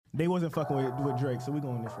They wasn't fucking with Drake, so we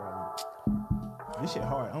going this route. This shit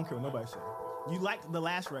hard. I don't care what nobody say. You liked the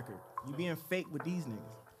last record. You being fake with these niggas.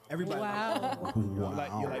 Everybody. Wow. You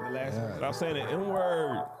like the last record. Stop saying the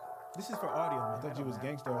N-word. This is for audio, man. I thought you was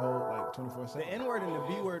gangster whole like 24/7. The N-word and the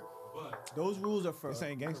B-word, those rules are for This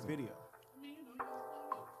ain't gangster. video.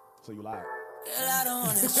 So you lied. Girl, I don't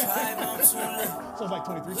wanna try, but I'm too late. So it's like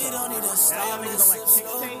 23. We don't need to Now y'all stop niggas and don't like sip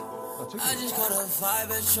slow. mixtape. I just got a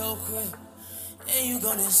vibe at your crib. And you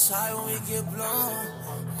gon' decide when we get blown.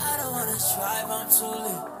 I don't wanna drive, I'm too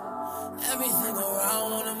lit. Everything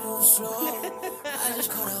around wanna move slow. I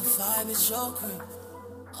just caught a vibe at your crib.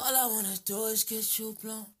 All I wanna do is get you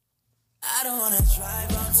blown. I don't wanna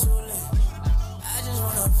drive, I'm too lit. I just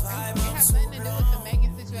wanna vibe, It I'm has too nothing to do with the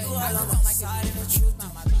Megan situation. You I all just on don't my like side his of the music. truth. It's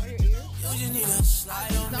not my thing. You just need to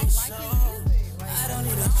slide on me Don't like slow. his music. Like, I don't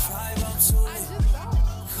need to drive, I'm too I lit. just don't.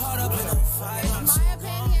 Caught up in a fight, I'm It's too my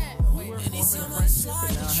opinion. Wait, Anytime I slide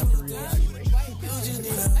the truth, you just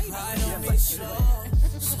need to ride on me slow.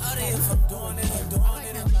 Sorry if I'm doing it, I'm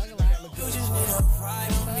doing it. You just need to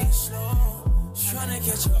ride on me slow. Tryna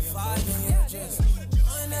catch a vibe and you're just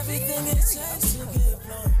doing everything it takes to get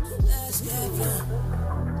blown. Let's get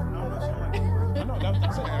blown. I know.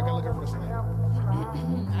 That's it. I gotta look over the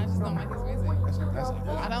song. I just don't like his music. That's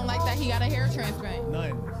I don't like that he got a hair transplant.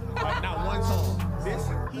 none. Not one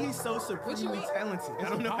song. He's so supremely talented. I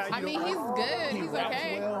don't know how you I mean, he's good. He's raps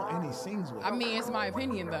okay. well and he sings well. I mean, it's my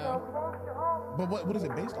opinion, though. But what is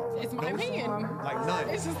it based off? It's my No opinion. song? Like none.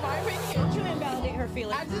 It's just my opinion. Don't you invalidate her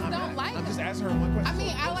feelings? I just don't like I'm just it. asking her one question. I mean,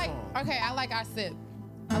 So, I no like, song. okay, I like I Sip.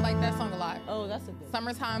 I like that song a lot. Oh, that's a good.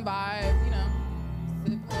 Summertime vibe, you know,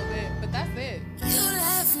 sip a little bit, but that's it. You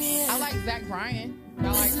left me I like Zach Bryan. I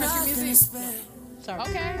like country nothing to music. spare. Sorry.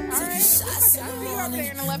 Okay, all right. Shots in I the see you up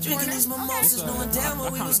there in the left drinking corner. these mimosas, knowing damn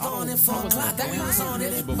well we was going at 4 o'clock and we was on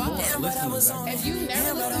it. Damn, but I was on it. If you never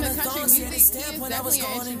Damn, but listen I to country thought music, the he step is when I was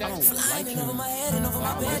definitely an going in. introduction. Flying over my head and over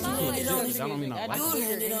my bed, you landed on it. That don't mean I like You I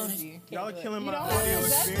landed on it. it. Y'all are killing my don't audio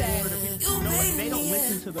accept experience. that. For the people. You No, made they don't me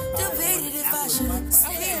listen to the debated if I podcast. should They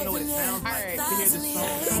stay don't know what it sounds like. Alright. To hear Thighs in this the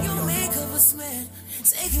song. air, your makeup was smeared.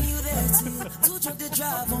 Taking you there too. Too drunk to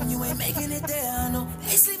drive home, you ain't making it there. I know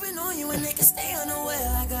they sleeping on you and they can stay unaware.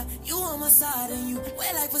 I got you on my side and you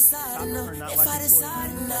wet like Poseidon. No, if I decide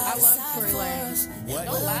and I love decide Tory for Lanez. us.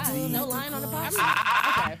 No lie. No lying on the podcast.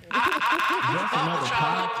 Okay. Just another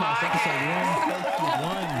podcast, episode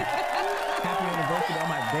 151. Happy anniversary to all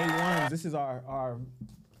my day ones. This is our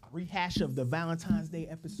rehash of the Valentine's Day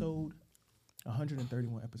episode.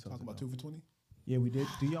 131 episodes. Talk about ago. 2 for 20. Yeah, we did.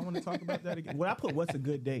 Do y'all want to talk about that again? Well, I put what's a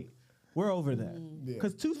good date. We're over that. Yeah.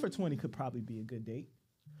 Because 2 for 20 could probably be a good date.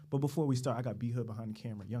 But before we start, I got B Hood behind the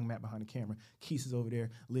camera, Young Matt behind the camera, Keith is over there,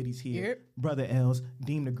 Liddy's here, Yep. Brother Els,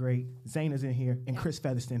 Deem the Great, Zane is in here, and Chris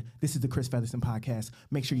Featherston. This is the Chris Featherston podcast.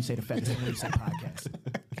 Make sure you say the Featherston when you say podcast.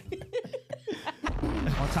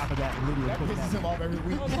 On top of that, Liddy will That put pisses that. him off every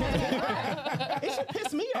week. It should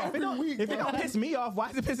piss me off. If it don't piss me off, why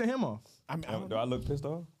is it pissing him off? I mean, Do I look pissed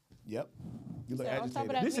off? Yep. You look So on top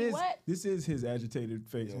of agitated. that- mean what? This is his agitated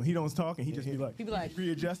face. When he don't talk and he just be like, He be like-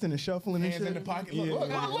 readjusting and shuffling and Hands shit. in the pocket. Yeah. Look,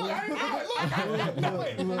 I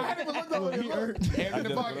hadn't even looked over He there. hurt. Hands I in the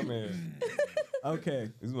just put pocket. them in. Okay.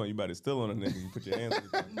 This is when you about to steal on a nigga. You put your hands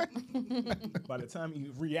in. By the time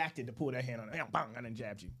you reacted to pull that hand on it, bang, I done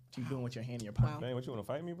jabbed you. Keep doing with your hand in your pocket. Man, what you want to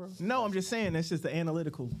fight me, bro? No, I'm just saying that's just the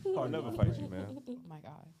analytical I'll part. never fight you, man. Oh my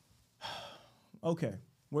God. Okay.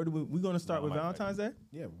 Where do we going to start No, with I might Valentine's Day?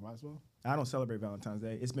 Yeah, might as well. I don't celebrate Valentine's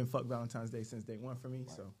Day. It's been fuck Valentine's Day since day one for me,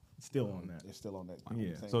 so it's still on that. It's still on that.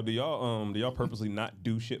 Yeah. same- So do y'all purposely not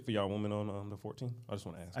do shit for y'all woman on the 14th? I just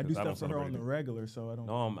want to ask. I 'cause do don't stuff for her on celebrate the it. regular, so I don't.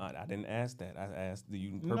 No, I didn't ask that. I asked, do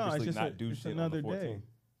you No, it's purposely just not do it's shit another on the 14th? day.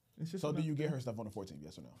 It's just So do another you get day. her stuff on the 14th?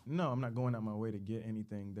 Yes or no? No, I'm not going out my way to get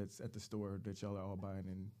anything that's at the store that y'all are all buying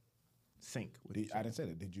in sync with each I other. didn't say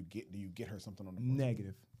that. Do you get her something on the 14th?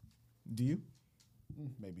 Negative. Do you?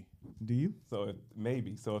 Maybe. Do you?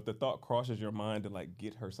 So if the thought crosses your mind to like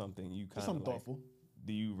get her something, you kind Just of something thoughtful.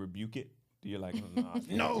 Do you rebuke it? Do you like nah,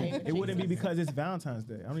 No. It wouldn't be because it's Valentine's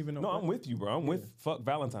Day. I don't even know. No, I'm with you, bro. I'm with fuck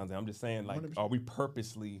Valentine's Day. I'm just saying, like, 100%. are we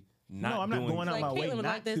purposely not No, I'm not doing going out Like my way Caitlyn would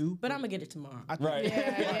not like this, to. but I'm gonna get it tomorrow. Right.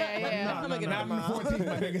 Yeah. I'm gonna get it Not on the tomorrow. 14th,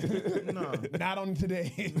 my nigga. No. Not on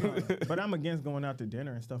today. But I'm against going out to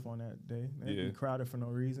dinner and stuff on that day. That'd Yeah. be crowded for no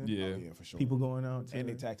reason. Yeah. Oh, yeah, for sure. People going out to and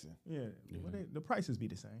they taxing. Yeah. Well, the prices be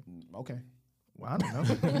the same. Okay. Well, I don't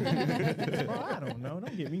know. Bro, I don't know.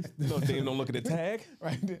 Don't get me. No, damn, don't look at the tag.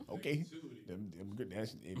 Right. Okay. Them good.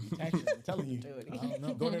 That's it be taxing. I'm telling you. I don't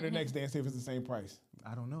know. Go there the next day and see if it's the same price.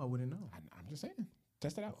 I don't know. I wouldn't know. I'm just saying.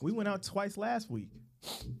 Test it out. We went out twice last week.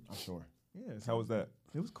 I'm sure. Yeah. How was that?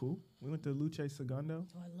 It was cool. We went to Luce Segundo.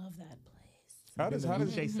 Oh, I love that place. How does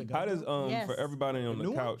Yes. for everybody on the new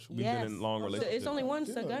one? couch? We've been in long So relationships. it's only one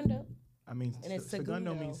Segundo. I mean, And it's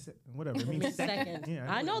Segundo Segundo. means whatever. It means second. Second.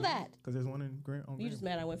 I know that. because there's one in Grand. You just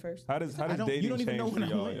mad I went first. How does I don't- you dating don't even change know for when I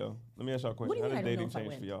y'all, went. yo? Let me ask y'all a What question. do you How mean I does don't know dating if I change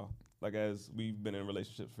went? for y'all? Like as we've been in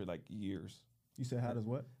relationships for like years. You said how does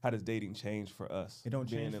what? How does dating change for us? It don't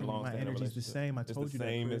being change in for me. My long-standing energy's the relationships? same. I It's told the you that,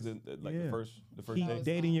 same as Chris. in, like Yeah. the first Keep date.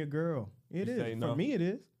 dating your girl. It You is. say For no? me, it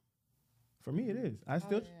is. For me, it is. I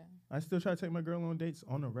still, yeah. I still try to take my girl on dates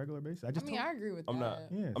on a regular basis. I I just. mean, told- I agree with I'm that.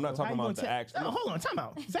 not. Yeah, I'm not so talking how you about the gonna actual. Oh, hold on, time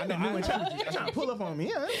out. Say that new and trying to pull up on me.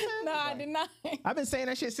 Yeah, No, I did not. I've been saying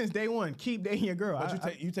that shit since day one. Keep dating your girl.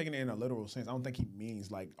 But you taking it in a literal sense. I don't think he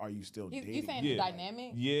means like, are you still You dating? saying Yeah. the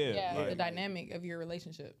dynamic? Yeah, Yeah, like- the dynamic of your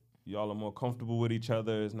relationship. Y'all are more comfortable with each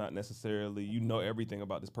other. It's not necessarily you know everything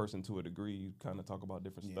about this person to a degree. You kind of talk about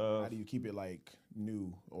different Yeah. stuff. How do you keep it like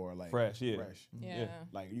new or like Fresh, yeah. Fresh. Yeah.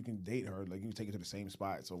 Like you can date her, like you can take it to the same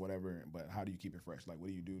spots or whatever, but how do you keep it fresh? Like what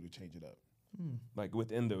do you do to change it up? Like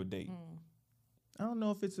within the date. I don't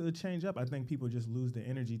know if it's a change up. I think people just lose the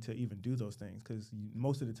energy to even do those things because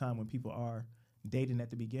most of the time when people are dating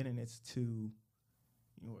at the beginning, it's to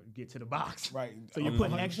get to the box. Right. So you're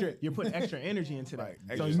putting extra energy into that. Right.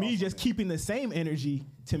 So Extra me sauce just on it. keeping the same energy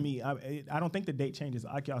to me, I don't think the date changes.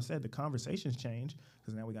 Like y'all said, the conversations change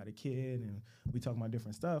because now we got a kid and we talk about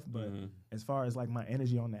different stuff. But as far as like my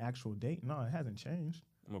energy on the actual date, no, it hasn't changed.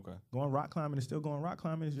 Okay. Going rock climbing is still going rock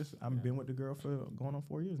climbing. It's just I've been with the girl for going on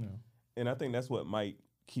 4 years now. And I think that's what might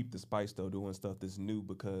keep the spice though, doing stuff that's new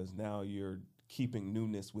because now you're keeping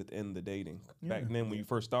newness within the dating. Back then when you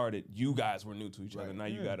first started, you guys were new to each other. Right. Now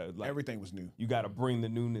you gotta like Everything was new. you gotta bring the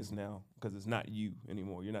newness now because it's not you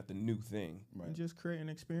anymore. You're not the new thing. And just creating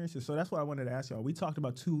experiences. So that's what I wanted to ask y'all. We talked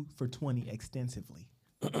about 2 for 20 extensively,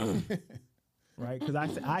 right? Because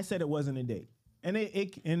I said it wasn't a date, and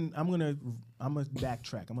and I'm gonna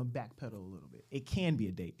backtrack. I'm gonna backpedal a little bit. It can be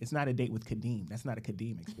a date. It's not a date with Kadeem. That's not a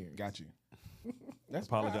Kadeem experience. Got you.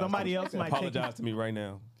 Apologize. Somebody else might take apologize to me right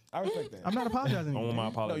now. I respect that. I'm not apologizing. I want my No,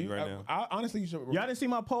 apology you, right now. honestly, you should. Y'all didn't see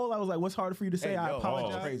my poll. I was like, "What's harder for you to say?" Hey, I yo,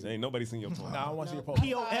 apologize. oh, crazy. Ain't nobody seen your poll. Nah, I want to see your post.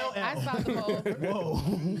 POLL. I saw the poll. Whoa.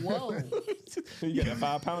 Whoa. You got that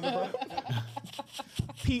 5 pounder, bro?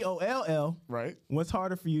 POLL. Right. What's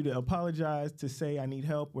harder for you to apologize to say I need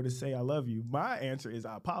help or to say I love you? My answer is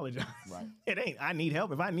I apologize. Right. It ain't I need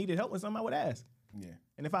help. If I needed help with something, I would ask. Yeah.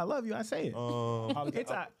 And if I love you, I say it.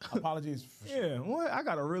 It's Apologies. For sure. yeah. Well, I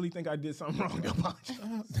gotta really think I did something wrong to apologize.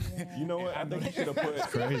 You know what? I think you should have put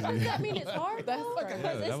Does that mean it's hard? though? That's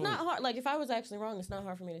Because it's not hard. Like if I was actually wrong, it's not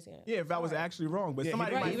hard for me to say it. Yeah, if I was actually wrong, but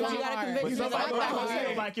somebody right, might you feel gotta hard. convince But me that somebody I'm might not feel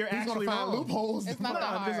hard. like you're He's actually gonna find wrong. loopholes. It's not that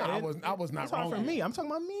hard. I was not It's wrong. hard for me. I'm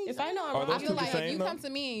talking about me. If I know I'm Are wrong, those I two feel the like same, if you though? come to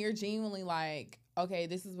me and you're genuinely like, okay,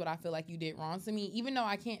 this is what I feel like you did wrong to me, even though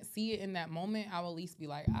I can't see it in that moment, I will at least be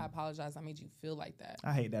like, I apologize. I made you feel like that.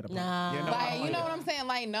 I hate that. Nah. Yeah, no, Like, you know what I'm saying?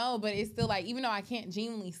 Like, no, but it's still like, even though I can't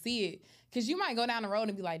genuinely see it, because you might go down the road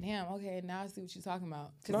and be like, damn, okay, now I see what you're talking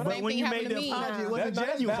about. Because But when you made the apology, it wasn't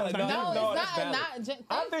That's genuine. valid. Sometimes. No, No, it's that's not. valid.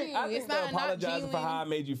 Thank I you. think It's the not apologizing for genuine. how I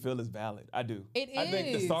made you feel is valid. I do. It I think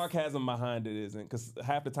the is. sarcasm behind it isn't because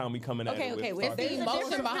half the time we coming at Okay, it okay. with Wait, It's the there's a emotion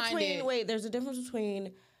difference behind between, it. Wait, there's a difference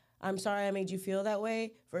between I'm sorry I made you feel that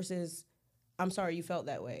way versus I'm sorry you felt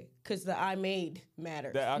that way. Because the I made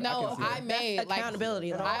matters. No, I made That's like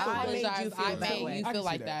accountability. Like, I made you apologize. feel I that made way. you I feel can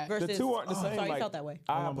like see that. Versus, The two aren't the same. sorry like, you felt that way.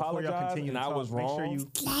 I Hold on, before y'all apologize continue and to I talk, was make sure wrong.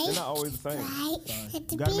 you- They're not always the same.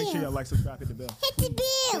 You gotta make sure y'all like, subscribe, hit the bell. Hit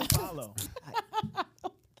the bell. Follow.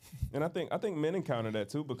 And I think men encounter that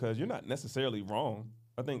too because you're not necessarily wrong.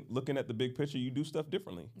 I think looking at the big picture, you do stuff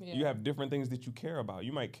differently. Yeah. You have different things that you care about.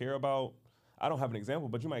 You might care about, I don't have an example,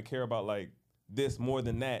 but you might care about like this more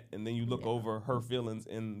than that, and then you look over her feelings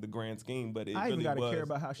in the grand scheme. But it I really even gotta was care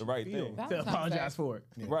about how she the right feels thing. to Valentine's apologize Day. for it.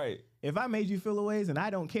 Right. If I made you feel a ways and I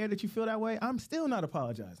don't care that you feel that way, I'm still not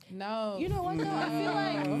apologizing. No. You know what though? I feel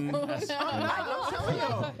like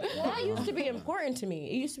that used to be important to me.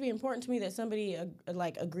 It used to be important to me that somebody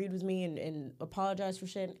like agreed with me and apologized for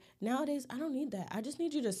shit. Nowadays, I don't need that. I just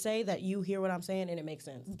need you to say that you hear what I'm saying and it makes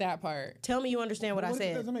sense. that part. Tell me you understand what I what if it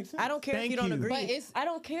said. doesn't make sense? I don't care Thank if you don't you. agree. But it's- I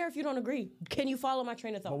don't care if you don't agree. Can you follow my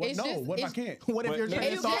train of thought? It's No, just- what if I it's- can't? What if your But- train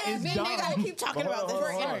of It's thought just- is then they dumb? gotta keep talking about this.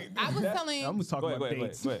 I was telling I'm just talking Go about ahead,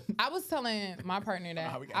 dates. go ahead. I was telling my partner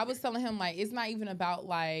that we got I was telling him like it's not even about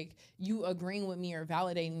like you agreeing with me or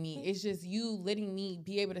validating me. It's just you letting me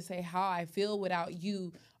be able to say how I feel without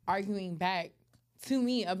you arguing back to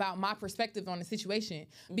me about my perspective on the situation.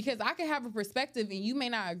 Because I could have a perspective and you may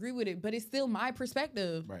not agree with it, but it's still my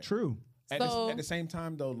perspective. Right. True. At the same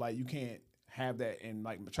time, though, like you can't have that and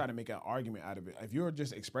like try to make an argument out of it. If you're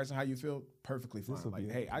just expressing how you feel, perfectly fine. This'll Like, be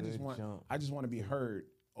a hey, I just good jump. want to be heard.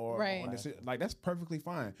 Or Right. on this, like that's perfectly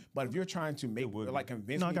fine. But if you're trying to make would be. like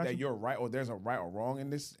convince No, I me got that you. you're right or there's a right or wrong in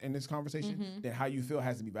this conversation, then how you feel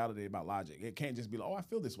has to be validated by logic. It can't just be like, oh, I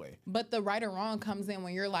feel this way. But the right or wrong comes in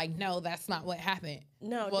when you're like, no, that's not what happened.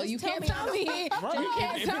 No, Well, just you tell can't me tell me. Right. You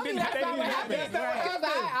can't If it tell me didn't that's happen, not what it happened. didn't happen. Because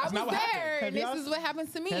I was not what happened. there, Have and this y'all- is what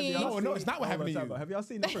happens to Have me. y'all No, seen- it's not what happened to hold on, you. Have y'all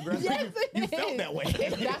seen the progressive? Yes, You felt that way.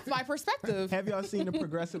 That's my perspective. Have y'all seen the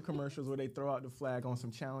progressive commercials where they throw out the flag on some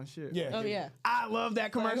challenge shit? Yeah. Oh yeah. I love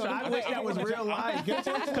that commercial. I wish that was real life.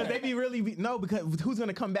 Because they be really no. Because who's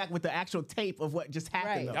gonna come back with the actual tape of what just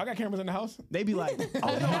happened? Right. though? Y'all got cameras in the house? They be like, oh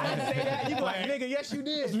no, I didn't say that. You be like, nigga, yes you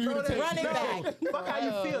did. Throw that- Run it no. back. Fuck how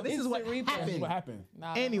you feel. This is what Instant replay. happened. What happened?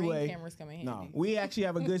 Nah, Anyway, ring cameras come in handy. No. We actually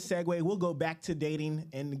have a good segue. We'll go back to dating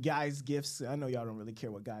and the guys' gifts. I know y'all don't really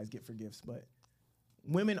care what guys get for gifts, but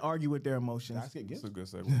women argue with their emotions. Guys get It's gifts? a good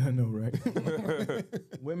segue. I know, right?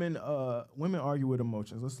 women argue with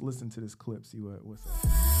emotions. Let's listen to this clip. See what's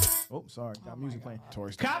up. Oh, sorry, got music playing.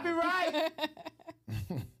 Tory Story. Copyright,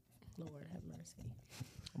 Lord have mercy.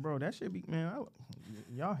 bro. That should be man.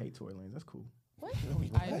 Y'all hate Tory Lanez. That's cool.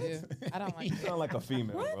 I do. I don't like You that. sound like a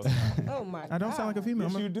female, bro. Oh my. I don't sound like a female.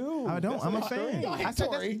 Yes, I'm a- you do. I don't. That's I'm a what fan. Y'all I hate said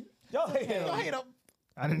Tory. Y'all hate him. Y'all hate him.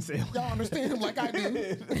 I didn't say. Y'all understand him like I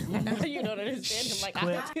do. Now you don't understand him like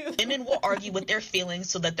I do. Women will argue with their feelings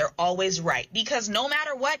so that they're always right. Because no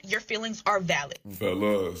matter what, your feelings are valid.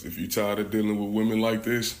 Fellas, if you tired of dealing with women like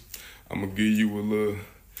this, I'm gonna give you a little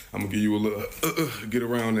get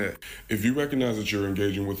around that. If you recognize that you're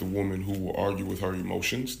engaging with a woman who will argue with her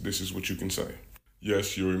emotions, this is what you can say.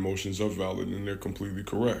 Yes, your emotions are valid and they're completely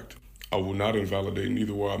correct. I will not invalidate,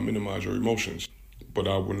 neither will I minimize your emotions. But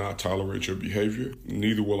I will not tolerate your behavior,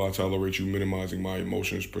 neither will I tolerate you minimizing my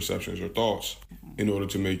emotions, perceptions, or thoughts in order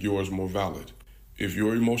to make yours more valid. If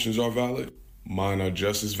your emotions are valid, mine are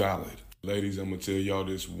just as valid. Ladies, I'm gonna tell y'all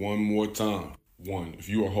this one more time. One, if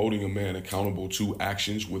you are holding a man accountable to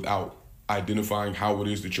actions without identifying how it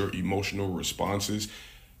is that your emotional responses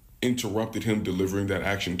interrupted him delivering that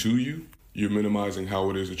action to you, you're minimizing how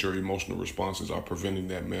it is that your emotional responses are preventing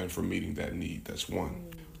that man from meeting that need. That's one.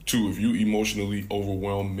 Two, if you emotionally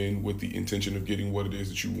overwhelm men with the intention of getting what it is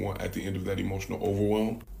that you want at the end of that emotional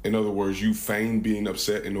overwhelm, in other words, you feign being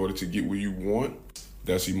upset in order to get what you want,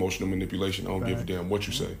 that's emotional manipulation. I don't give a damn what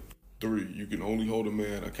you say. Three, you can only hold a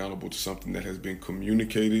man accountable to something that has been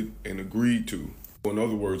communicated and agreed to. In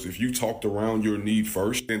other words, if you talked around your need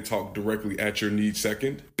first and talked directly at your need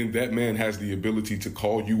second, then that man has the ability to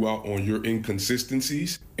call you out on your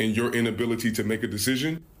inconsistencies and your inability to make a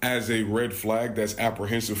decision as a red flag that's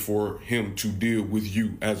apprehensive for him to deal with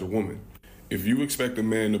you as a woman. If you expect a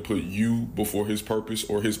man to put you before his purpose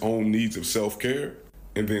or his own needs of self-care,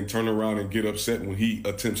 and then turn around and get upset when he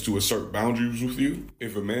attempts to assert boundaries with you,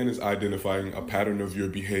 if a man is identifying a pattern of your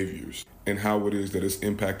behaviors and how it is that it's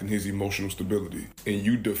impacting his emotional stability, and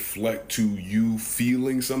you deflect to you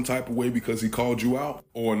feeling some type of way because he called you out,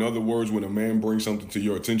 or in other words, when a man brings something to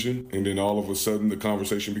your attention and then all of a sudden the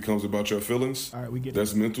conversation becomes about your feelings, All right, we get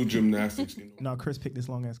that's mental gymnastics. No, Chris picked this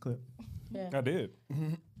long ass clip. I did.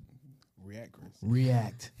 React, Chris.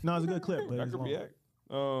 React. No, it's a good clip, but I it's could long.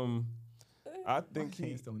 react. I think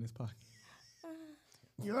He's still in his pocket.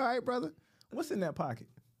 You all right, brother? What's in that pocket?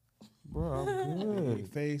 bro, I'm good. Big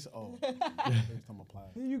face. Oh, big face time apply.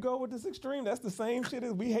 Here you go with this extreme. That's the same shit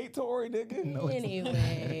as we hate Tory, nigga.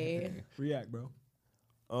 Anyway. React, bro.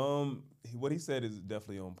 What he said is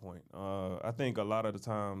definitely on point. I think a lot of the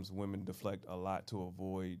times women deflect a lot to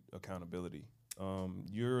avoid accountability.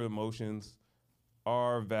 Your emotions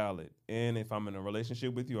are valid, and if I'm in a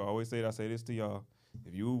relationship with you, I always say this to y'all.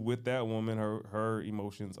 If you with that woman, her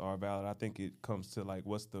emotions are valid. I think it comes to like,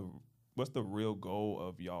 what's the real goal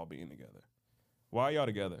of y'all being together? Why are y'all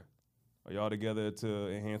together? Are y'all together to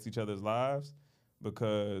enhance each other's lives?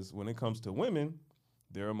 Because when it comes to women,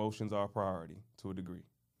 their emotions are a priority to a degree.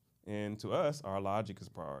 And to us, our logic is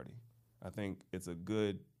priority. I think it's a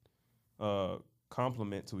good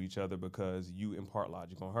complement to each other because you impart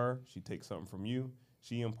logic on her, she takes something from you.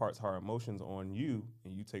 She imparts her emotions on you,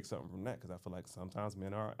 and you take something from that, because I feel like sometimes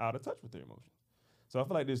men are out of touch with their emotions. So I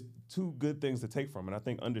feel like there's two good things to take from it. I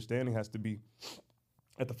think understanding has to be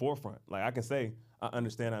at the forefront. Like, I can say, I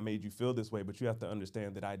understand I made you feel this way, but you have to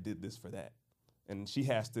understand that I did this for that. And she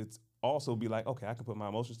has to also be like, okay, I can put my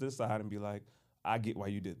emotions to the side and be like, I get why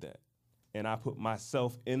you did that. And I put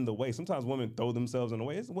myself in the way. Sometimes women throw themselves in the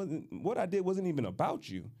way. What I did wasn't even about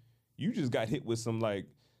you. You just got hit with some like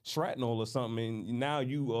shrapnel or something, and now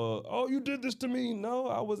you, oh, you did this to me. No,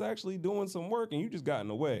 I was actually doing some work, and you just got in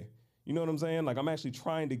the way. You know what I'm saying? Like, I'm actually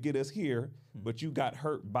trying to get us here, but you got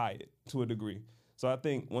hurt by it to a degree. So I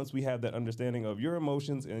think once we have that understanding of your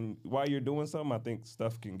emotions and why you're doing something, I think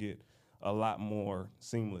stuff can get a lot more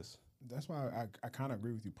seamless. That's why I kind of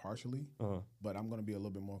agree with you partially, but I'm going to be a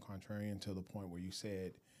little bit more contrarian to the point where you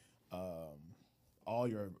said all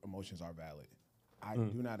your emotions are valid. I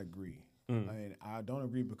do not agree. And I don't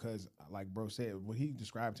agree because, like bro said, what he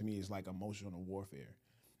described to me is like emotional warfare.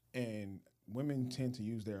 And women tend to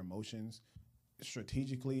use their emotions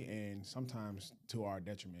strategically and sometimes to our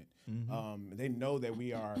detriment. They know that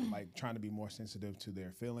we are like trying to be more sensitive to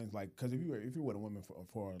their feelings. Like, because if you're with a woman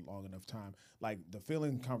for a long enough time, like the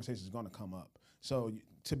feeling conversation is going to come up. So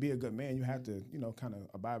to be a good man, you have to, kind of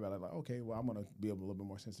abide by that. Like, okay, well, I'm going to be a little bit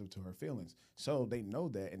more sensitive to her feelings. So they know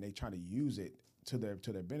that, and they try to use it to their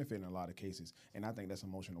benefit in a lot of cases. And I think that's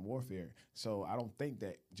emotional warfare. So I don't think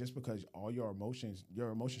that just because all your emotions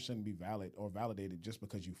shouldn't be valid or validated just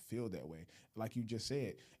because you feel that way. Like you just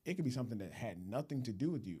said, it could be something that had nothing to do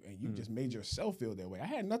with you and you just made yourself feel that way. I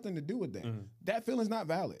had nothing to do with that. That feeling's not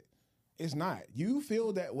valid. It's not. You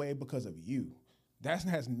feel that way because of you. That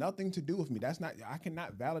has nothing to do with me. I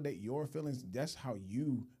cannot validate your feelings. That's how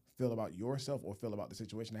you feel about yourself or feel about the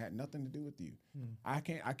situation. That had nothing to do with you. I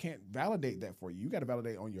can't validate that for you. You got to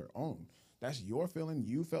validate on your own. That's your feeling.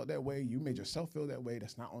 You felt that way. You made yourself feel that way.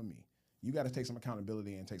 That's not on me. You got to take some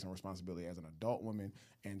accountability and take some responsibility as an adult woman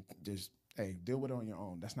and just, deal with it on your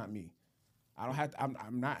own. That's not me. I don't have to,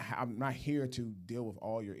 I'm not here to deal with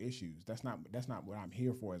all your issues. That's not what I'm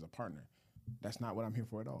here for as a partner. That's not what I'm here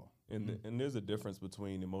for at all. And there's a difference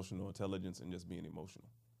between emotional intelligence and just being emotional.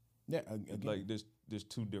 Yeah, again. Like there's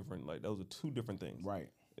two different, like those are two different things. Right.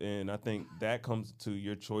 And I think that comes to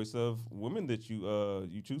your choice of women that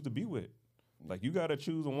you choose to be with. Like you gotta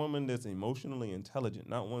choose a woman that's emotionally intelligent,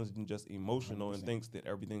 not one that's just emotional 100%. And thinks that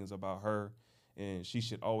everything is about her and she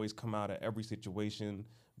should always come out of every situation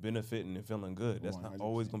benefiting and feeling good. That's 100%. Not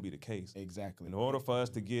always gonna be the case. Exactly. In order for us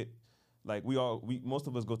to get, like most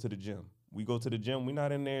of us go to the gym. We go to the gym, we're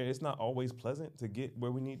not in there. It's not always pleasant to get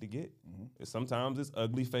where we need to get. Sometimes it's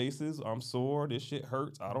ugly faces. I'm sore. This shit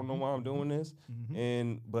hurts. I don't know why I'm doing this.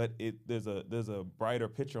 But there's a brighter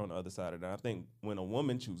picture on the other side of that. I think when a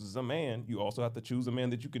woman chooses a man, you also have to choose a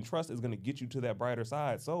man that you can trust is going to get you to that brighter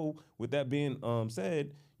side. So with that being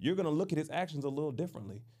said, you're going to look at his actions a little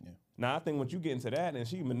differently. Yeah. Now, I think once you get into that and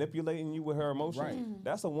she manipulating you with her emotions,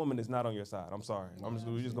 that's a woman that's not on your side. I'm sorry.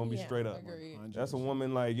 We're just going to be straight up. That's a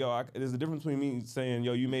woman like, there's a difference between me saying,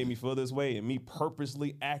 you made me feel this way and me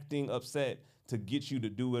purposely acting upset to get you to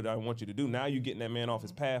do what I want you to do. Now you're getting that man off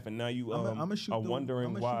his path and now you are wondering why. I'm going to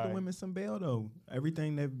shoot the women some bail, though.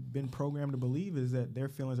 Everything they've been programmed to believe is that their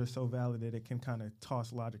feelings are so valid that it can kind of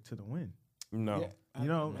toss logic to the wind. No. Yeah.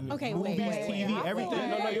 Okay, movies, TV, everything.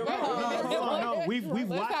 No, you're right. No, we've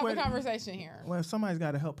let's have a conversation here. Well, somebody's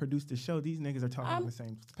got to help produce the show. These niggas are talking on the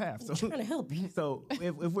same path. So I'm trying to help you. So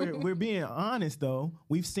if we're being honest, though,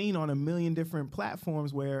 we've seen on a million different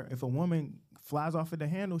platforms where if a woman flies off at the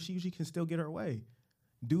handle, she usually can still get her way.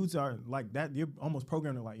 Dudes are like that. You're almost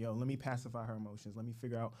programmed to like, let me pacify her emotions. Let me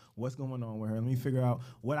figure out what's going on with her. Let me figure out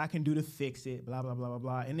what I can do to fix it. Blah blah blah blah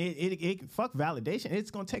blah. And it fuck validation.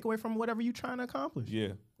 It's gonna take away from whatever you're trying to accomplish. Yeah,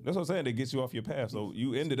 that's what I'm saying. It gets you off your path. So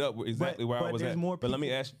you ended up exactly where I was at. But let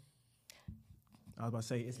me ask. I was about to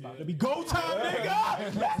say it's about to be go time, nigga.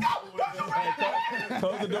 Let's go.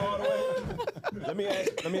 Close the door all the way. Let me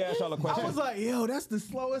ask y'all a question. I was like, that's the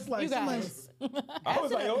slowest. Like, you guys. I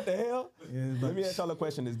was like, what the hell? Yeah, let me ask y'all a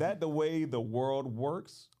question. Is that the way the world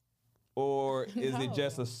works? Or is it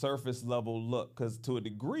just a surface level look? Because to a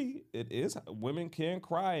degree, it is. Women can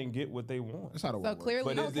cry and get what they want. That's how the world works.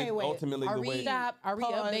 Clearly, but is it ultimately the way? Are we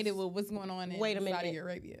updated with what's going on in Saudi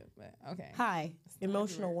Arabia? But, okay. Hi,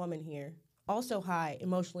 emotional woman here. Also, hi,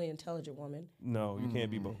 emotionally intelligent woman. No, you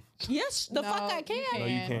can't be both. Yes, fuck I can. No,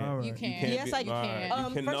 you can't. Right. You can. Yes, I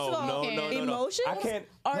can. First of all, emotions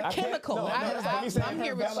are chemical. I'm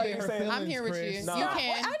here with you. I'm here with you. No. You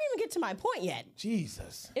can. I didn't even get to my point yet.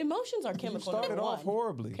 Jesus. Emotions are chemical. You started off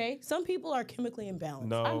horribly. Okay? Some people are chemically imbalanced.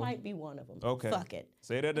 No. I might be one of them. Okay. Fuck it.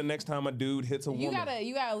 Say that the next time a dude hits a woman. You gotta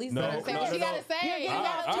at least let her say what she gotta say. You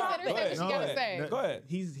gotta let her say what she gotta say. Go ahead.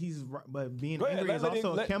 He's but being angry is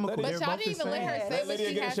also a chemical. But y'all didn't even let her say what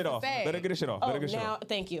she has to say. Let her get her shit off. Oh, now,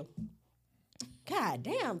 thank you. God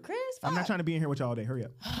damn, Chris. I'm not trying to be in here with y'all all day. Hurry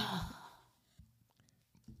up.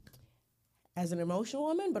 As an emotional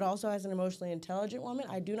woman, but also as an emotionally intelligent woman,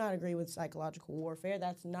 I do not agree with psychological warfare.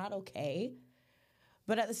 That's not okay.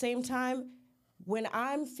 But at the same time, when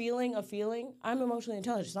I'm feeling a feeling, I'm emotionally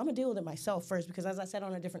intelligent. So I'm gonna deal with it myself first, because as I said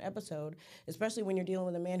on a different episode, especially when you're dealing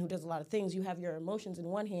with a man who does a lot of things, you have your emotions in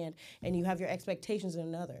one hand and you have your expectations in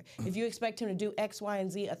another. If you expect him to do X, Y,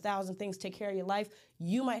 and Z, 1,000 things, take care of your life,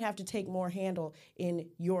 you might have to take more handle in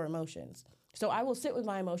your emotions. So I will sit with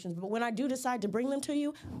my emotions, but when I do decide to bring them to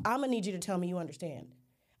you, I'm gonna need you to tell me you understand.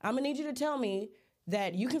 I'm gonna need you to tell me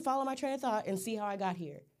that you can follow my train of thought and see how I got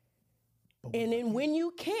here. And then when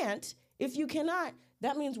you can't, if you cannot,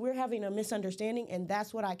 that means we're having a misunderstanding, and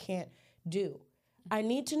that's what I can't do. I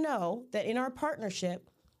need to know that in our partnership,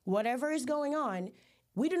 whatever is going on,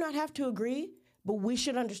 we do not have to agree, but we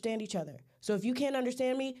should understand each other. So if you can't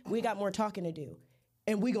understand me, we got more talking to do,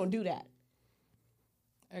 and we gonna do that.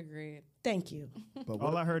 Agreed. Thank you. But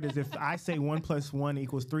All I heard is if I say 1 + 1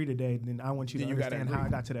 = 3 today, then I want you to Then you gotta understand how I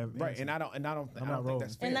agree. got to that. right, answer. and I don't not think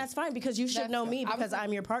that's fair. And that's fine, because you should know me because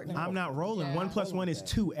I'm your partner. I'm not rolling. Yeah. 1 + 1 is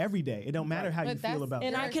 2 every day. It don't matter how you But feel that's- about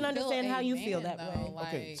And that. I can You're understand still how a you feel man, that though, way.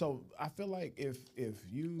 Okay, like- so I feel like if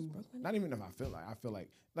you, not even if I feel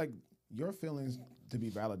like your feelings to be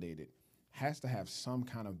validated has to have some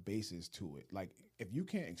kind of basis to it. Like if you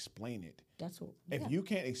can't explain it, That's what. if you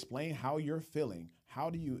can't explain how you're feeling, how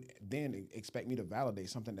do you then expect me to validate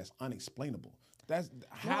something that's unexplainable? That's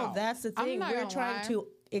how. No, that's the I'm thing. not We're gonna trying lie. to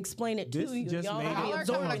explain it This to you. just Y'all made are it- Y'all are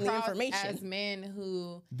absorbing coming the across information. as men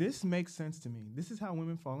who This makes sense to me. This is how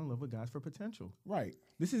women fall in love with guys for potential. right.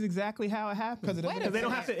 This is exactly how it happens. 'Cause it doesn't Because they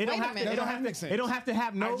don't have to. It don't Wait a have to. It minute. don't have Make to. sense. It don't have to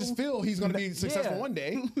have no. I just feel he's going to be successful Yeah. one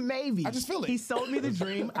day. Maybe. I just feel it. He sold me the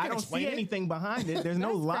dream. I can't don't explain see it. anything behind it. There's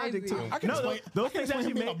no logic crazy. to it. I can No, explain, those I can things that explain you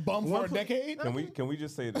him being a make. bum for one a pl- decade. Can we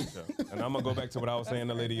just say this, though? And I'm gonna go back to what I was saying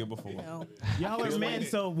to Lydia before. Y'all are men,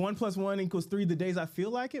 so 1 + 1 = 3 the days I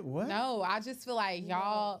feel like it? What? no, I just feel like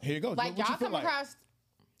y'all. Here you go. Like What you y'all feel come like? across.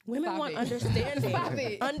 Women Stop want it. understanding. Stop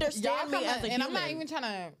it. Understand Y'all me come as a and human. I'm not even trying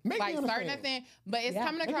to Make me like start understand. nothing, but it's Yeah.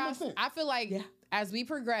 coming Make it across. make sense. I feel like Yeah. as we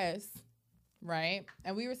progress, right?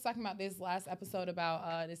 And we were talking about this last episode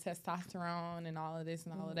about this testosterone and all of this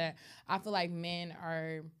and all of that. I feel like men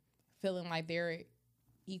are feeling like they're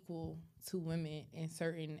equal to women in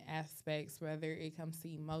certain aspects, whether it comes to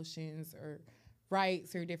emotions or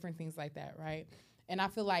rights or different things like that, right? And I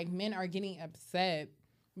feel like men are getting upset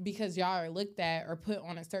because y'all are looked at or put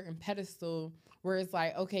on a certain pedestal where it's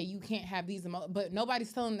like, okay, you can't have these emotions, but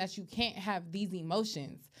nobody's telling that you can't have these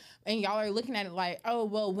emotions. And y'all are looking at it like, oh,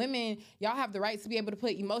 well, women, y'all have the right to be able to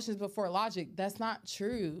put emotions before logic. That's not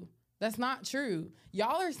true. That's not true.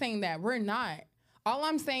 Y'all are saying that. We're not. All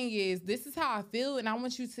I'm saying is this is how I feel, and I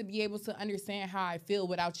want you to be able to understand how I feel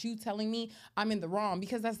without you telling me I'm in the wrong,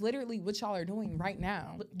 because that's literally what y'all are doing right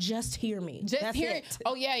now. Just hear me. Just That's hear it.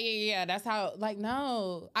 Oh yeah. That's how. Like,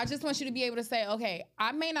 no. I just want you to be able to say, okay,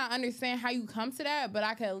 I may not understand how you come to that, but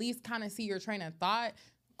I can at least kind of see your train of thought.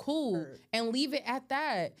 Cool, and leave it at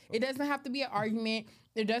that. It doesn't have to be an argument.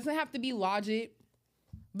 It doesn't have to be logic.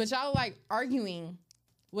 But y'all like arguing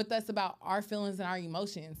with us about our feelings and our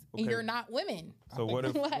emotions, and Okay. you're not women. So what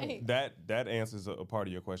if Like- that answers a part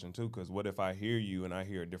of your question too? Because what if I hear you and I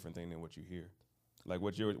hear a different thing than what you hear? Like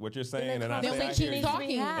what you're saying, and I Then say we I keep hear you,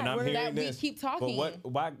 talking. and I'm We're- hearing that we this. keep talking.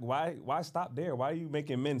 But why stop there? Why are you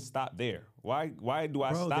making men stop there? Why do I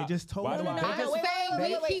Bro, they stop? just told Why you. do I? They I'm just-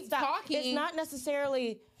 saying we keep stop. talking. It's not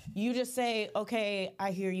necessarily you just say, okay,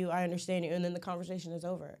 I hear you, I understand you, and then the conversation is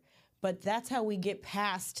over. But that's how we get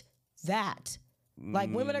past that.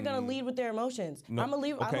 Like women are gonna lead with their emotions. I'm gonna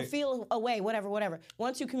leave. I'm okay. gonna feel away. Whatever.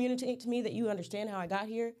 Once you communicate to me that you understand how I got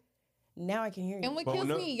here, now I can hear you. And what But kills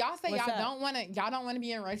no- me, y'all say What's y'all up? don't want to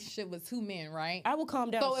be in a relationship with two men, right? I will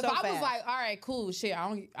calm down. So if I was fast. like, all right, cool, shit,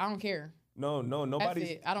 I don't care. No, nobody's.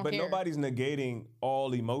 it. I don't but care. nobody's negating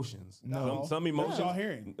all emotions. No. Some emotions. What y'all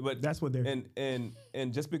hearing? But That's what they're-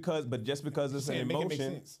 and just because it's an saying, make it make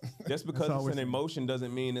emotion, sense. just because all it's we're an saying. emotion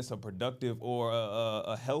doesn't mean it's a productive or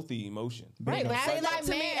a healthy emotion. Right, but say As that my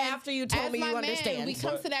to me man- after you tell as me my you man, understand. we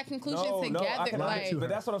come to that conclusion I together. can Like, to her. but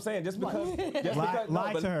that's what I'm saying. Just because,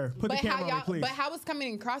 Lie to her. Put the but how camera on me, y'all, please. but how it's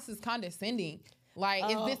coming across is condescending. Like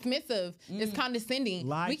Oh. it's dismissive. It's condescending.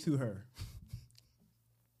 Lie We- to her.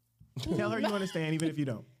 Tell her you understand, even if you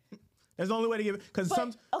don't. That's the only way to give it. Because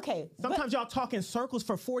But, okay, sometimes y'all talk in circles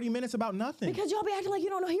for 40 minutes about nothing. because y'all be acting like you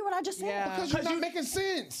don't know hear what I just said. Yeah. Because Because you're not making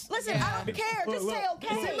sense. listen, I don't care. Just say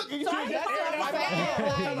okay. look, you So see I that? can That's follow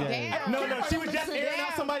Like, my damn. No, she was just airing out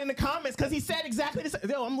Damn. somebody in the comments because he said exactly this.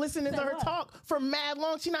 Yo, I'm listening to her what? talk for mad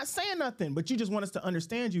long. She's not saying nothing, but you just want us to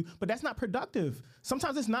understand you. But that's not productive.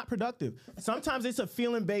 Sometimes it's not productive. Sometimes it's a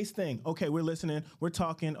feeling-based thing. Okay, we're listeling, we're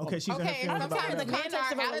talking. Okay, she's in her Okay, feelings about sometimes in the men whatever.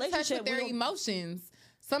 context are of a out of touch relationship, with their we don't- emotions.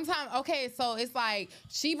 Sometimes, okay, so it's like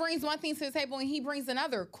she brings one thing to the table and he brings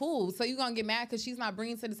another. Cool. So you gonna get mad because she's not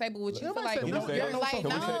bringing to the table what you feel like. Can we say You're this? like, Can we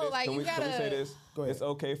say no, this? like Can you we say gotta. this? Go ahead. It's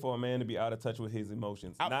okay for a man to be out of touch with his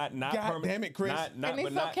emotions. Not God damn it, Chris. And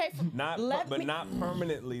it's okay for- not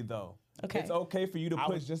permanently though. Okay. It's okay for you to I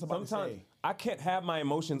put. was just about to sometimes say. I can't have my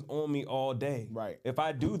emotions on me all day. Right. If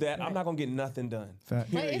I do that, I'm not gonna get nothing done.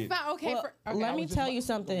 Fact. But Period. it's not okay Well, for. Okay, let me tell you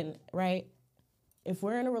something, right? If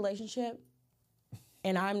we're in a relationship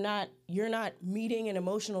and you're not meeting an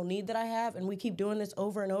emotional need that I have, and we keep doing this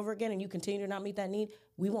over and over again, and you continue to not meet that need,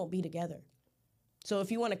 we won't be together. So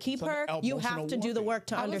if you want to keep So her, you have emotional to do the warfare. work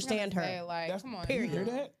to I was understand gonna her. say, like, come on, You hear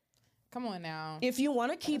now. that? Come on now. If you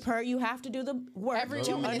want to keep her, you have to do the work Every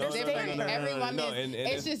to woman is understand different. her. Every woman no, is. and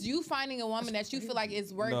It's just you finding a woman that you feel like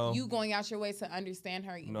it's worth No. you going out your way to understand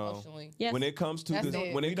her emotionally. Yes. When it comes to That's this,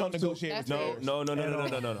 it. when We it don't comes to negotiate with That's terrorists.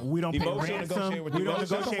 it. no. We don't pay Emotional ransom. negotiate with We don't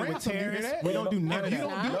terrorists. negotiate with Ransom, you hear terrorists. that? We don't do none of You don't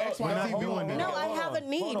that. do No. X, Y, We're not Z. We doing don't that. No, do I that. have a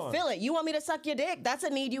need. Hold on. Feel it. You want me to suck your dick? That's a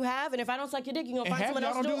need you have. And if I don't suck your dick, you're gonna And find half someone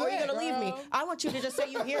else y'all to do don't it, or do you're that, gonna leave me. girl. I want you to just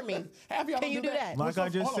say you hear me. Have y'all Can you do that? Like I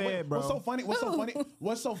just said, bro. What's so funny? What's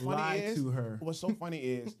so funny Lie is to her. What's so funny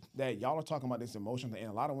is that y'all are talking about this emotion, and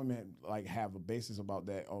a lot of women like have a basis about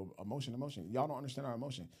that. Oh, emotion. Y'all don't understand our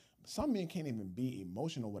emotion. Some men can't even be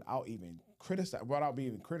emotional without even without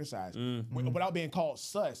being criticized, without being called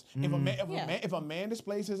sus. If a man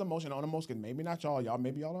displays his emotion on emotion, maybe not y'all.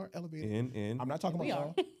 Maybe y'all are elevated. I'm not talking about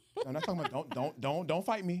y'all. I'm not talking about don't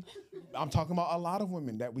fight me. I'm talking about a lot of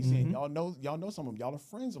women that we see. Y'all know some of them. Y'all are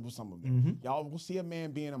friends with some of them. Y'all will see a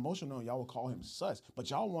man being emotional and y'all will call him sus. But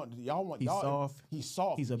y'all want He's y'all soft. He's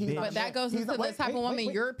soft. He's a not bitch. But that man. goes He's into not- the type of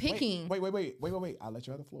woman you're picking. Wait. I'll let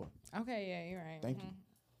you have the floor. Okay, yeah, you're right. Thank you.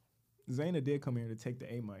 Zaina did come here to take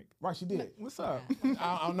the A mic. Right, she did. What's up?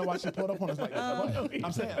 I don't know why she pulled up on us like that.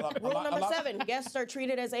 I'm saying Rule number 7: guests are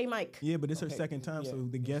treated as a mic. Yeah, but it's her Okay, second time, yeah. so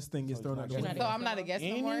the guest thing gets thrown out the She's window. not So I'm not a guest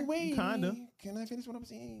no more. Anyway, Kinda. Can I finish what I'm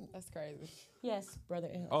saying? That's crazy. Yes, brother.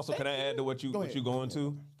 L. Also, can I add to what Go you're ahead. going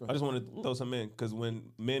to? Go I just want to throw some in because when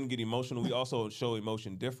men get emotional, we also show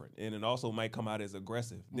emotion different, and it also might come out as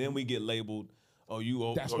aggressive. Then we get labeled, "Oh,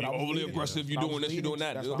 you That's what I was overly leading to. aggressive. You That's what I doing was this, you doing leading to.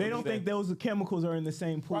 that." That's what I They was don't think those chemicals are in the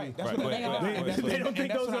same pool. Right, that's Right, what right, they right, right. They don't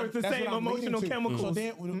think those are the same emotional chemicals. So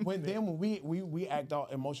then, when we act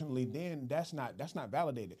out emotionally, then that's not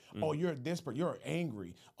validated. Oh, you're desperate. You're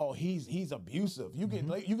angry. Oh, he's abusive. You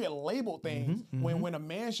get labeled things when a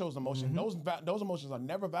man shows emotion. Those emotions are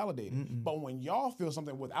never validated. But when y'all feel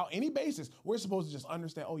something without any basis, we're supposed to just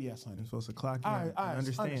understand. Oh yes, honey. You're supposed to clock you I and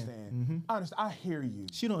understand. I understand. I hear you.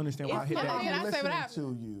 She don't understand why I hit my that. man- I'm I say what listening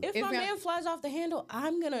happened. to you. If It's my gonna- man flies off the handle,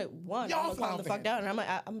 I'm gonna Y'all I'm fly gonna calm off the the fuck down, and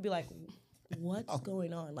I'm gonna be like, what's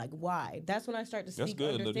going on? Like, why? That's when I start to speak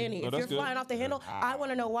good, Lydia. understanding. No, If that's you're good. flying off the handle, I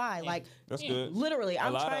want to know why. Like, That's good. literally, A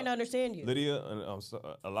I'm lot trying of- to understand you. Lydia,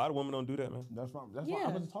 a lot of women don't do that, man. That's why I Yeah.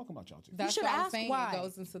 wasn't talking about y'all two. That's should what I'm ask saying. why. It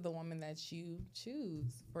goes into the woman that you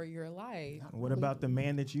choose for your life. What about the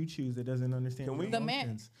man that you choose that doesn't understand Can your we- The man-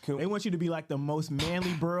 emotions? Can- They want you to be like the most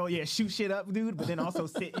manly bro. Yeah, shoot shit up, dude. But then also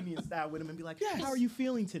sit Indian style with him and be like, how are you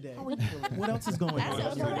feeling today? What else is going That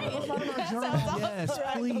on? sounds great. Yes,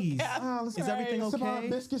 please. Is everything It's about okay?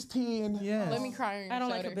 biscuits, tea, and Yes. Let me cry on your I don't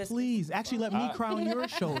like shoulder. a biscuit. Please, actually, let me cry on your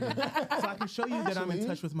shoulder so I can show you that I'm in Actually,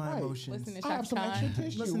 touch with my right. emotions. Listen to I have some Shaka extra Khan.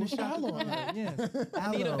 tissue. Listen to with Shaka aloe on it. Khan. Yes.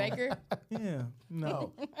 Anita Aloe. Baker. Yeah.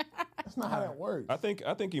 No. That's not how that works. I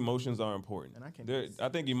think emotions are important. And I can They're- I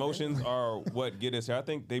think emotions are what get us here. I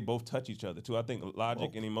think they both touch each other too. I think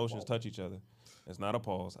logic and emotions touch each other. It's not a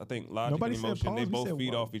pause. I think logic Nobody and said emotion they pause, we both said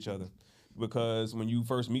feed whoa. off each other. Because when you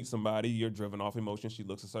first meet somebody, you're driven off emotion. She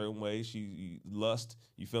looks a certain way.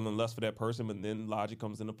 You feeling lust for that person, but then logic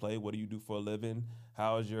comes into play. What do you do for a living?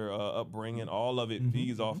 How's your upbringing? All of it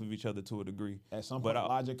feeds off of each other to a degree. At some But point,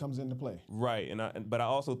 logic comes into play. Right, but I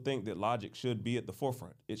also think that logic should be at the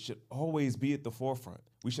forefront. It should always be at the forefront.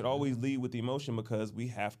 We should always lead with the emotion because we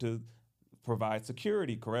have to provide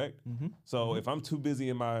security, correct? So if I'm too busy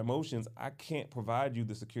in my emotions, I can't provide you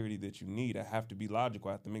the security that you need. I have to be logical.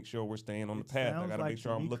 I have to make sure we're staying on the path. I Sounds got to like make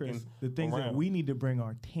sure to I'm me, looking Chris, the things around. that we need to bring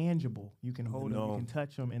are tangible. You can hold them, No. you can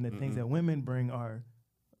touch them, and the things that women bring are,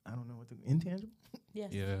 I don't know what the intangible.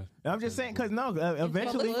 Yes. Yeah. I'm just saying because no,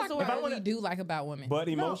 eventually, Let's talk if about I what want we to. do like about women. But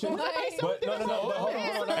emotions. Like- But no. But hold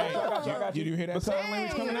on. I got you. Did you hear that Because- sign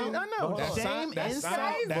language coming out? No, That shame, sign- that inside,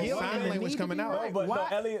 sign- that guilt, sign and the language need to coming be out. right. But Why-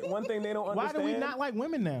 Elliot, one thing they don't Why understand. do we not like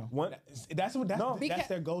women now? That's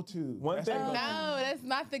their go-to. One That's thing- their No, go-to. that's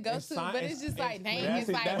not the go-to. sign- But it's just like, dang, That's it's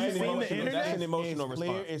it. like That's You've an seen the emotional. internet? That's an emotional It's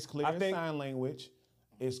clear. response. It's clear I think sign language.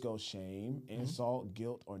 It's go shame, insult,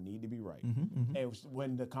 guilt, or need to be right. And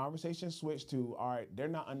when the conversation switched to, all right, they're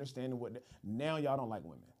not understanding now y'all don't like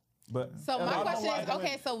women. But So my I don't question know why is, I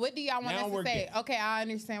okay, so what do y'all want Now us we're to say? getting- Okay, I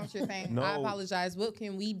understand what you're saying. No. I apologize. What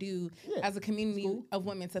can we do as a community of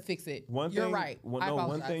women to fix it? You're right. I One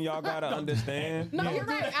apologize. thing y'all gotta understand. No, you're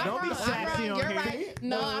right. I'm Don't be wrong. sassy I'm wrong. on You're here. right.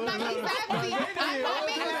 No, I'm not being sassy. I'm not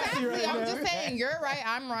being sassy. I'm just saying you're right.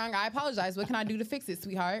 I'm wrong. I apologize. What can I do to fix it,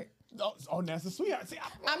 sweetheart? Oh, that's a sweetheart. See,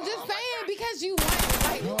 I'm just saying because you want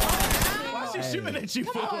like Why she shooting at you?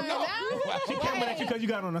 come on now. She coming at you because you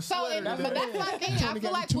got on a So, sweater. but that's my thing. I to feel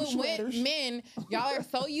get like two with sweaters. men, y'all are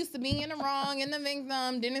so used to being in the wrong and the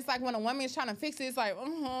victim. Then it's like when a woman is trying to fix it, it's like,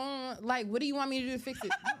 like, what do you want me to do to fix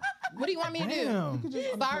it? What do you want me to Damn. do?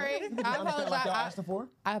 Sorry, I apologize. Like y'all asking for?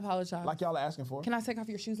 I apologize. Like y'all are asking for? Can I take off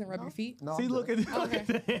your shoes and rub your feet? No. See, I'm look good.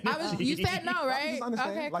 at Okay. You said no, right? Just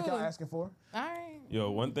understand. Okay, Like cool. y'all asking for? All right. Yo,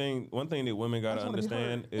 one thing that women gotta just wanna be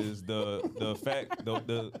understand is the fact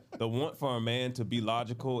the want for a man to be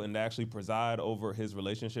logical and to actually preside over his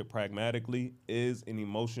relationship pragmatically is an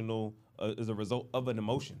emotional is a result of an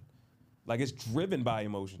emotion. Like it's driven by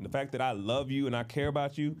emotion. The fact that I love you and I care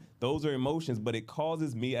about you, those are emotions, but it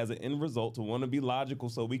causes me as an end result to want to be logical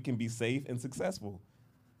so we can be safe and successful.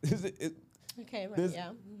 Okay, right, This-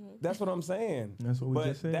 yeah. That's what I'm saying. That's what we but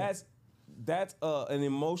just said. That's an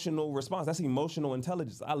emotional response. That's emotional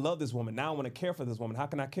intelligence. I love this woman. Now I want to care for this woman. How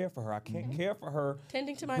can I care for her? I can't care for her.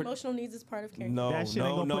 Tending to my emotional needs is part of caring. No, That shit no,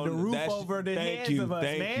 ain't gonna no. put the roof that's- over the thank heads you, of us,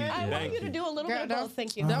 thank man. You, I want thank you to do a little Girl, bit of both.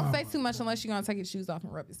 Thank you. Don't say too much unless you're gonna take your shoes off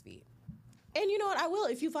and rub his feet. And you know what? I will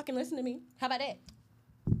if you fucking listen to me. How about that?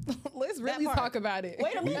 Let's really part. talk about it.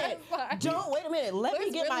 Wait a minute. Let's Don't wait a minute. Let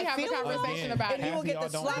me get really my have a feelings conversation out, about and it. you will Half get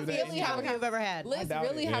of the y'all don't do that sloppiest anymore. time you've ever had. Let's doubt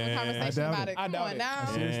really it. have a Yeah. conversation I doubt about it. it. I Come doubt on it. now. I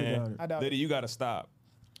seriously doubt it. I doubt Liddy, it. you got to stop.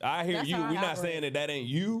 I hear That's you. how We're I not saying operate. that ain't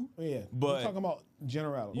you. Yeah, But we're talking about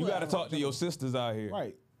generality. you got to talk to your sisters out here.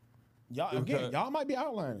 Right. Y'all Okay. again. Y'all might be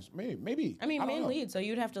outliners. Maybe. I mean, don't men know. lead, so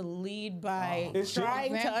you'd have to lead by It's true. trying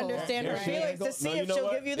to Example. understand her Yeah. feelings to No, see you if know she'll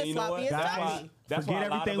what? give you the And you know what? sloppiest That's tummy. why- that's why Forget a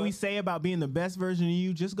lot everything of we us- say about being the best version of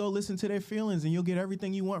you. Just go listen to their feelings, and you'll get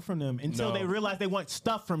everything you want from them. Until No. they realize they want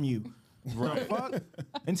stuff from you. Right. Fuck.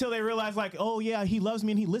 Until they realize, like, oh yeah, he loves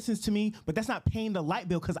me and he listens to me, but that's not paying the light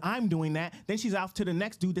bill because I'm doing that. Then she's off to the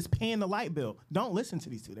next dude that's paying the light bill. Don't listen to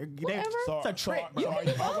these two. They're it's a trick. Are you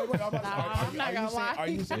not gonna lie. Are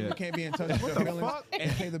you saying you can't be in touch with your feelings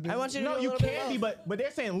and pay the bills? I want you to No, do a you little bit can of be, both. but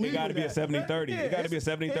they're saying leave It got to with be a that. 70-30. It got to be a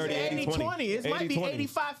 70-30, 80-20. It might be 80-20.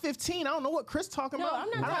 85-15. I don't know what Chris talking No, about.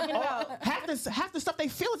 I'm not talking about. Half the stuff they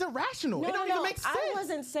feel is irrational. No, it don't no, even make sense. I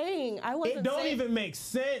wasn't saying. It don't even make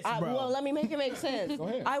sense, bro. Well, let me make it make sense. Go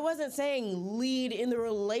ahead. I wasn't saying lead in the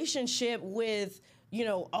relationship with,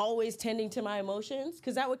 always tending to my emotions,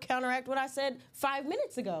 because that would counteract what I said 5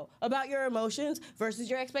 minutes ago about your emotions versus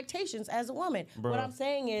your expectations as a woman. Bro. What I'm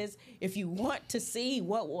saying is, if you want to see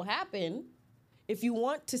what will happen, if you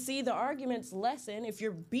want to see the arguments lessen, if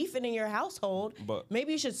you're beefing in your household, But-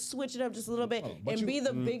 maybe you should switch it up just a little bit but and you- be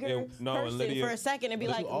the bigger no, and person Lydia- for a second and be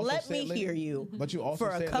But like, you also let said, me Lydia- hear you But you also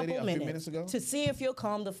for a said, couple Lydia, a few minutes minutes ago. to see if you'll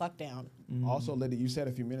calm the fuck down. Also, Lydia, you said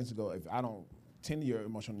a few minutes ago, if I don't tend to your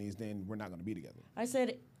emotional needs, then we're not going to be together. I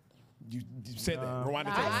said, You said that. Rewind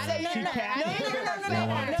the tape. I said, no. I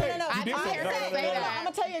didn't hear her say that. I'm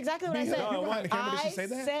gonna tell you exactly what I said. No, rewind the camera. Did she say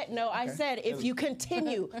that? I said if you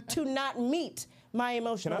continue to not meet my Can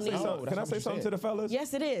emotional I say needs. something? Can I that's say what something you to the fellas?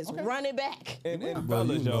 Yes, it is. Run it back. And Well,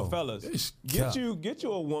 fellas, you know. fellas, It's get cap.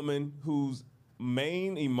 you a woman whose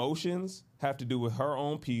main emotions have to do with her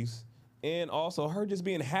own peace and also her just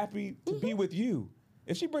being happy to be with you.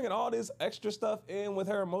 If she bringing all this extra stuff in with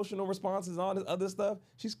her emotional responses and all this other stuff,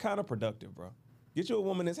 she's kind of productive, bro. Get you a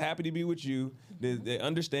woman that's happy to be with you, that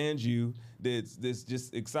understands you, that's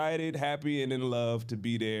just excited, happy, and in love to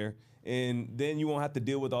be there. And then you won't have to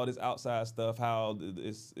deal with all this outside stuff. How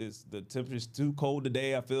it's the temperature's too cold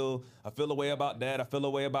today. I feel a way about that. I feel a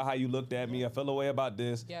way about how you looked at me. I feel a way about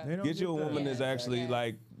this. Yeah. They don't Get you a get that. woman that's actually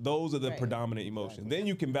like those are the predominant emotions. Then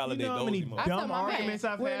you can You validate know how those many emotions. I feel dumb my man. arguments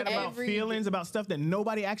I've had With about every- feelings, about stuff that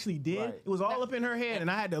nobody actually did? Right. It was all up in her head, and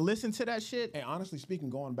I had to listen to that shit. And honestly speaking,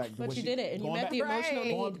 going back to But what you she- did it, and you going met back- the emotional Right.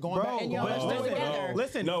 need. Going back, Bro, And y'all but are still listen, together.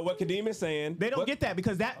 listen, No, what Kadeem is saying. they don't what- get that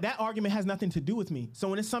because that argument has nothing to do with me. So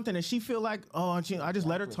when it's something that she feel like, oh, I just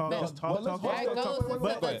let her talk, No. just talk. That goes into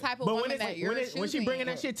the type of But woman when, that you're when she choosing. bringing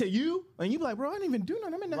that shit to you, and you be like, bro, I didn't even do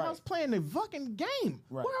nothing. I'm in the Right. house playing the fucking game.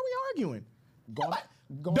 Right. Why are we arguing? Going,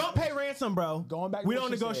 Don't pay ransom, bro. Going back. to We what don't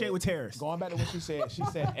she negotiate said- with terrorists. Going back to what she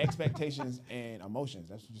said expectations and emotions.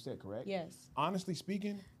 That's what you said, correct? Yes. Honestly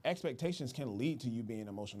speaking, expectations can lead to you being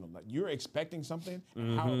emotional. Like you're expecting something,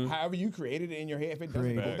 Mm-hmm. however you created it in your head. If it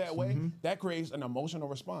doesn't go Facts. that way, that creates an emotional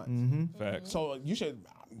response. Facts. So you should.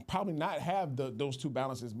 probably not have those two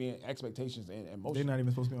balances being expectations and emotions. They're not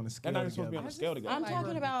even supposed to be on the scale. They're not even supposed to be on the scale together. I'm Like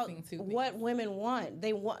talking we're about mixing two what women want.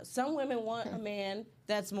 Some women want a man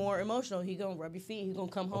that's more emotional. He gonna rub your feet. He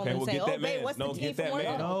gonna come home Okay, and well, say, get "Oh, that babe, man. what's No, the get tea for that one?"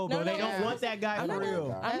 man. No, bro, they don't no. want that guy I'm for not real.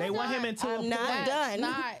 done. They want him into I'm not That's done.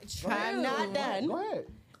 not true. I'm not done. Go ahead.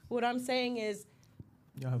 What I'm saying is,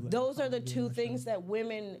 Y'all have, like, those are the yeah, two sure. things that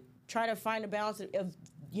women try to find a balance of,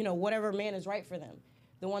 whatever man is right for them.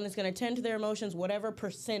 The one that's going to tend to their emotions, whatever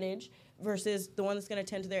percentage, versus the one that's going to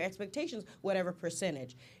tend to their expectations, whatever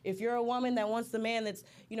percentage. If you're a woman that wants the man that's,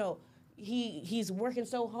 he's working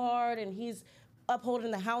so hard and he's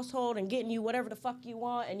upholding the household and getting you whatever the fuck you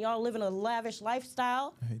want and y'all living a lavish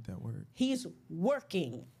lifestyle, I hate that word. he's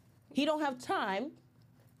working. He don't have time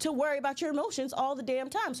to worry about your emotions all the damn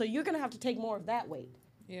time. So you're going to have to take more of that weight.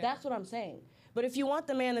 Yeah. That's what I'm saying. But if you want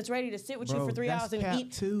the man that's ready to sit with you Bro, for 3 that's hours and cap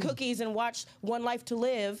eat too. cookies and watch One Life to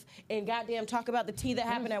Live and goddamn talk about the tea that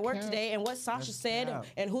happened at work today and what Sasha said cap.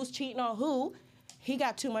 and who's cheating on who, he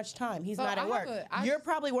got too much time. He's So not I at have work. I You're just-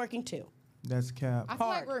 probably working too. That's cap. I feel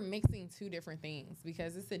like hard. we're mixing two different things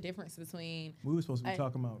because it's the difference between We were supposed to be I-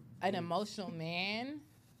 talking about. an emotional man,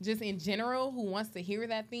 just in general, who wants to hear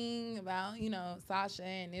that thing about, Sasha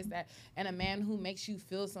and this, that, and a man who makes you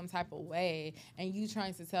feel some type of way, and you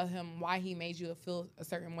trying to tell him why he made you feel a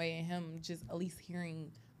certain way, and him just at least hearing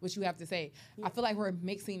what you have to say. I feel like we're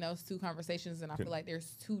mixing those two conversations, and I feel like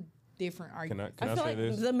there's two different arguments. Can I feel say like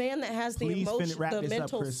this? the man that has the Please wrap the this up,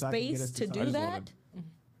 mental Chris, so I can get space us to to do talk. that.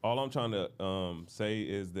 All I'm trying to say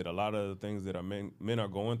is that a lot of the things that men are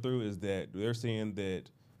going through is that they're seeing that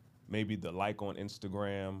maybe the like on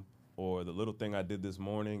Instagram or the little thing I did this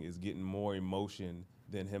morning is getting more emotion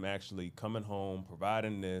than him actually coming home,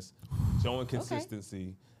 providing this, showing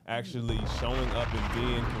consistency, actually showing up and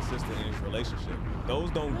being consistent in his relationship. Those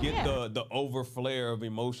don't get the over flare of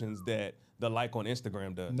emotions that the like on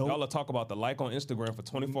Instagram does. Nope. Y'all will talk about the like on Instagram for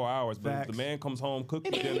 24 hours, but if Facts. the man comes home, cooks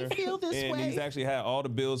It you made me dinner, feel this and way. he's actually had all the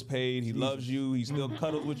bills paid, he loves you, he still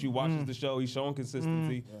cuddles with you, watches the show, he's showing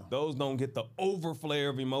consistency. Those don't get the over flare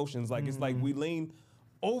of emotions. Like it's like we lean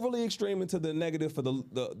overly extreme into the negative for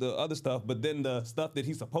the other stuff, but then the stuff that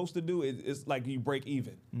he's supposed to do, it's like you break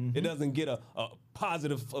even. It doesn't get a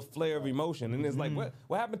positive flare of emotion. And it's like,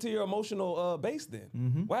 what happened to your emotional base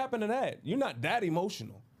then? What happened to that? You're not that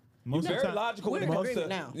emotional. Most You're of the very time- logical when it We're in comes to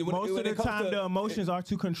agreement now. when- Most when of the it comes time, to- the emotions are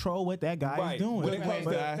to control what that guy Right. is doing. When it comes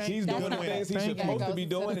But to he's that's doing the not- things he's Thank you. supposed to That be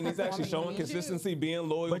goes doing, and he's to actually woman showing you choose. consistency, being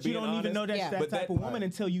loyal, But you being don't even know honest. that's Yeah. that But type that- of woman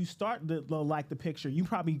until you start the like the picture. You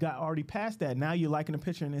probably got already past that. Now you're liking the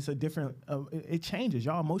picture, and it's a different. It changes.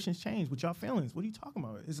 Y'all emotions change with y'all feelings. What are you talking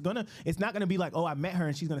about? It's not gonna be like, oh, I met her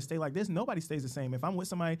and she's gonna stay like this. Nobody stays the same. If I'm with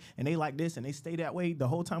somebody and they like this and they stay that way the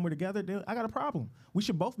whole time we're together, then I got a problem. We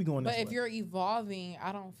should both be going this But if way. you're evolving,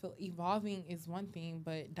 I don't feel evolving is one thing,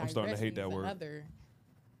 but I'm starting to hate digressing that is word. another.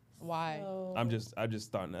 Why? I just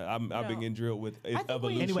starting to. I've been getting drilled with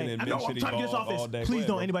evolution Anyway, and I men know I'm should trying to get us evolve off all this. day. Please Go ahead,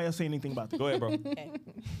 don't bro. anybody else say anything about this. Go ahead, bro.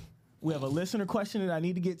 We have a listener question that I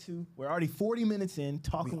need to get to. We're already 40 minutes in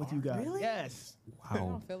talking with you guys. Really? Yes. I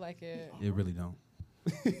don't feel like it. It really don't.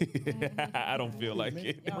 I don't feel like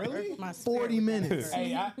it. Y'all hurt my 40 spirit with that minutes.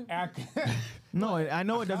 answer. Hey, No, I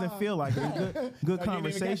know it doesn't feel like it. Good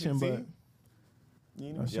conversation, see? but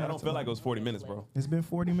Yeah, I don't feel like it was 40 minutes, bro. it's been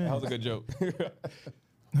 40 That was minutes. a good joke.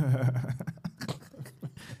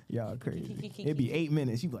 Y'all crazy. It'd be 8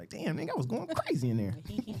 minutes. You'd be like, damn, nigga, I was going crazy in there.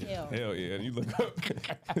 Hell. Hell yeah, you look up.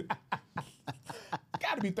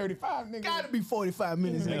 gotta be 35, nigga. Gotta be 45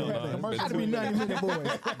 minutes in Hell there. no, it's Gotta been be 20 90-minute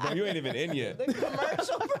boys. Bro, you ain't even in yet.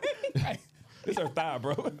 Commercial break. This her thigh,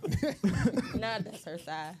 bro. Nah, that's her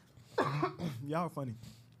side. Y'all are funny.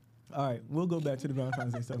 All right, we'll go back to the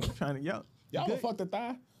Valentine's Day stuff. I'm trying to, Y'all ever fucked a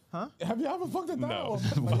thigh? Huh? Have y'all ever fucked a thigh? No.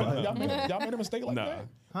 Or, y'all made a mistake like Nah. that?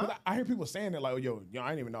 But I hear people saying that like, yo, I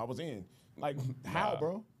didn't even know I was in. Like, how,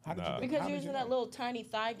 bro? How did Nah. you? Because how you're did using you that little tiny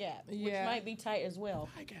thigh gap, which Yeah. might be tight as well.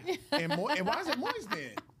 and why is it moist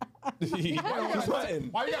then? He's sweating.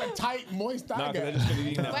 Why you got a tight, moist thigh Nah, because I gap? just finished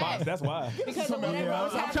eating that box. That's why. Because of whatever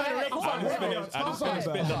was I'm trying to happening. I just finished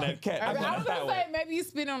spitting on that cat. I That's was what gonna I say maybe you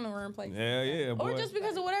spit on the wrong place. Yeah, yeah, boy. Or just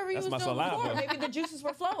because of whatever you That's was my doing saliva. before. Maybe the juices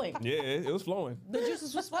were flowing. Yeah, it was flowing. The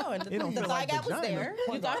juices was flowing. The, don't the feel thigh like gap was vagina. there.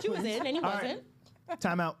 You thought you was in, and you All right. wasn't.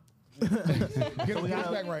 Time out. Get We us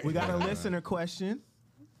got, back right. we got a listener question.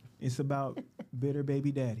 It's about bitter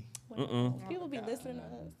baby daddy. People be listening to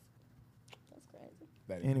us. That's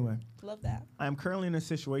crazy. Anyway, Love that. I am currently in a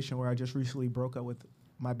situation where I just recently broke up with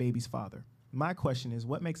my baby's father. My question is,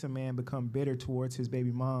 what makes a man become bitter towards his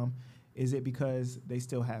baby mom? Is it because they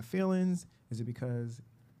still have feelings? Is it because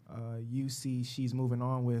you see she's moving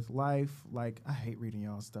on with life? Like, I hate reading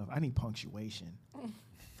y'all stuff. I need punctuation.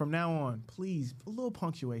 From now on, please, a little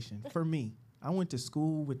punctuation for me. I went to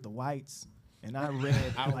school with the whites, and I read.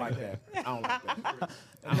 I don't like that. I don't like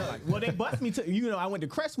that. Well, they bust me to, I went to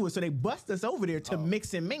Crestwood, so they bust us over there to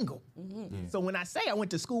mix and mingle. So when I say I went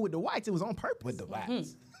to school with the whites, it was on purpose. With the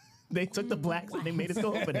blacks. They took the blacks and they made us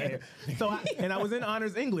go over there. So I was in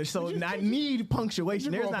honors English, so I need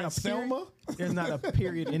punctuation. There's not a period. There's not a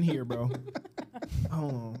period in here, bro.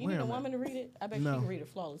 Hold on. You need a woman to read it? I bet she can read it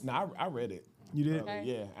flawlessly. No, I read it. You did?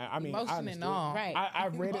 Yeah. I mean, I Emotion understood. and all. Right. I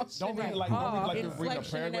read it. Don't read it like you're reading a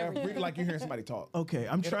paragraph. Read it like you're hearing somebody talk. Okay,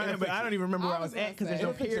 I'm trying, but I don't even remember where I was at because there's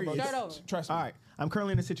no period. Start over. Trust me. All right, I'm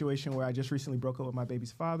currently in a situation where I just recently broke up with my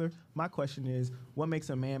baby's father. My question is, what makes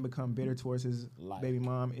a man become bitter towards his baby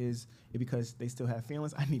mom? Is it because they still have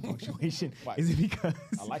feelings? I need punctuation. Is it because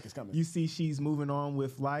I like it's coming. you see she's moving on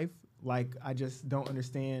with life? Like, I just don't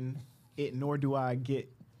understand it, nor do I get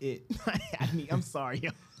it. I'm sorry,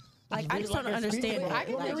 yo. Like, I just don't understand it. I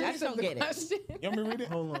can Like, I just don't get it. You want me to read it?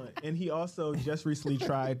 Hold on. And he also just recently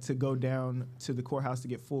tried to go down to the courthouse to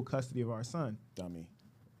get full custody of our son. Dummy.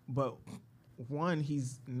 But one,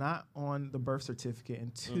 he's not on the birth certificate,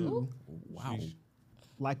 and two,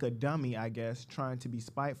 like a dummy, I guess, trying to be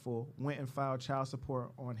spiteful, went and filed child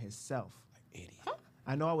support on himself. Idiot.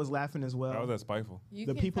 I know I was laughing as well. How was that spiteful?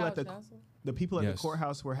 The people at the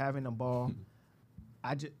courthouse were having a ball.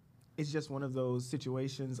 It's just one of those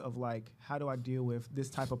situations of like, how do I deal with this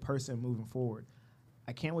type of person moving forward?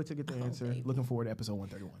 I can't wait to get the answer. baby. Looking forward to episode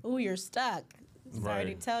 131. Ooh, you're stuck. Sorry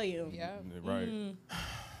to tell you. Yeah. Right.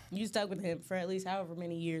 You stuck with him for at least however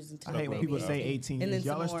many years. Until I hate when baby. people say 18 And years.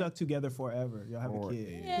 then Y'all some are more. stuck together forever. Y'all have a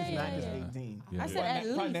kid. Yeah, It's not yeah, just yeah. 18. I said at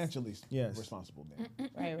least. Financially Yes. responsible then.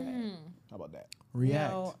 Right. How about that?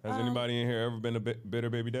 React. No, Has anybody in here ever been a bitter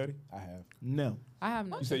baby daddy? I have. No. I have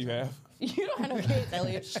no. You say you have? you don't have no kids,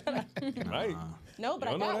 Elliot. Shut up. Right. No, but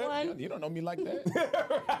I You don't know got that? one. You don't know me like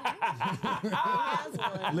that. He has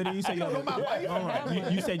one. Lydia, you said you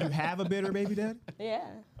have you said you have a bitter baby dad? Yeah.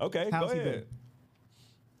 Okay, How's go he ahead. been?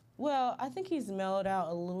 Well, I think he's mellowed out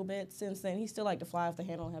a little bit since then. He still like to fly off the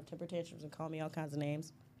handle and have temper tantrums and call me all kinds of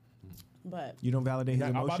names. But You don't validate his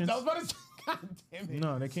I was emotions? about to say, God damn it.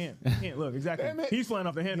 No, they can't. They can't. Look, exactly. Damn it. He's flying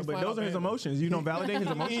off the handle, but flying those off are the his handle. emotions. You don't validate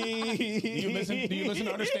his emotions? Do you listen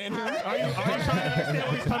to understand him? Are you trying to understand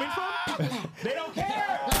where he's coming from? They don't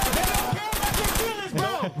care. They don't care about your feelings,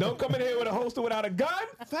 bro. Don't come in here with a holster without a gun.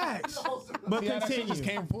 Facts. But Yeah, that shit continue. just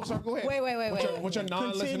came full circle. Go ahead. Wait. What's your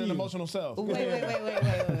non-listening Continue. emotional self? Wait.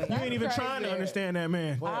 You ain't even trying to understand that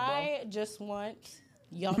man. I just want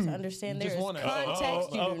y'all to understand there Just is want it.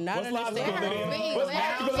 context you do not What's logical, understand. Lydia? What's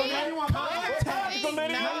logical, Lydia? What's logical,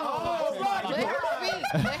 Lydia? Let her speak.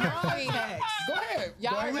 Let her speak. Go ahead.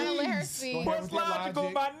 Y'all Go are gonna let her ahead. speak. Go ahead What's with your logical,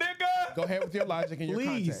 logic. my nigga? Go ahead with your logic and your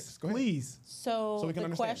context. Go ahead. Please. So we can the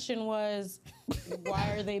understand. question was,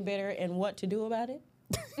 why are they bitter and what to do about it?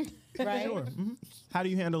 Right? Sure. Mhm. How do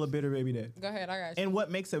you handle a bitter baby dad? Go ahead. I got you. And what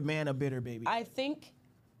makes a man a bitter baby? I think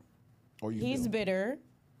Or you he's do. bitter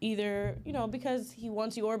either, because he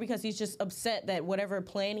wants you or because he's just upset that whatever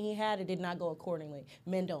plan he had, it did not go accordingly.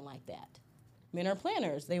 Men don't like that. Men are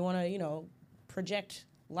planners. They want to, project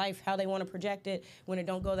life how they want to project it. When it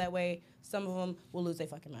don't go that way, some of them will lose their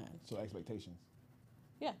fucking mind. So expectations.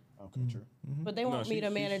 Yeah. Okay, true. But they want me to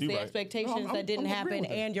manage the right. expectations No, I'm that didn't agreeing happen with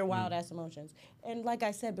that. and your wild ass emotions. And like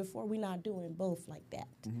I said before, we're not doing both like that.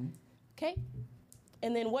 Okay?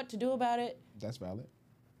 And then what to do about it? That's valid.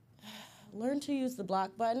 Learn to use the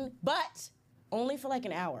block button, but only for like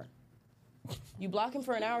an hour. You block him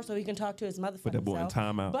for an hour so he can talk to his motherfucking Put that boy in self.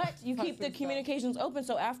 timeout. But you keep the communications open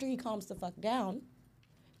so after he calms the fuck down,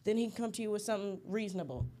 then he can come to you with something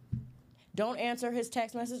reasonable. Don't answer his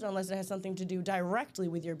text message unless it has something to do directly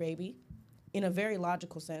with your baby in a very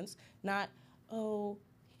logical sense. Not, oh,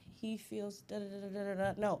 he feels da da da da da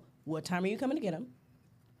da. No. What time are you coming to get him?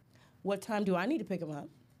 What time do I need to pick him up?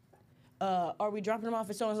 Are we dropping him off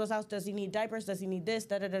at so-and-so's house? Does he need diapers? Does he need this?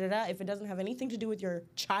 Da da da da da. If it doesn't have anything to do with your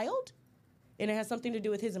child, and it has something to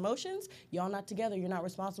do with his emotions, y'all not together. You're not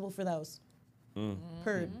responsible for those.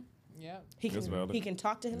 Heard. Yep. He That's can valid. he can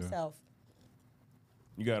talk to himself.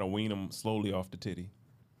 You gotta wean him slowly off the titty.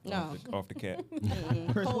 No. Off the cat.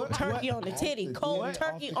 Cold turkey on the titty. Cold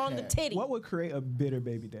turkey on the titty. What would create a bitter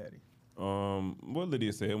baby daddy? What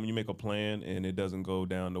Lydia said, when you make a plan and it doesn't go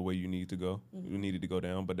down the way you need to go, you need it to go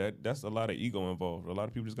down. But that's a lot of ego involved. A lot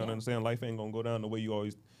of people just gotta understand life ain't gonna go down the way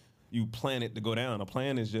you plan it to go down. A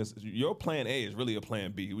plan is just, your plan A is really a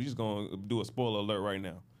plan B. We're just gonna do a spoiler alert right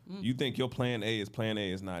now. You think your plan A is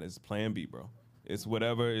not. It's plan B, bro. It's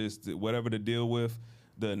whatever to deal with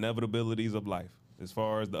the inevitabilities of life as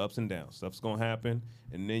far as the ups and downs. Stuff's gonna happen,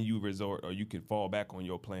 and then you resort or you can fall back on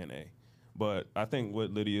your plan A. But I think what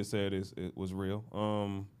Lydia said it was real.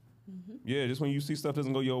 Yeah, just when you see stuff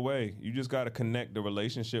doesn't go your way, you just got to connect the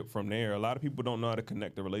relationship from there. A lot of people don't know how to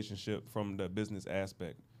connect the relationship from the business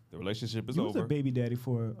aspect. The relationship is You was over. a baby daddy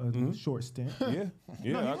for a short stint. Yeah,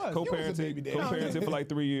 he I was. co-parented for like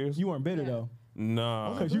 3 years. You weren't bitter though.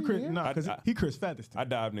 Nah, Because he Chris Featherston. I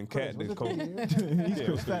dived in cat this cold. He's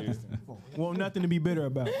Chris Featherston. Well, nothing to be bitter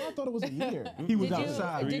about. I thought it was a year. He was Did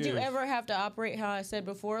outside. you, did you years. ever have to operate how I said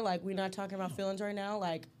before? Like, we're not talking about feelings right now.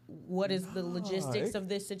 Like, what is the logistics of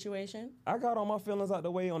this situation? I got all my feelings out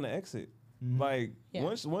the way on the exit. Like Yeah.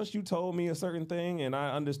 once you told me a certain thing and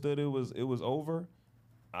I understood it was over,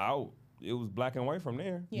 it was black and white from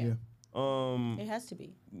there. Yeah. It has to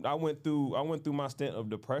be. I went through my stint of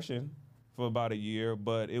depression for about a year,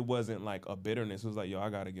 but it wasn't like a bitterness. It was like, yo, I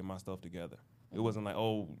got to get my stuff together. It wasn't like,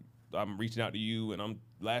 oh, I'm reaching out to you and I'm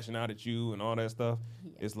lashing out at you and all that stuff.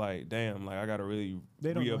 Yeah. It's like, damn, like I got to really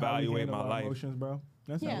reevaluate my life. Emotions, bro.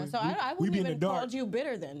 That's Yeah, not so I we wouldn't be in even the dark. called you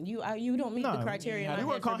bitter then. You don't meet the criteria in my You head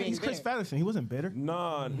weren't for calling. being He's Chris bitter. Featherston. He wasn't bitter.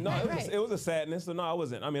 No, Right. it was a sadness. So no, I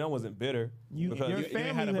wasn't bitter. Your because family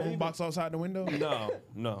Had a had- boom box outside the window.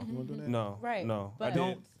 No. Right. No. But-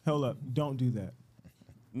 Hold up. Don't do that.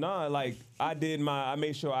 No, like I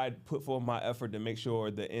made sure I put forth my effort to make sure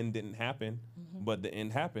the end didn't happen, but the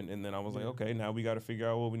end happened, and then I was like, okay, now we got to figure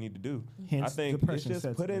out what we need to do. Hence, I think it's depression just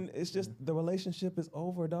sets it's just the relationship is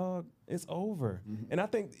over, dog. It's over, and I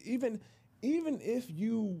think even if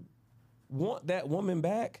you want that woman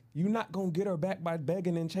back, you're not gonna get her back by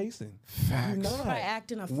begging and chasing. You're not. By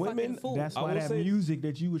acting a fucking fool. That's I why will that say- music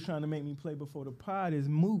that you was trying to make me play before the pod is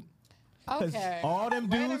moot. 'Cause Okay. all them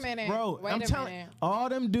Wait a dudes, minute. bro, Wait I'm a telling minute. all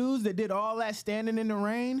them dudes that did all that standing in the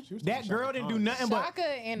rain, was that talking girl Shaka didn't do Khan. nothing but Shaka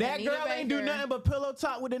and that Anita girl ain't do Baker. nothing but pillow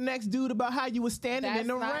talk with the next dude about how you was standing in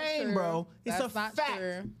the That's not rain, true. bro. It's That's a not fact.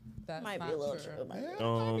 True. That's Might not be a little true. true. Might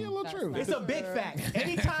be a little That's true. not It's a big true. fact.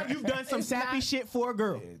 Anytime you've done some It's sappy not- shit for a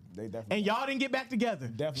girl, They definitely. and y'all didn't get back together,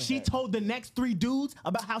 Definitely she had. told the next 3 dudes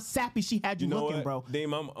about how sappy she had you, You know looking, what, bro.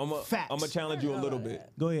 Dame, I'm Facts. gonna challenge you a little bit.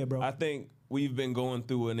 Go ahead, bro. I think we've been going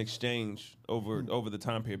through an exchange over the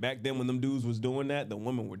time period. Back then, when them dudes was doing that, the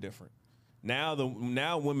women were different.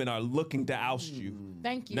 Now women are looking to oust you.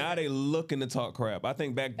 Thank you. Now they looking to talk crap. I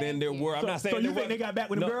think back then there you. were. I'm not saying so you there think they wasn't- got back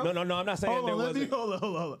with no, them girls? No. I'm not saying hold there on, let me wasn't.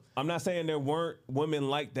 hold on. I'm not saying there weren't women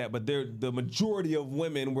like that, but the majority of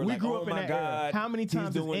women were We like, grew oh up in my that era. God. How many he's times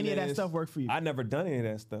has doing any of that this. stuff worked for you? I never done any of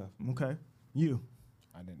that stuff. Okay, you.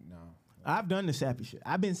 I didn't know. I've done the sappy shit.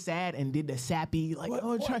 I've been sad and did the sappy like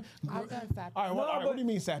try. I've done sappy. All right, what do you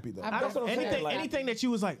mean sappy though? That's what I'm saying. Anything, Like- anything that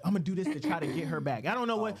you was like, I'm gonna do this to try to get her back. I don't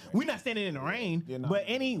know what. We're not standing in the rain, Yeah, no. but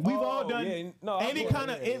we've all done any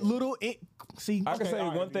kind of little. See, I can say all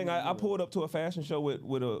right, one thing. yeah, I pulled up to a fashion show with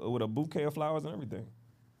a bouquet of flowers and everything.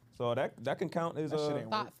 So that can count as shit ain't work.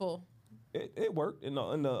 Thoughtful. it worked in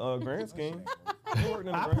the grand scheme. It worked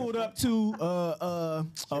in the I grand pulled scheme. up to a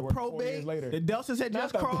worked 4 probate. years later. The Delsas had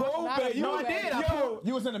just the crossed. probate. No, I did. I pulled.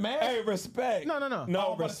 You was in the man. Hey, respect. No. No, I'm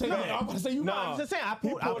about to say, respect. I'm about to say you. No. I'm just saying. I He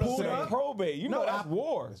pulled pulled up up. probate. You know No, that's I-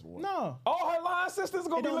 war. No. All her line sisters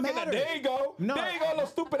gonna It be don't looking matter. at. There you go. No. There you go, little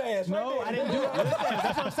stupid ass. No, right I there. didn't do it. Listen,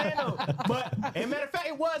 that's what I'm saying though. But as a matter of fact,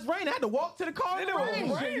 it was raining. I had to walk to the car in the rain.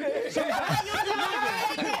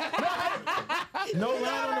 No line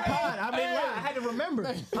on the pod. I mean, I had to remember.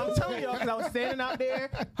 I'm telling y'all because I was standing out there.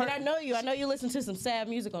 And I know you listen to some sad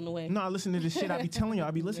music on the way. No, I listen to this shit. I be telling y'all.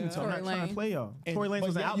 I be listening to. I'm not Tory trying to Lanez. play y'all. Tory Lanez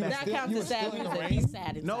was an yet you outback. That still- counts you as was sad still in the music. rain? He's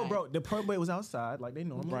sad inside. No, bro, the probate was outside like they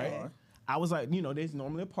normally Right. are. I was like, there's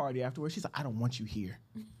normally a party afterwards. She's like, I don't want you here.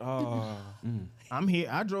 Oh. I'm here.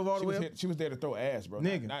 I drove all the way up, She was there to throw ass, bro.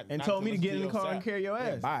 nigga, and told me to get in the car and carry your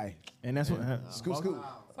ass. Bye. And that's what. Scoot, scoot.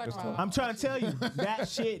 I'm trying to tell you, that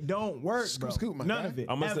shit don't work, bro. Scoot, my None guy. of it.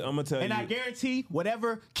 I'ma ever. tell and I you. guarantee,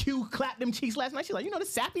 whatever Q clapped them cheeks last night, she's like, the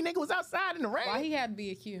sappy nigga was outside in the rain. Why he had to be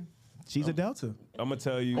a Q? She's a Delta. I'm gonna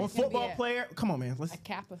tell you. Or football Yeah. player. Come on, man. Let's. A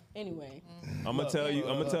Kappa. Anyway, I'm gonna tell you,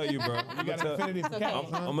 bro. You got an affinity for cats,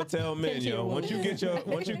 huh? I'm gonna tell men, yo. Once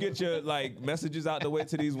you get your like messages out the way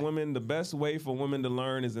to these women, the best way for women to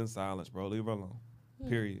learn is in silence, bro. Leave her alone.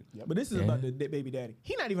 Period. But this is about the baby daddy.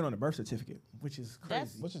 He not even on the birth certificate, which is crazy.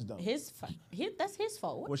 that's Which is dumb. that's his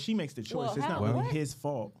fault. Well, she makes the choice. Well, It's not how- really what? his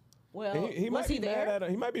fault. Well, He was might he be mad there? at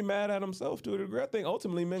he might be mad at himself to a degree. I think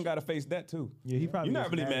ultimately men got to face that too. Yeah, he probably. You're not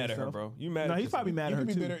is really mad at her, himself. bro. You mad? No, at he's probably yourself. mad You at her can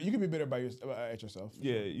be too. bitter. You can be bitter at yourself.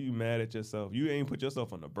 Yeah, you mad at yourself. You ain't put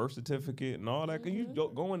yourself on the birth certificate and all that. Cause you go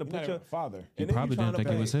in to You're put not even your a father. He and then probably you trying didn't to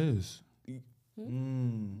think it was pay. his.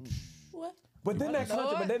 What? But then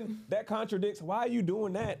that contradicts. Why are you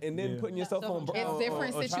doing that and then putting yourself on? It's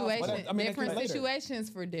different on child support? situations. Well, that- I mean, that different comes later. situations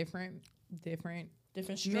for different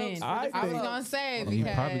Different men. strokes. I for was different gonna say He probably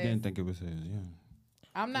because didn't think it was his. Yeah.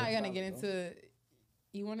 I'm not gonna get into it.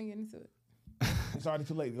 You want to get into it? It's already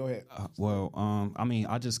too late. Go ahead. I mean,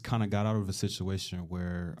 I just kind of got out of a situation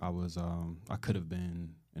where I was, I could have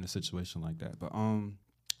been in a situation like that. But,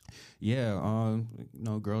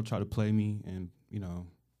 girl tried to play me and,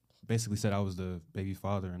 basically said I was the baby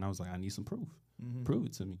father. And I was like, I need some proof. Prove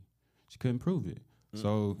it to me. She couldn't prove it.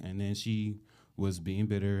 So, and then she was being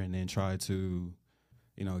bitter and then tried to,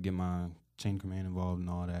 get my chain of command involved and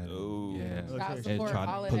all that. Oh. Yeah. Child And support, tried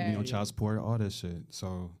all to of put that. me on child support, all that shit.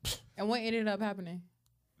 So And what ended up happening?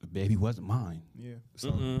 the baby wasn't mine. Yeah.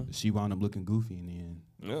 So she wound up looking goofy in the end.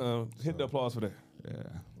 Hit the applause for that. Yeah.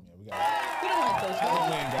 We don't like those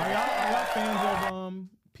guys. Are y'all fans of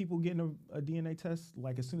people getting a DNA test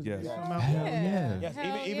like as soon as Yes. they come out? Hell yeah. Yes,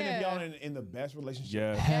 Hell even if yeah. y'all in the best relationship.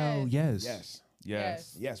 Yeah. Hell yes. Yes.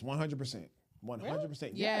 Yes. Yes, 100%.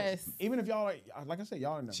 100%. Yes. Even if y'all are, like I said,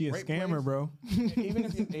 y'all are in a She a great scammer, place. bro. even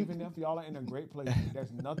if y'all are in a great place,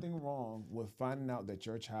 there's nothing wrong with finding out that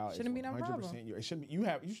your child Shouldn't be is no 100%. problem. It shouldn't be. You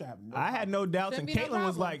should have no. I had no doubts, Shouldn't and be no Caitlin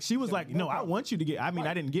was problem. like, she was like, Shouldn't be no no, I problem. want you to get. I mean,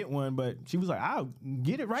 I didn't get one, but she was like, I'll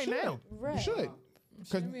get it right now. Right. You should.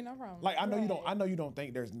 Shouldn't be no problem. Like I know you don't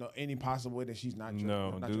think there's any possible way that she's not your, No,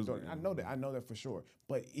 not your dudes- daughter. I know that for sure.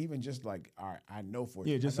 But even just like, all right, I know for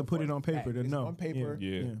Yeah, just I know to put for it a on paper fact, to it's know. on paper.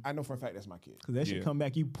 Yeah. Yeah. I know for a fact that's my kid. Because that should Yeah. come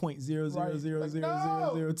back, you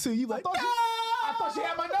 .0000002. You like, I thought she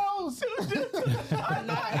had my nose.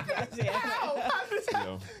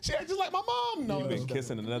 Yo, She had just like my mom. No, you been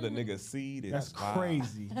kissing another nigga's seed. that's It's wild.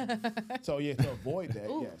 crazy. So yeah, to avoid that,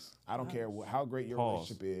 yes, I don't care how great your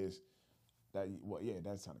Pause. relationship is. That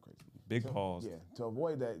sounded crazy. Big pause. Yeah, to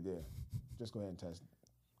avoid that, just go ahead and test.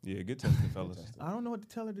 Yeah, get tested, fellas. I don't know what to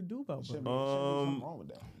tell her to do about Shouldn't that. be something wrong with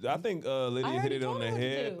that. I think Lydia hit already it on told the her what to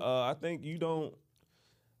head. do. I think you don't.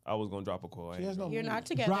 I was gonna drop a quote. I She ain't has no. You're mood. not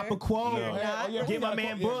together. Drop a quote. No. Oh, yeah, Get we my got a man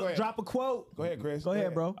quote. Yeah, go book. ahead. Drop a quote. Go ahead, Chris. Go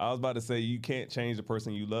ahead, bro. I was about to say you can't change the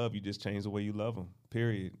person you love. You just change the way you love them.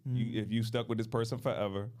 Period. If you stuck with this person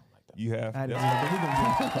forever, you have. I didn't that's- know, but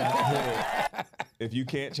we gonna get if you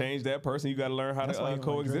can't change that person, you got to learn how That's why to you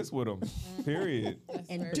don't like coexist with them. Period.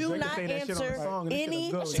 And do Drake not say that shit on the answer song and it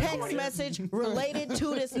any could've go. text message related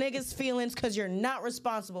to this nigga's feelings because you're not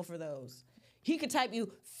responsible for those. He could type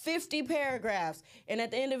you 50 paragraphs, and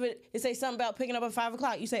at the end of it, it say something about picking up at 5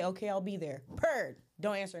 o'clock. You say, okay, I'll be there. Purred.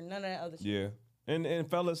 Don't answer none of that other shit. Yeah. And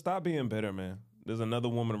fellas, stop being bitter, man. There's another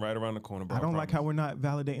woman right around the corner, bro. I don't like how promise. we're not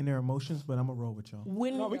validating their emotions, but I'm gonna roll with y'all.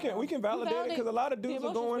 When No, we can validate it because a lot of the dudes are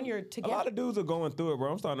emotions going. when you're A together. lot of dudes are going through it,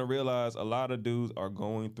 bro. I'm starting to realize a lot of dudes are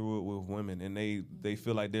going through it with women, and they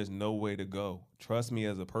feel like there's no way to go. Trust me,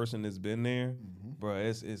 as a person that's been there, bro,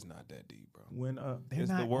 it's not that deep, bro. When they're It's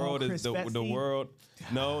not the world all is the Chris world.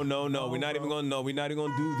 No, we're not even gonna we're not even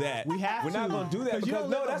gonna do that. We have We're not to. gonna do that 'Cause you because don't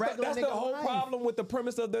no, live a that's regular the nigga whole life. problem with the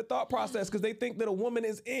premise of their thought process because they think that a woman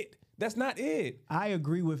is it. That's not it. I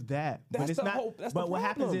agree with that, but That's it's the not. whole- that's but the what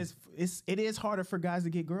happens problem. is it is harder for guys to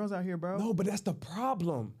get girls out here, bro. No, but that's the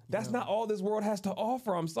problem. That's not all this world has to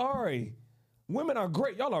offer. I'm sorry. Women are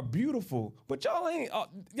great. Y'all are beautiful, but y'all ain't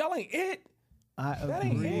it. I That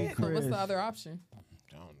ain't agree, it. So what's Chris. the other option?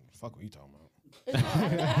 Fuck what you talking about. I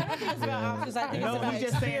don't think it's about options. I think No, it's about he's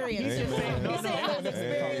just saying. experience. He's just saying. No, He's saying no. his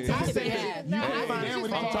experience. Hey, He's saying Yeah. you can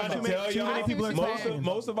find I'm I'm trying to tell too many y'all, people are most talking.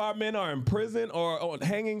 most of our men are in prison or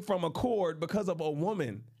hanging from a cord because of a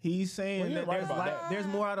woman. He's saying you're that right there's about that. there's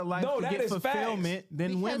more out of life No, to that get is fulfillment than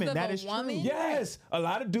Because women. of That a is woman? true. Yes, a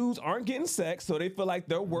lot of dudes aren't getting sex, so they feel like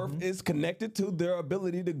their worth is connected to their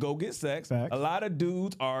ability to go get sex. Facts. A lot of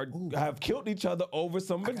dudes have killed each other over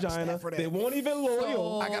some vagina. stand for that. They won't even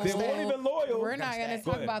loyal. So- They won't even loyal. We're not going to Go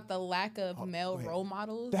talk ahead. about the lack of male role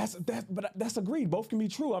models. But that's agreed. Both can be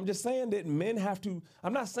true. I'm just saying that men have to.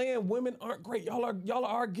 I'm not saying women aren't great. Y'all are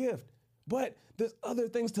our gift. But there's other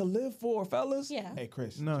things to live for, fellas. Yeah. Hey,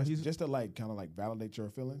 Chris. No, just to kind of validate your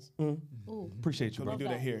feelings. Ooh. Appreciate you, Let me bro.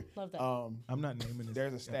 do that here. Love that. I'm not naming this.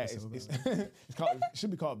 There's a stat. episode, It's called. It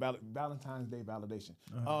should be called Valentine's Day validation.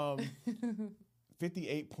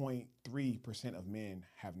 58.3% of men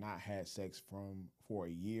have not had sex for a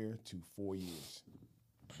year to 4 years.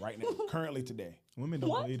 Right now, currently today. Women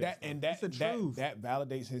don't believe that. That It's the truth. that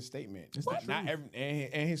validates his statement. It's the Not truth. every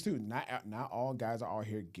and his too. Not all guys are out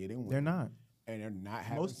here getting women. They're not. and they're not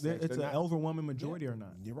having Most sex. it's They're an not- overwhelming majority or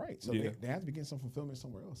not. You're right. So Yeah. they have to be getting some fulfillment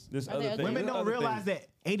somewhere else. This Are they other ugly? thing. Women this don't other realize thing.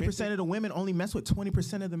 that 80% of the women only mess with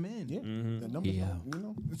 20% of the men. Yeah, the numbers. Yeah. You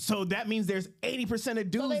know, So that means there's 80% of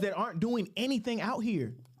dudes they- that aren't doing anything out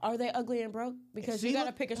here. Are they ugly and broke? Because See, you got to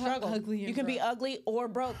look- pick a struggle. Ugly and You can be broke. ugly or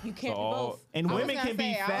broke. You can't So be all- both. And I was women gonna can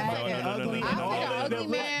be say, I was fat like- and No, no, no, ugly no, and no, all no, of ugly the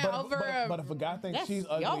man over but if a guy thinks That's she's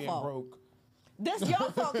ugly y'all and fault. broke, That's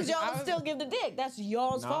y'all fault because y'all will still give the dick. That's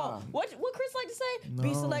y'all's fault. What Chris like to say?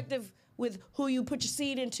 Be selective with who you put your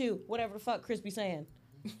seed into. Whatever the fuck Chris be saying.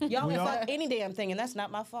 Y'all will fuck any damn thing, and that's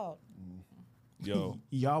not my fault. Yo,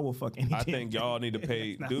 y'all will fuck anything. I think y'all need to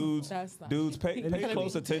pay dudes pay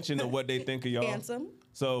close attention to what they think of y'all. Handsome.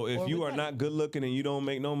 So if you are not good looking and you don't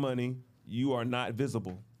make no money, you are not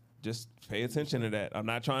visible. Just pay attention to that. I'm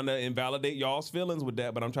not trying to invalidate y'all's feelings with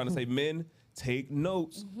that, but I'm trying to say men take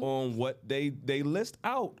notes on what they list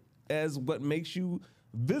out as what makes you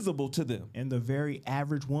visible to them. And the very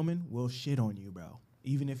average woman will shit on you, bro.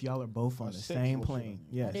 Even if y'all are both on the same plane.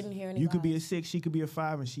 Yes. I didn't hear any You could be a lies. 6, she could be a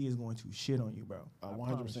 5, and she is going to shit on you, bro.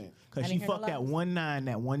 100%. Because I she didn't hear no fucked that lies. 1-9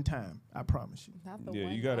 that one time. I promise you. Not the Yeah,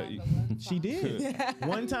 one you gotta- time, the one She did.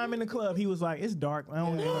 One time in the club, he was like, "It's dark. I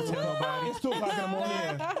don't want to tell nobody." It's 2 o'clock in the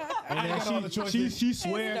morning. And all the then choices. she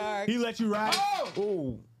swear dark. he let you ride.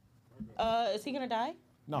 Ooh. Is he gonna die?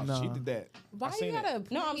 No, No. she did that. Why I you seen gotta it.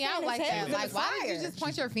 point No, I'm me saying out his like hands that? in Like, the why did you fire. just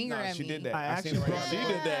point your finger No, at she me? did that. I I seen it actually- right She there.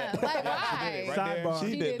 did that. Like, why? Right there. Sidebar.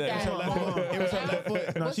 She did that. It was her left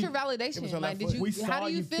foot. No, What's she- your validation? her Like, left did foot. you? We How saw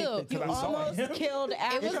do you you kick feel? it to You I saw almost it. killed It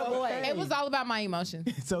Alex was boy. it was all about my emotions.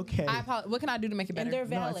 It's okay. I apologize. What can I do to make it better? And they're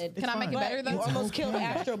No, it's- valid. it's Can I make fine. it better But you though? almost killed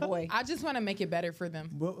Astro Boy. I just want to make it better for them.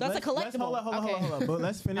 But That's a let's collectible. hold on. Okay. But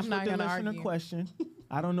let's finish I'm with not the gonna listener argue. question.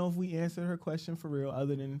 I don't know if we answered her question for real,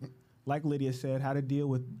 other than, like Lydia said, how to deal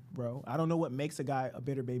with bro. I don't know what makes a guy a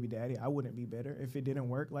better baby daddy. I wouldn't be better if it didn't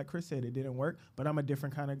work. Like Chris said, it didn't work, but I'm a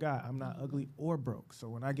different kind of guy. I'm not ugly or broke. So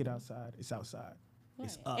when I get outside, it's outside.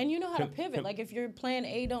 It's up. And you know how to pivot. Like if your plan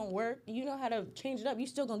A don't work, you know how to change it up. You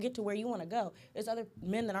still gonna get to where you want to go. There's other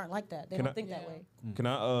men that aren't like that. They Can don't I- think that way. Can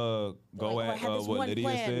I go Like, oh, I at had this what one Lydia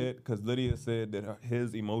plan. said? Because Lydia said that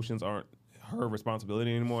his emotions aren't her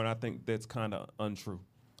responsibility anymore, and I think that's kind of untrue.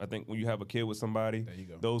 I think when you have a kid with somebody, you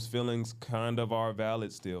go. those feelings kind of are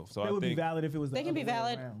valid still. So They I would be think valid if it was the They can be other way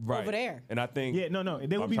valid around. right. over there. And I think Yeah, no.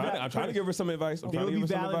 They would I'm be trying, valid. I'm trying to give her some advice. I'm They trying would to be give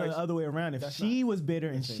her some valid advice. the other way around. If she was bitter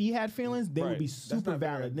and she had feelings, they would be Right. super not fair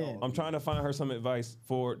valid at then. all. I'm trying to find her some advice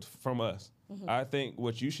from us. I think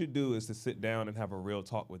what you should do is to sit down and have a real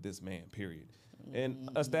talk with this man, period. And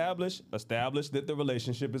establish that the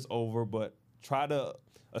relationship is over, but try to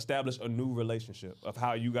establish a new relationship of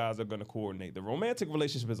how you guys are going to coordinate. The romantic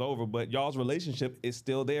relationship is over, but y'all's relationship is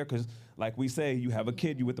still there because, like we say, you have a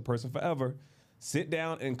kid, you with the person forever. Sit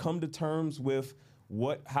down and come to terms with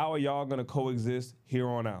how are y'all going to coexist here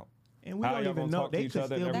on out. And we How don't y'all even gonna know. talk to They each could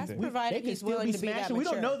other and still everything. That's provided they could he's still willing be to be that smashing. We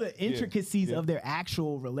don't mature. know the intricacies Yeah. of their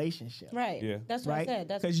actual relationship. Right. Yeah. That's what Right? I said.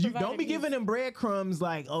 That's Because you provided don't be he's- giving them breadcrumbs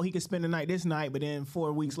like, oh, he could spend the night this night, but then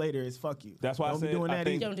 4 weeks later it's fuck you. That's why don't I be said doing I that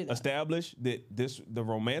think either. Don't do that. establish that the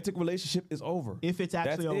romantic relationship is over. If it's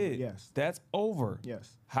actually That's over, it. yes. That's over.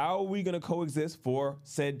 Yes. How are we going to coexist for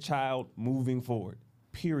said child moving forward?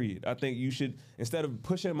 Period. I think you should, instead of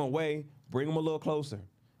pushing him away, bring him a little closer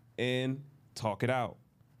and talk it out.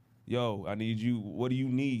 Yo, I need you. What do you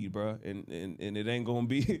need, bro? And it ain't gonna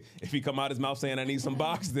be if he come out his mouth saying I need some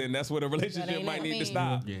box, then that's where the relationship ain't might it. need I to mean-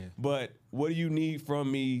 stop. Yeah. But what do you need from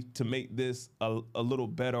me to make this a little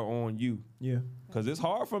better on you? Yeah. Because it's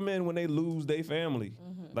hard for men when they lose their family.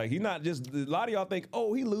 Like, he not just, a lot of y'all think,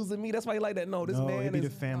 oh, he losing me. That's why he like that. No, this No, man it be is the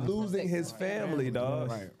family. losing his family,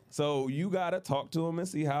 dog. Right. So you got to talk to him and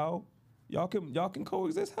see how y'all can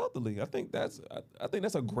coexist healthily. I think that's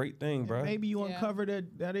a great thing, bro. Maybe you Yeah. uncover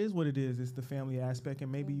that is what it is. It's the family aspect, and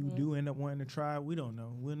maybe you do end up wanting to try. We don't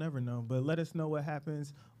know. We'll never know. But let us know what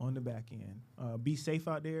happens on the back end. Be safe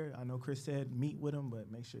out there. I know Chris said meet with them, but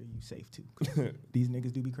make sure you safe too. 'Cause these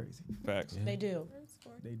niggas do be crazy. Facts. They do.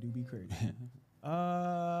 They do be crazy.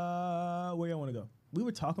 Where y'all want to go? We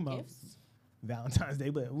were talking about Gifts? Valentine's Day,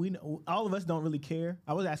 but we know, all of us don't really care.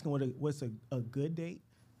 I was asking what's a good date.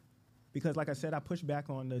 Because, like I said, I pushed back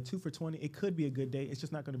on the 2 for $20. It could be a good date. It's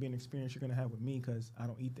just not going to be an experience you're going to have with me because I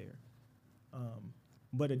don't eat there.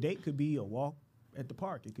 But a date could be a walk at the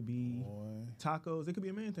park. It could be tacos. It could be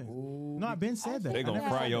a million things. No, I've been said that. They I gonna never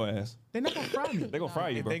fry said your that. ass. They're not gonna fry me. They gonna fry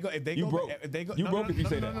you, bro. If they you go, broke. if they go, You no, broke no, if you no,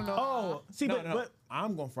 say no, that. No, no, no. Oh, see, No, but, no. but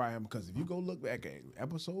I'm gonna fry him because if you go look back at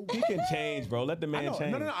episode, He can change, bro. Let the I man know,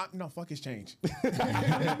 change. no, fuck his change.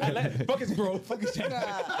 Fuck his growth. Fuck his change.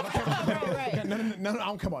 Right.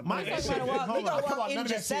 No, come on. My None of that ex- shit. we gonna Hold walk on, come on. in None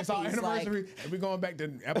of that shit. It's our Giuseppe's, like- anniversary, and we're going back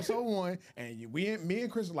to episode 1. And me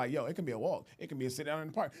and Chris are like, yo, it can be a walk. It can be a sit down in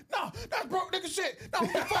the park. No, that's broke nigga shit. No,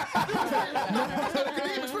 what the fuck?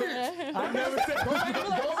 Experience. I never said. Go back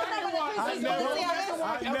and watch.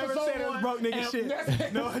 I never said it was broke nigga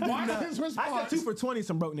shit. No, I did Why not. his I response? said 2 for $20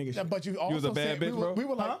 some broke nigga shit. But you also You was a bad said, bitch, bro. we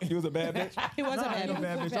were like, You was a bad bitch. He wasn't I ain't no bad.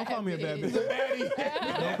 bad bitch. Don't call me a bad bitch.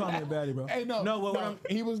 Don't call me a baddie, bro. hey, no, No, what no. I'm,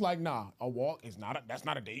 He was like, nah, a walk is not. That's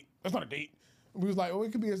not a date. That's not a date. We was like, oh,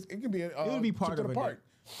 it could be a would be part trip of to the a park.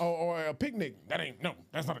 Or a picnic.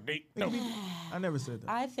 That's not a date. No. I never said that.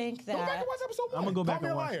 I think Go back that and watch episode 1. I'm gonna go back Call me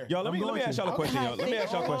and a watch. liar. Y'all, let me ask y'all a question. Y'all. Let me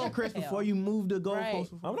ask y'all a question. Chris, before you move the goalpost, Right.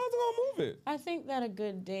 I'm not gonna move it. I think that a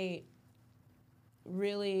good date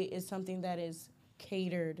really is something that is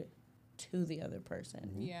catered to the other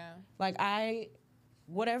person. Yeah. Like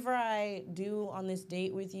whatever I do on this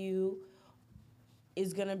date with you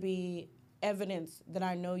is gonna be evidence that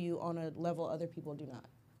I know you on a level other people do not.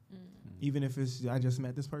 even if it's I just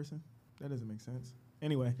met this person, that doesn't make sense.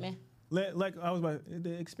 Anyway, Meh. like I was about,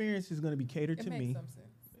 the experience is going to be catered It to makes me. some sense.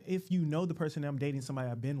 If you know the person I'm dating, somebody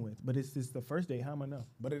I've been with, but it's the first date, how am I know?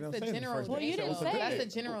 But it don't It's say a the general first date. date. you didn't so say that's it. a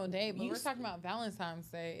general date, but You we're s- talking about Valentine's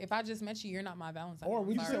Day. If I just met you, you're not my Valentine. Or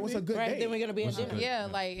we I'm just sorry. said, what's a good Right, date? then we're gonna be a What's a dinner. good- Yeah,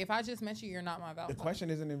 like if I just met you, you're not my The Valentine. question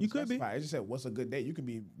isn't even You could be. specified. It just said, what's a good date? You could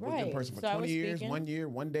be with Right. the person for So I 20 was years, speaking. 1 year,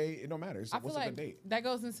 1 day. It don't matter. It's I feel what's a good like date. that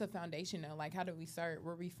goes into foundation though. Like, how did we start?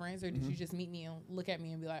 Were we friends, or did you just meet me and look at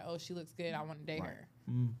me and be like, "Oh, she looks good. I want to date Right. her"?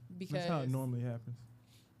 Mm. Because That's how it normally happens.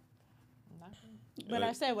 But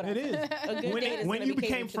I said what It I is. said. A good When, date is when gonna you be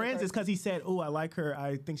became catered to the friends, it's person. because he said, "Oh, I like her.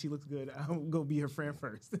 I think she looks good. I'm gonna be her friend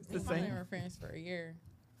first." It's the We only same were friends for a year.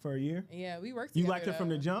 for a year. Yeah, we worked. You together, liked her from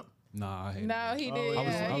the though. jump. Nah, I hate No, he did.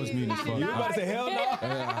 I was he- mean as he fuck. did You not about to say like hell me. no?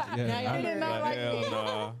 Yeah, He did not like Hell me.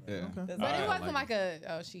 nah. yeah. But it I wasn't like like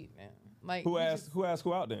a she, man. Like Who he asked who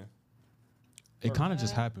out then? It kind of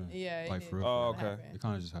just happened. Yeah, it like did. for real. Oh, for real. okay. It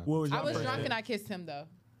kind of just happened. What was I your was first drunk date? and I kissed him though.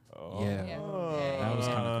 Yeah, Yeah. that was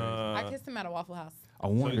kind of I crazy. kissed him at a Waffle House. I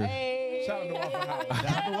wonder. Shout out to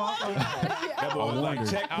Waffle House. That boy was like,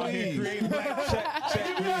 check please. Check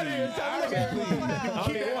please.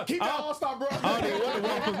 Keep that all-star, bro. I don't even want the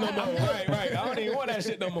waffles no more. Right. I don't even want that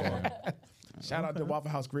shit no more. Shout out to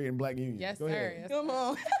Waffle House creating Black Union. Yes, Go sir. ahead. Yes, Come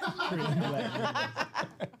on.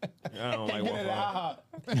 I don't like waffle House.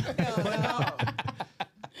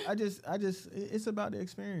 It's about the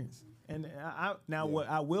experience. And what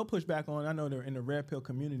I will push back on, I know they're in the red pill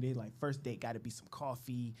community, like first date got to be some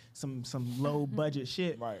coffee, some low budget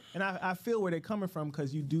shit. Right. And I feel where they're coming from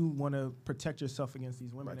because you do want to protect yourself against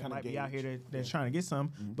these women Right, that kinda might be out gauge. here that's trying to get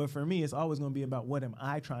some. But for me, it's always going to be about what am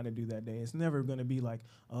I trying to do that day. It's never going to be like,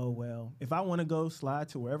 oh, well, if I want to go slide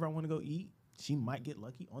to wherever I want to go eat, she might get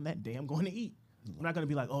lucky on that day I'm going to eat. I'm not going to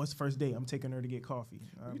be like, oh, it's first date. I'm taking her to get coffee.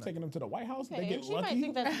 You taking them to the White House? They Okay, get and she lucky. might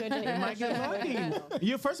think that's a good date. You might get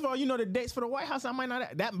lucky. First of all, you know the dates for the White House. I might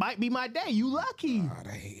not. That might be my day. You lucky. God,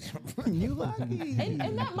 I hate him. You lucky.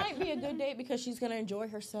 And that might be a good date because she's gonna enjoy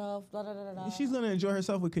herself. Blah blah blah blah. She's gonna enjoy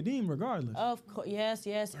herself with Kadeem regardless. Of course, yes.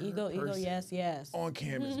 Ego, person. yes. On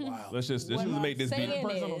cam is wild. Let's just What I'm make this be. saying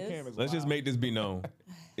Person on is- cam is Let's just wild. make this be known.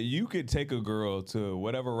 You could take a girl to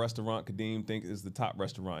whatever restaurant Kadeem thinks is the top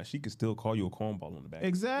restaurant. She could still call you a cornball on the back.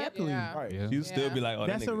 Exactly. Yeah. Right. Yeah. She'll still be like, oh,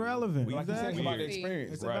 that That's nigga irrelevant. weak. Like you said, it's about the Weird.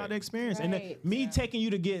 experience. It's Right. about the experience. Right. And me taking you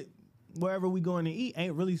to get wherever we going to eat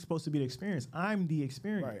ain't really supposed to be the experience. I'm the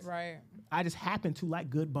experience. Right. Right. I just happen to like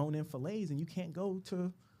good bone-in fillets, and you can't go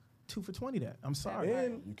to 2 for $20 that. I'm sorry.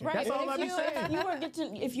 And you can't Right. That's all but I be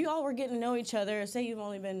saying. if you all were getting to know each other, say you've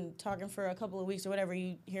only been talking for a couple of weeks or whatever,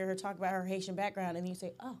 you hear her talk about her Haitian background, and then you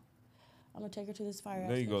say, "Oh, I'm gonna take her to this fire."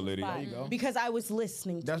 There you go, lady. spot There you go. Because I was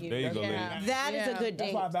listening to That's- you. There you go, Yeah. lady. That is a good That's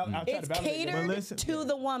date. why I try to It's validate them. catered But listen- to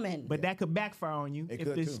the woman. But that could backfire on you It if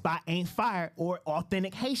could this too. spot ain't fire or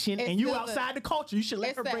authentic Haitian, It's and you still outside the culture. You should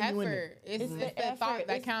let It's her the bring you in there. effort. It's It's the the effort. thought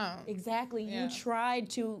that It's- counts. Exactly. Yeah. You tried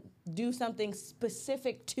to do something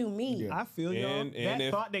specific to me. I feel y'all. And That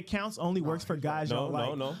if- thought that counts only works for guys y'all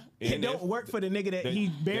like. No. It And don't if- work for the nigga that There- he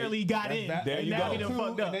barely got in. There and you now go. he done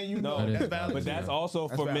fucked up. And then you No, know That that's is- valid. but that's also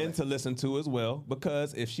That's for men valid. to listen to as well,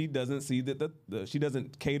 because if she doesn't see that she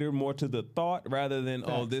doesn't cater more to the thought rather than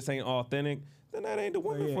Facts. this ain't authentic, then that ain't the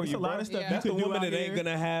woman Yeah, for it's you, a lot bro. of stuff Yeah. you That's the could do woman out that ain't here.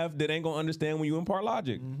 gonna understand when you impart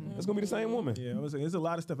logic. That's gonna be the same woman. Yeah, there's a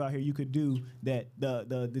lot of stuff out here you could do that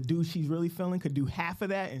the dude she's really feeling could do half of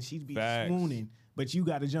that and she'd be Facts. swooning. But you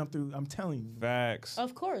got to jump through. I'm telling you. Facts.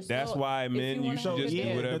 Of course. That's So why if men, you wanna should have a just do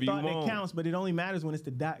date- whatever the you thought want. that counts, but it only matters when it's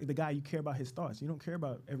the guy you care about his thoughts. You don't care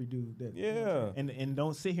about every dude that. Yeah. And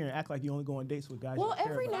don't sit here and act like you only go on dates with guys. Well, you don't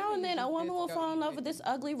care every about. now and then a woman will fall in love with this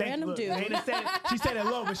ugly Thank you. random Look, dude. Dana said, she said it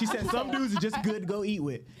low, but she said some dudes are just good to go eat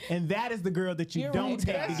with, and that is the girl that you You're don't right.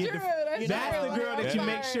 take That's to get true. the. That's That's true. the girl that you Yeah.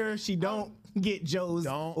 make sure she don't get Joe's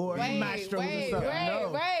Don't. or Wait, Maestros and wait, stuff. wait,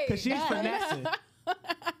 No, wait. because she's finessing.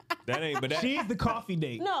 That ain't. But that. She's the coffee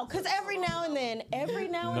date. No, because every now and then,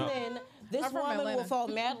 This I'm from woman will Atlanta. fall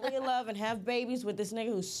madly in love and have babies with this nigga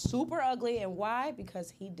who's super ugly. And why? Because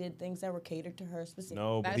he did things that were catered to her specifically.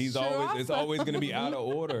 No, but That's he's true always. It's also. always going to be out of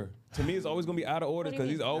order. To me, it's always going to be out of order What do you because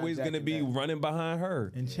he's mean? always going to be running behind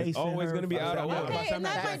her. And It's chasing always her going to be for- out of Okay, order. Okay, and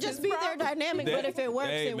that might just be their dynamic, but if it works,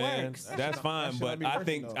 Hey, it man, works. That's fine, that but shouldn't be I working,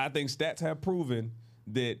 think though. I think stats have proven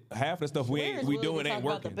that half the stuff we doing ain't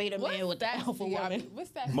About the working. beta man with the alpha woman. What's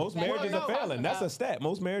that? Most marriages Well, are no, failing. That's a stat.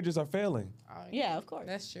 Most marriages are failing. Yeah, of course.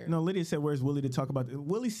 That's true. No, Lydia said, "Where's Willie to talk about?"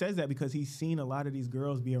 Willie says that because he's seen a lot of these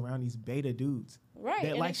girls be around these beta dudes. Right, That,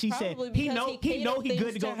 and like it's she said, probably he because know he catered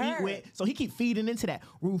good to things go to eat her. with, so he keep feeding into that.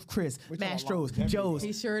 Ruth, Chris, Mastros, Joe's.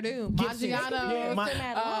 He sure do. Gibson. Maggiano's, Yeah, my-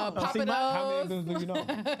 Papa see, my- How many of Do's. those do you know?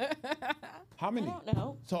 How many? I don't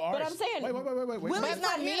know. So But ours- I'm saying, Wait. Willie's But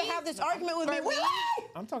not for here to me- have this argument with me. for me- Willie!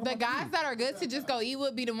 I'm talking The about guys you. that are good to just go eat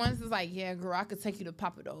with be the ones that's like, yeah, girl, I could take you to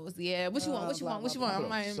Papa Do's. Yeah, what you want? What you want? What you want? I'm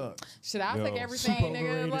like, Sucks. should I Yo, take everything, super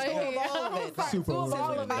nigga? overrated. Like, Two of all of it. like, Super two of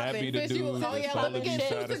all of overrated. it. That be the Fish you- dudes oh that's yeah, let trying me to get be shoes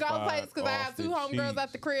to go satisfied place because I off have the two homegirls cheap.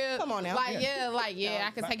 at the crib. Come on now. Like, yeah,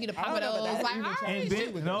 I can take you to Papa I don't know Do's. about Like, that. all right, And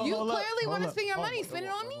then, no, you hold up, clearly want hold to up. spend your money. Oh, Spend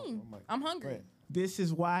it on me. I'm hungry. Right. This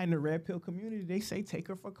is why in the red pill community they say take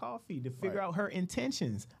her for coffee to figure Right. out her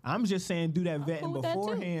intentions. I'm just saying do that vetting cool with that too.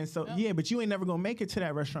 beforehand. So yeah, but you ain't never gonna make it to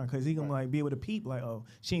that restaurant because he gonna like be able to peep like, oh,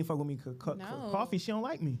 she ain't fuck with me No. coffee. She don't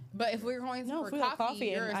like me. But if we're going No, for if we have coffee, coffee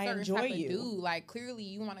you're and a I certain enjoy type you. of dude. Like clearly,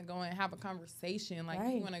 you want to go and have a conversation. Like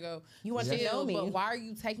Right. you want to go. You want to chill, know me. But why are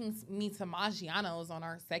you taking me to Maggiano's on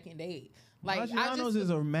our second date? Like I Maggiano's just, is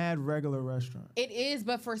a mad regular restaurant. it is,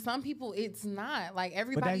 but for some people, it's not. Like But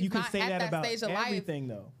everybody's that you can not say at that that about stage of life. everything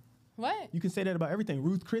though. What? You can say that about everything.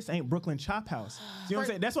 Ruth Chris ain't Brooklyn Chop House. You know what I'm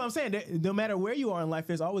saying? That's what I'm saying. No matter where you are in life,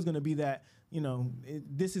 there's always going to be that, you know,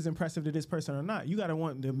 this is impressive to this person or not. You got to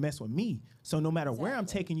want to mess with me. So no matter where I'm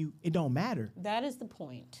taking you, it don't matter. That is the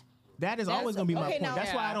point. That is always going to be my okay, point. now-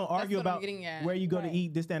 That's why I don't Yeah, argue that's what I'm about getting at. where you go to Right.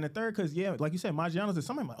 eat this, that, and the third. Because, yeah, like you said, Maggiano's is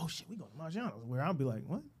somebody like, oh, shit, we going to Maggiano's. Where I'll be like,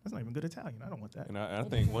 what? That's not even good Italian. I don't want that. And I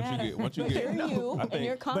think once you get But you're you, I and think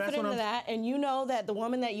you're confident what of that, and you know that the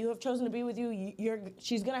woman that you have chosen to be with you,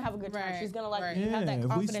 she's gonna have a good time. Right, She's gonna like right. you. You have Yeah, that if we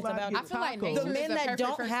confidence slide about your I feel like tacos. nature the is men the that perfect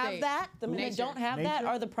don't first have date. that. The men that Nature. don't have that Nature?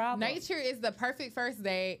 are the problem. Nature is the perfect first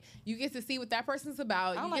date. You get to see what that person's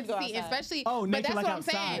about. I You like get to to see, go outside. especially. Oh, but nature that's like what I'm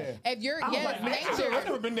outside. saying. If you're was like, nature, I've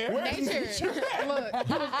never been there. Where's nature. Look,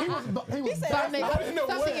 He was something, in the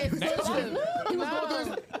something West. exclusive. He was No. going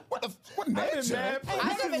through his, what nature?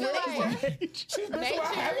 I just feel like She's been through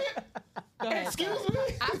our nature. Excuse me?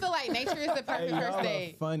 I feel like nature is the perfect first Y'all are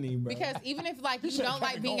date. funny, bro. Because even if like you should've don't kept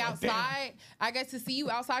like it being going. outside, I get to see you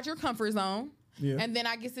outside your comfort zone. Yeah. And then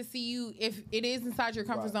I get to see you, if it is inside your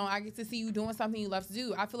comfort Right. zone, I get to see you doing something you love to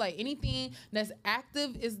do. I feel like anything that's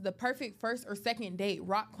active is the perfect first or second date.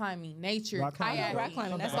 Rock climbing, nature, Rock climbing. kayaking, Rock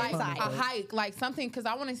climbing, that's like outside. a hike, like something. Because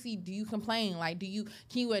I want to see, do you complain? Like, can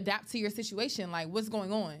you adapt to your situation? Like, what's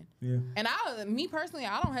going on? Yeah. And me personally,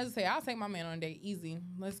 I don't hesitate. I'll take my man on a date, easy.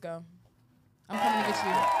 Let's go. I'm coming to get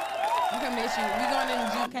you. I'm coming to get you. We going in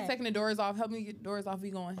the Jeep, Okay. taking the doors off. Help me get the doors off. We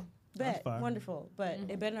going. Bet, fine. wonderful, but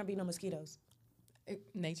it better not be no mosquitoes.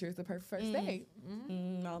 Nature is the perfect first date.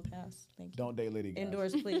 I'll pass. Thank you. Don't date Liddy, guys.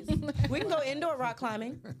 Indoors, please. We can go indoor rock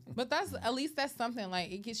climbing. But that's at least that's something. Like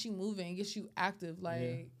it gets you moving, it gets you active,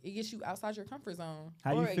 like it gets you outside your comfort zone.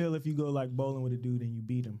 How you Or- feel if you go like bowling with a dude and you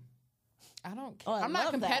beat him? I don't. Oh, I I'm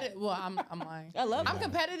not love that. competitive. Well, I'm lying. I love I'm that.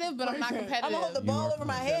 competitive, but I'm not competitive. I'm gonna hold the ball over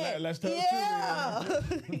my head. let's touch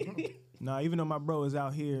Yeah. Nah, even though my bro is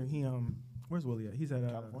out here, he where's Willie at? He's at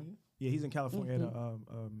California? Yeah, he's in California at a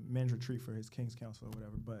men's retreat for his King's Council or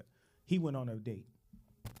whatever. But he went on a date,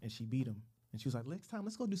 and she beat him, and she was like, "Next time,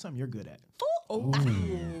 let's go do something you're good at."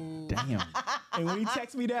 Damn. And when he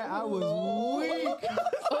texted me that, I was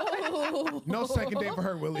weak. No second date for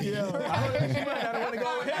her, Willie. Yo, she might not want to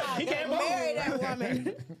go with him. He can't Marry that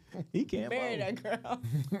woman. He can't Marry bowl. that girl.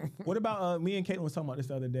 What about me and Caitlin was talking about this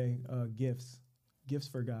the other day? Gifts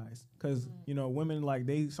for guys, because you know women like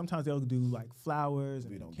sometimes they'll do like flowers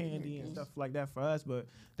and don't candy and stuff like that for us, but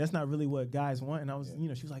that's not really what guys want. And I was,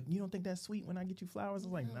 she was like, "You don't think that's sweet when I get you flowers?" I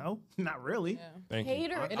was like, "No, not really." Thank you.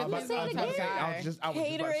 Cater it. It Let me depends say on it the type of again. guy. I was just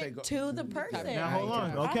Cater about to say, it to the person. Now hold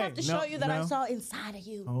on, I okay. have to show you that I no. saw inside of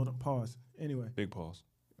you. Hold on, pause. Anyway, Big pause.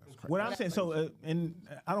 what I'm saying, so and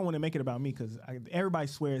I don't want to make it about me because everybody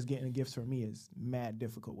swears getting gifts for me is mad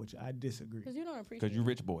difficult, which I disagree. Because you don't appreciate Because you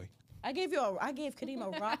rich boy. I gave Kadeem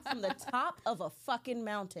a rock from the top of a fucking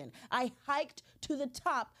mountain. I hiked to the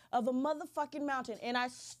top of a motherfucking mountain and I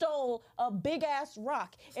stole a big ass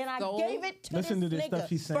rock and Stole? I gave it to Listen this to this nigga stuff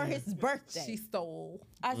she's for saying. his birthday. She stole.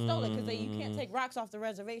 I stole it because you can't take rocks off the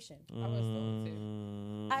reservation. I would have stole it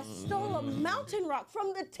too. I stole a mountain rock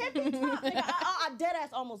from the tippy top. Nigga, I dead ass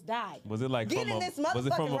almost died. Was it like Get from in a this was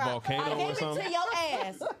it from a motherfucking rock. volcano I or gave it something? to your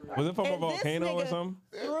ass. Was it from a And this volcano or nigga something?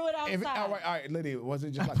 Threw it outside. All right, Lydia, was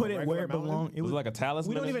it just like Put a it regular where it mountain? belonged. Was it like a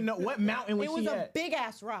talisman? We don't even know what mountain was It was she a at. big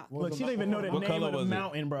ass rock. Look, she don't even know the What name color of the was it?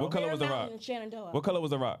 mountain, bro. What color Bear was the Mountain rock? in Shenandoah. What color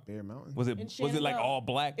was the rock? Bear Mountain? Was it In was it like Shenandoah. all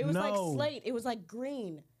black? It was No. like slate. It was like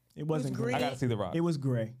green. It wasn't green. gray. I gotta see the rock. It was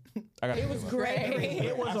gray. I gotta It was gray.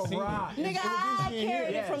 It was a rock. Nigga, I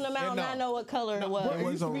carried it from the mountain. no. I know what color it was. it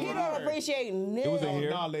was a You rock. don't appreciate nigga. It was in here.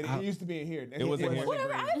 No, lady, it used to be in here. It was in here.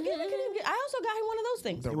 Whatever. I also got him one of those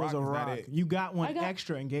things. The It was a rock is not rock. it. You got one I got-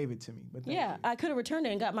 extra and gave it to me. But thank Yeah, you. I could have returned it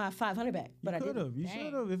and got my $500 back, but I Could didn't. have. You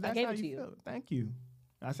should have. If I that's gave how it to you you. feel. Thank you.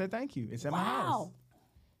 I said thank you. It's at my house. Wow.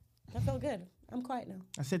 That felt good. I'm quiet now.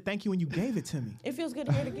 I said thank you when you gave it to me. It feels good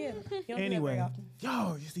to hear it again. You don't do that very Anyway, often.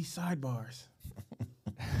 yo, just these sidebars.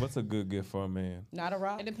 What's a good gift for a man? Not a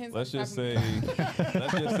rock. It depends. Let's on just the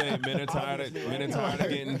say, type men are tired of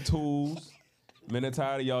getting tools. Men are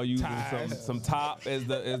tired of y'all using some top as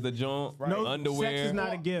the joint. No, Underwear. sex is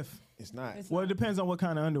not a gift. It's not. Well, it depends on what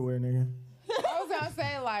kind of underwear, nigga. I was gonna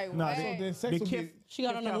say like, No, what? they- Then sex The would gift. She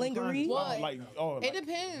got on a lingerie. What? like It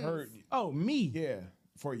depends. Her, Oh, me. yeah,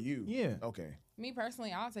 for you. Yeah. Okay. Me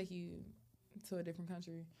personally, I'll take you to a different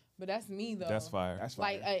country, but that's me though. That's fire. That's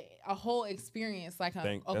fine. Like a whole experience, like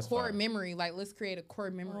a That's core fire. memory. Like let's create a core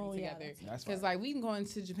memory Oh, yeah, together. that's Because fire. like we can go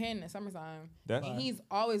into Japan in the summertime. That's and he's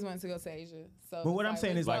always wanted to go to Asia. So, But what it's I'm like,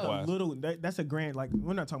 saying let's is like go. Likewise. a little. That's a grand. Like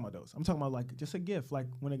we're not talking about those. I'm talking about like just a gift. Like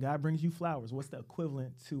when a guy brings you flowers, what's the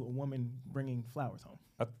equivalent to a woman bringing flowers home?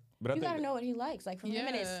 But I You think gotta know what he likes. Like for him,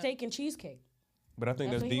 it's Yeah. steak and cheesecake. But I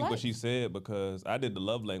think That's that's what he deep what likes. she said because I did the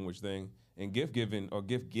love language thing and gift giving or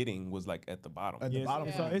gift getting was like at the bottom. At the Yes,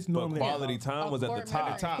 bottom. so it's But normally quality time was at the core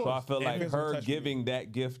top. memory. So I feel And like physical her touch. giving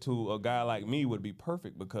that gift to a guy like me would be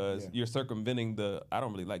perfect because Yeah. you're circumventing I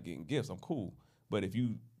don't really like getting gifts. I'm cool. But if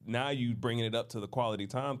you bringing it up to the quality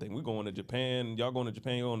time thing, we're going to Japan, y'all going to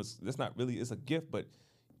Japan, it's not really, it's a gift, but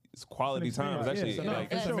it's quality It's an time. It's experience. actually Yeah,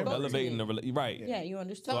 like it's a memory. elevating the right. Yeah, you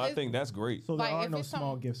understand. So I it's- think that's great. So there Like, are if no it's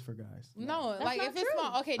small some- gifts for guys. No, like not if it's true.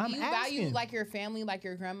 small, okay, do I'm you value asking. like your family, like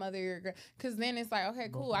your grandmother, because then it's like, okay,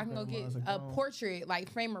 cool, I can go get grandmas are a gone. portrait,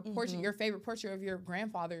 like frame a portrait, your favorite portrait of your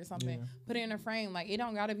grandfather or something, put it in a frame. Like it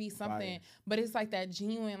don't gotta be something, but it's like that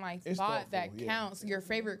genuine like It's thought that thoughtful, yeah. counts. Your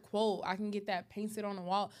favorite quote, I can get that painted on the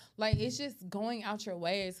wall. Like it's just going out your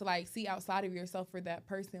way to like see outside of yourself for that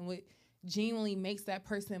person. What genuinely makes that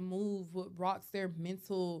person move, what rocks their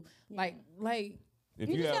mental, like. If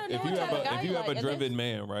You you just have gotta know what type of guy if you you have like, a and driven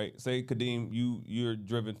man, right? Say Kadeem, you're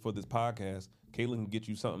driven for this podcast. Caitlin can get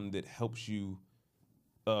you something that helps you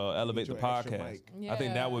elevate the Get you an extra podcast. mic. I think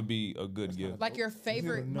Yeah. that would be a good gift. Like your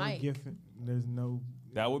favorite no mic. gift. There's no.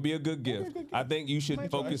 That would be a good gift. I think you should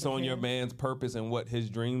focus on your man's purpose and what his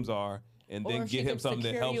dreams are, and Or then if she get him could something that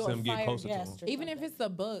secure helps you a him get fire closer to guest him. or Even if something. it's a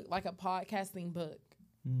book, like a podcasting book.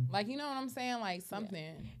 Like, you know what I'm saying? Like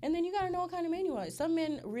something. And then you gotta know what kind of man you are. Some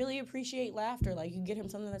men really appreciate laughter. Like you get him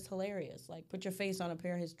something that's hilarious. Like put your face on a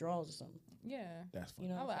pair of his drawers or something. Yeah. That's fine.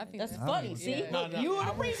 You know, I think that's that's funny. funny. See, Yeah. Look, you would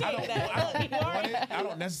appreciate that. I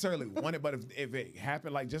don't necessarily want it, but if it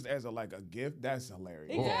happened like just as a gift, that's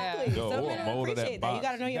hilarious. Exactly. Yo, Some or men mold of that appreciate that. You box.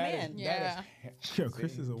 gotta know your That is- man. Yeah. Yo,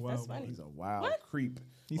 Chris is a wild. That's funny. He's a wild creep.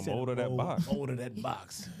 He I'm older that old. box. Older that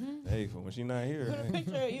box. Hey, for when she not here. Put a hey.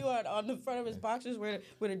 picture of you on the front of his boxes where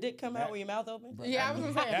the dick come out with your mouth open. Yeah, I was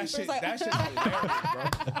gonna say. That shit, that shit's hilarious,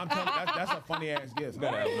 bro. I'm telling you, that's a funny ass gift. You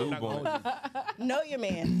gotta have I'm lube not on gonna it. hold you. Know your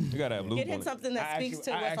man. You gotta have lube Get on him it. something that speaks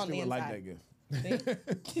to I what's on actually the would like inside.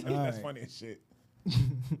 that gift. All That's right. funny as shit.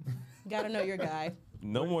 Gotta know your guy.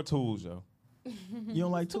 No more tools, yo. You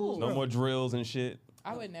don't like tools? No more drills and shit.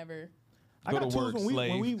 I would never. I Go got to tools work, when we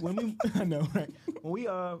slave. I know, right? When we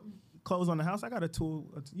close on the house, I got a tool.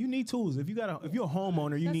 You need tools. If you're a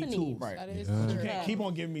homeowner, you That's need a need. tools. Right. That is You true. can't Keep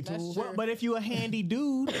on giving me That's tools. true. Well, but if you a handy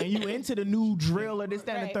dude and you into the new drill or this,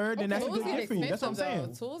 that, and the Right. third, then that's a Tools good is gift for you. That's what I'm expensive, saying.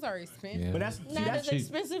 though. Tools are expensive. Yeah. But that's Not as cheap.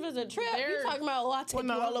 expensive as a trip. They're- You're talking about, I'll take Well,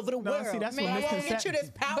 no, you all over the no, world. see, that's Man, what I won't get you misconception.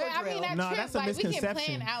 this power But I drill. mean, that No, trip, that's a like, we can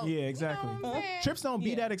misconception. plan out. Yeah, You know exactly. what I'm saying? Trips don't be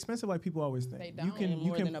Yeah. that expensive like people always think. They You don't. can, you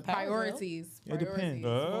More can. than a power drill. Priorities. It depends.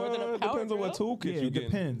 Priorities. More than a It power depends on what drill? toolkit Yeah, you it get.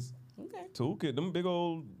 depends. Okay. Toolkit, them big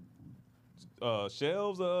old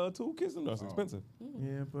shelves, toolkits, them that's expensive.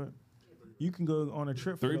 Yeah, but you can go on a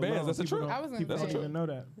trip. For 3 the bands, low. that's a People trip. don't- I was gonna People say. don't even know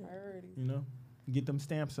that. Priorities. You know, get them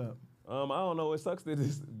stamps up. I don't know. It sucks that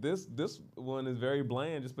this one is very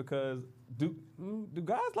bland, just because do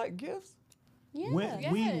guys like gifts? Yeah.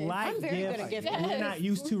 When we Yes. like I'm very good gifts, at gifting. we're not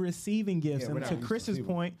used to receiving gifts. Yeah, we're and not to used to Chris's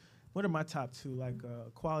receiving. point, what are my top two? Like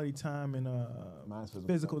quality time and Mine's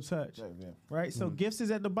physical touch. Yeah. Right? So gifts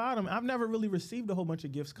is at the bottom. I've never really received a whole bunch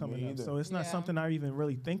of gifts coming up. either. So it's not Yeah. something I even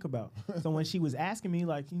really think about. So when she was asking me,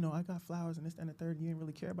 like, I got flowers and this, that, and the third, you didn't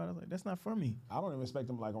really care about it. I was like, that's not for me. I don't even expect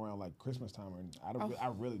them like around like Christmas time, or I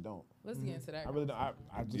really don't. Let's get into that. I really don't.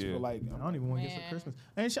 I just Yeah. feel like I don't even want gifts Man. at Christmas.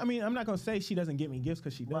 And I mean, I'm not gonna say she doesn't get me gifts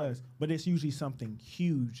because she does, but it's usually something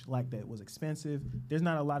huge like that was expensive. There's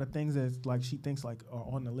not a lot of things that like she thinks like are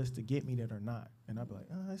on the list to get me that are not, and I'd be like,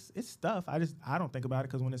 it's stuff. I don't think about it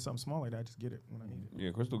because when it's something small like that, I just get it when I need it.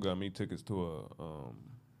 Yeah, Crystal got me tickets to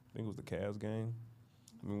I think it was the Cavs game.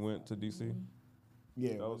 We went to DC.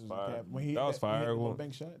 yeah, That was it fire. Cap- when he That was when he hit fire. the little Well,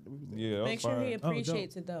 bank shot. We was there. Yeah, that Make was sure fire. he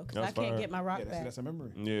appreciates it though, because That's I can't fire. get my rock Yeah, back. that's a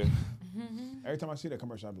memory. Yeah, Every time I see that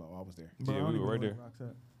commercial, I'm like, oh, I was there. Bro, Yeah, I don't we even were right know there. where Rock's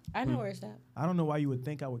at. I know where it's at I don't know why you would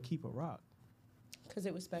think I would keep a rock. because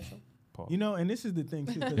it was special. And this is the thing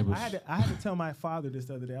too. 'Cause It was- I had to tell my father this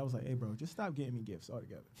the other day. I was like, "Hey, bro, just stop getting me gifts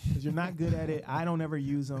altogether. Because you're not good at it. I don't ever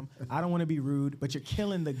use them. I don't want to be rude, but you're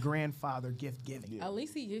killing the grandfather gift giving. At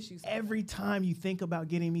least he gets you something. Every time you think about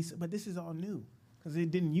getting me, but this is all new because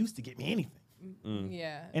it didn't used to get me anything.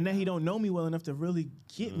 Yeah. And then he don't know me well enough to really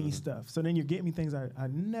get me stuff. So then you're getting me things I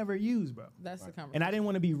never use, bro. That's the conversation. And I didn't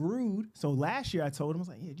want to be rude. So last year I told him, I was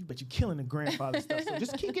like, yeah, but you're killing the grandfather stuff. So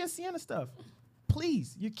just keep getting Sienna stuff.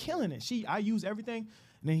 Please, you're killing it. I use everything.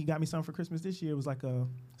 And then he got me something for Christmas this year. It's like a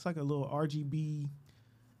little RGB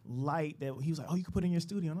light that he was like, oh, you can put in your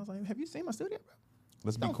studio. And I was like, have you seen my studio, bro?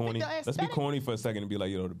 let's be Don't corny. think the Let's be aesthetic. corny for a second and be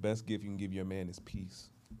like, the best gift you can give your man is peace.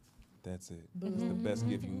 That's it. It's the best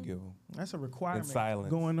gift you can give him. That's a requirement silence.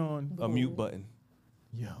 going on. A mute button.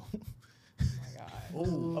 Yo.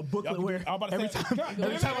 Ooh, a booklet Y'all- where I'm about to every say-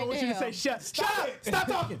 time I want you to say shut up, stop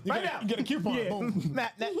talking right now. You get a coupon. Yeah. Boom.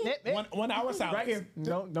 Matt, 1 hour silence. right here.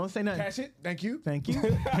 Don't say nothing. Cash it. Thank you. Thank you.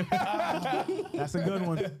 That's a good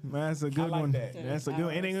one. That's a good like one. that. That's a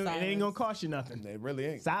good. It ain't gonna cost you nothing. It really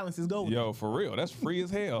ain't. Silence is gold. Yo, for real, that's free as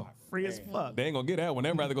hell. Free as fuck. They ain't gonna get that one.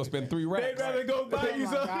 They'd rather go spend 3 racks. They'd rather go buy you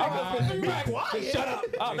something. I'm gonna spend 3 racks. Quiet. Shut up.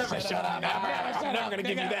 I'll never shut up. I'm never gonna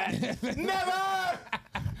give you that. Never.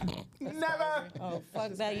 Never. Oh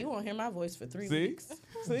fuck that! You won't hear my voice for 3 See? weeks.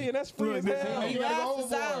 See, and that's free as hell. You You gotta asked go for overboard.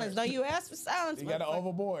 silence. No, you asked for silence. You got to motherfucker.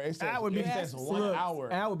 overboard. It says, I would be it says 1 look,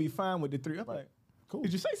 hour. I would be fine with the 3. I'm like, Cool.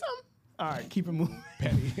 did you say something? All right, keep it moving.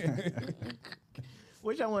 Petty.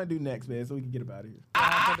 What y'all want to do next, man, so we can get up out of here?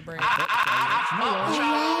 After the break.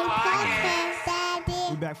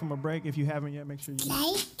 We back from a break. If you haven't yet, make sure you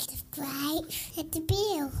Like, subscribe, hit the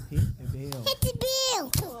bell. hit the bell. Hit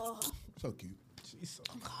the bell. So cute. Jesus.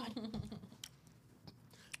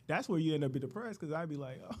 That's where you end up being depressed because I'd be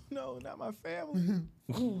like, oh no, not my family.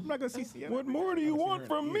 I'm not gonna see Sienna. What more do you want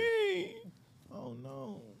from me? Oh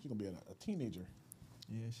no. She's going to be a teenager.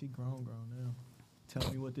 Yeah, she grown now.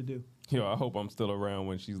 Tell me what to do. Yo, I hope I'm still around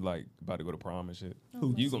when she's like about to go to prom and shit.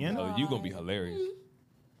 Who, You gonna Sienna? you gonna be hilarious.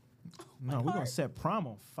 No, we're gonna set prom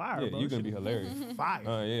on fire, Yeah, bro. you're gonna Shit be hilarious. fire.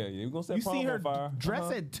 Yeah, you gonna set You prom see her on fire.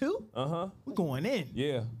 dress at 2? Uh-huh. We're going in.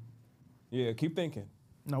 Yeah. Yeah, keep thinking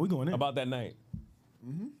No, we're going in. about that night.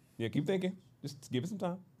 Yeah, keep thinking. Just give it some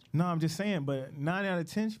time. No, I'm just saying, but 9 out of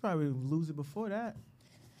 10, she probably lose it before that.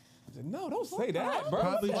 No, don't say that, bro.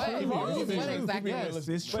 Probably What? true. What It's exactly?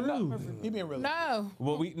 true. It's But true. He being real. No.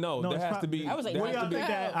 Well, No, there it's has to be. I was like, there What do has y'all to be- think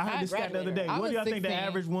that? I heard this stat the other day. I What do y'all was think the 16.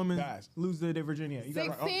 average woman Guys. lose their virginity? You got it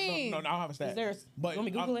right. 16. No, I don't have a stat. Is there a- but you want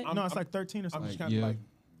me to Google it? No, it's like 13 or I'm something. just kind of Yeah. like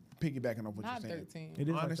piggybacking off what Not you're saying. 13. It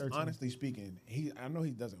is like 13. Honestly speaking, I know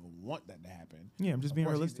he doesn't want that to happen. Yeah, I'm just Of being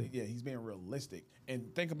course, realistic. He's being realistic.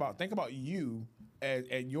 And think about you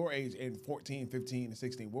at your age in 14, 15, and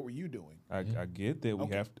 16. What were you doing? I get that we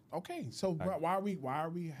Okay. have to. Okay, so why are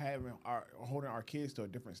we having holding our kids to a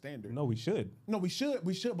different standard? No, we should. No, we should,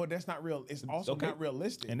 but that's not real. It's also Okay. not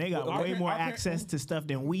realistic. And they got Our way par- more our par- access to stuff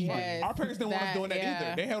than we do. Yes. Our parents didn't want us doing that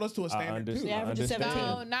either. They held us to a standard too. understand. The average is 17.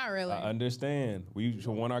 No, not really. I understand. We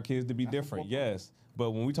should want our kids to be different, yes.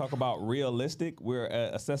 But when we talk about realistic, we're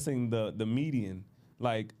assessing the median.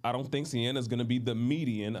 Like, I don't think Sienna's going to be the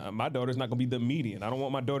median. My daughter's not going to be the median. I don't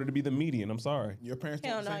want my daughter to be the median. I'm sorry. Your parents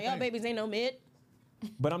Hell thought the no, same y'all thing. babies ain't no mid.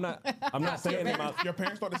 But I'm not saying that my, Your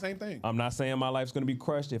parents thought the same thing. I'm not saying my life's going to be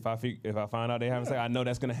crushed if I find out they haven't sex. I know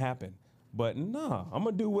that's going to happen. But no, I'm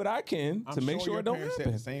going to do what I can I'm to make sure your it don't parents said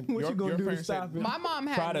happen. the same. What you gonna do to parents said- stop it? My mom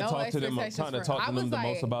had Try to no talk to them. expectations Trying to for- talk I to was them the like,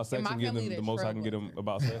 most about in sex my and give family, them the they most I can get struggled. them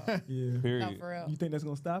about sex. Yeah. Period. No, for real. You think that's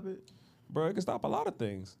gonna stop it? Bro, it can stop a lot of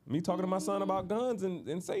things. Me talking to my son about guns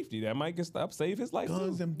and safety, that might save his life.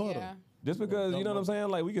 Guns too. and butter. Yeah. Just because, you know what I'm saying?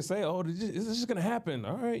 Like, we could say, oh, this is just going to happen.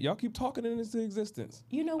 All right, y'all keep talking it into existence.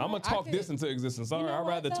 You know I'm going what? to talk this into existence. Sorry, know I'd what,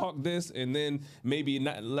 rather though? talk this and then maybe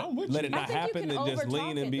not let it I not think you happen can and just overtalk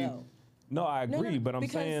lean and it, be. though. No, I No, agree, but I'm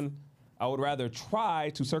because- saying I would rather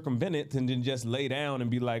try to circumvent it than just lay down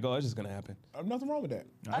and be like, oh, it's just going to happen. Nothing wrong with that.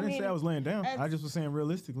 I didn't say I was laying down. at- I just was saying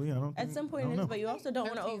realistically. I don't. At some point I in don't this, know. but you also don't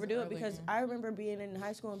want to 13's overdo it early, because man. I remember being in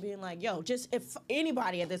high school and being like, "Yo, just if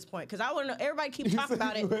anybody at this point, because I want to know." Everybody keep talking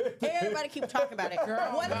about it. Everybody keep talking about it.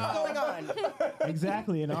 What is going on?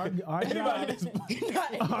 Exactly, and our job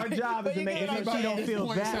our job is to make sure she don't feel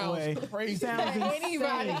that way. Sounds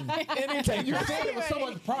Anybody. insane. Anytime you said it with so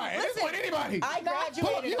much pride. At this point, anybody. I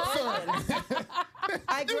graduated.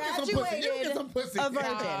 I graduated some pussy. a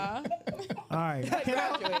virgin. All right,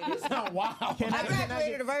 Wow. I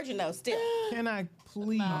graduated a virgin though. Still, can I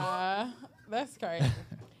please? That's crazy.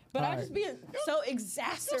 but I Alright. just being so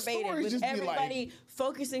exacerbated stories with just be everybody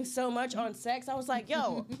focusing so much on sex. I was like,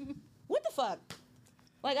 "Yo, what the fuck?"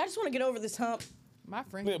 Like, I just want to get over this hump. My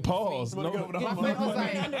friend. Pause. No, My friend was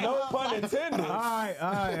like, no pun intended. All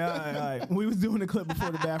right. We was doing a clip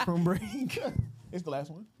before the bathroom break. It's the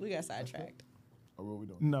last one. We got sidetracked. Or what are we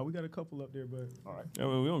doing? No, we got a couple up there, but All right. Yeah,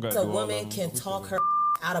 well, we don't got A woman can talk her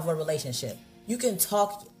out of a relationship. You can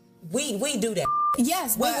talk. We do that.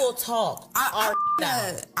 Yes, We but will talk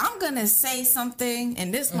I'm gonna say something,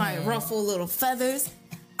 and this might ruffle little feathers.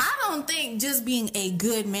 I don't think just being a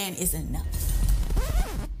good man is enough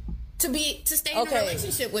to stay in a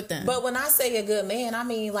relationship with them. But when I say a good man, I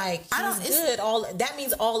mean like he's good. That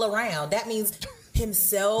means all around. That means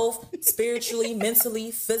himself, spiritually, mentally,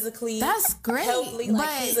 physically. That's great, Healthily, like but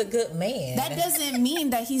he's a good man. that doesn't mean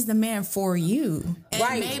that he's the man for you. And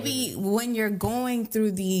Right. maybe when you're going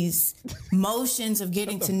through these motions of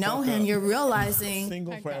getting to know him, you're realizing,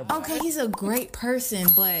 Single forever. okay, he's a great person,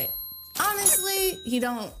 but honestly,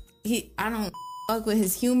 I don't fuck with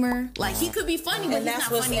his humor. Like, he could be funny, but and he's not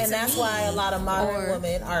funny to that's me. why a lot of modern Or-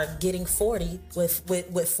 women are getting 40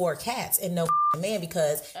 with 4 cats and no man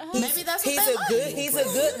because Maybe that's what he's they a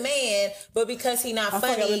like. good man, but because he's not I feel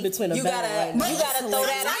like I'm funny, in between a you battle gotta right now. you gotta throw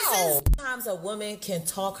that Sometimes out. Sometimes a woman can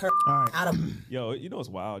talk her right. out of Yo, you know what's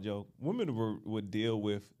wild, yo? Women would deal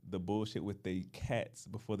with the bullshit with their cats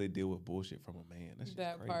before they deal with bullshit from a man. That's just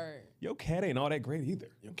That crazy. part. Your cat ain't all that great either.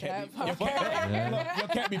 Your That cat, part. your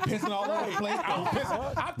cat be pissing all over the place.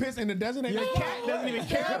 I piss in the desert. your cat doesn't even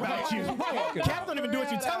care about you. Cats don't even do what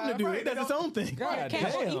you tell them to do. It does its own thing. God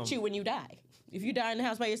Cat will damn. eat you when you die. If you die in the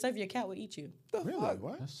house by yourself, your cat will eat you. Really?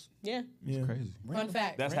 What? Yeah. Yeah. Crazy. Fun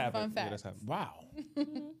fact. That's happened. Fun Yeah, fact. that's happened. Wow.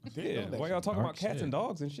 Yeah. Why y'all talking about Dark cats shit. and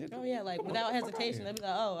dogs and shit? Oh yeah, like without hesitation, they'll be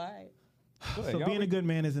like, "Oh, all right." Go ahead, So y'all being a good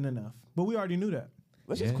man isn't enough, but we already knew that.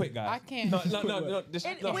 Let's just quit, guys. I can't. No. Just,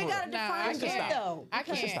 And no, we for gotta real. define I good can't. though. I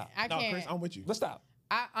can't. I No, Chris, can't. I'm with you. Let's stop.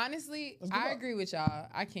 I honestly, give I up. agree with y'all.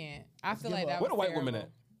 I can't. I feel like that Where was the white women terrible.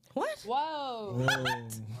 at? What? Whoa.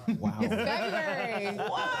 Wow. February.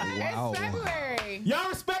 Wow. It's February. Y'all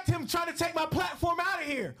respect him trying to take my platform out of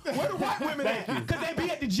here. Where the white women at? Because they be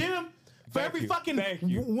at the gym. For Thank every you. fucking Thank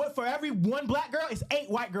you. for every one black girl, it's 8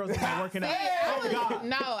 white girls that are working out. Oh God.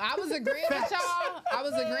 No, I was agreeing with y'all. I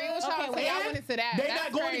was agreeing with y'all. Okay, so wait. y'all went into that. They That's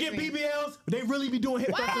not going crazy. to get BBLs. They really be doing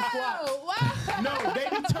hip thrust and squats. Whoa. No, they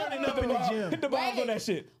be turning up in the gym. Hit the balls on that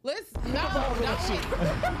shit. Let's no. See,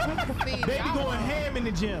 They be y'all- going ham in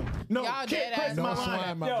the gym. No, Y'all kick dead Chris ass my wrong.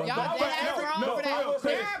 line. my Yo, brother. Y'all dead ass wrong for that.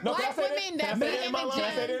 There are black women that be in the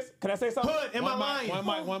gym. Can I say something? Hood, am I lying?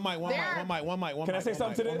 One mic. Can I say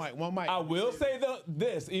something to this? One mic. I will say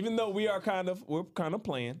this, even though we're kind of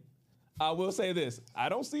playing. I will say this. I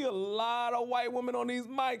don't see a lot of white women on these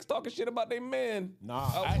mics talking shit about their men.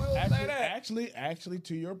 Nah, I will say that. actually,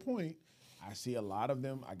 to your point, I see a lot of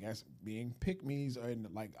them, I guess, being pick-me's and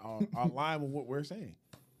like are line with what we're saying.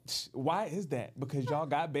 Why is that? Because y'all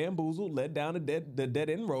got bamboozled, led down the dead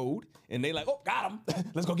end road, and they like, oh, got him.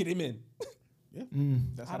 Let's go get him in. Yeah,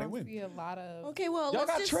 that's I how they don't win. see a lot of Okay, well, Y'all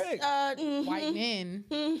let's got just tricked. white men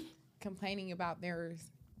complaining about their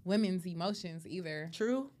women's emotions either.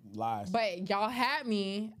 True. Lies. But y'all had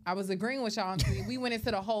me. I was agreeing with y'all. We went into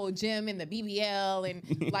the whole gym and the BBL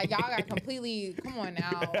and like y'all got completely. Come on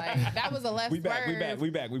now, like that was a left. We back. swerve. We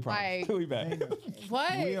promise. Like, we back.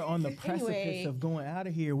 What? We are on the precipice Anyway. of going out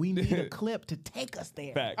of here. We need a clip to take us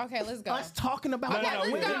there. Back. Okay, let's go. Us talking about Okay,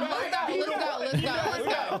 white let's go. women. Let's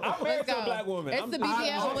go. I'm married to a black woman. It's the I'm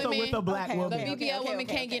BBL also women. with a black Okay, woman. The BBL women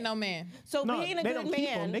okay, can't get no man. So No, being a they good don't keep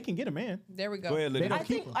them. man, They can get a man. There we go. Go ahead, Lydia. They don't I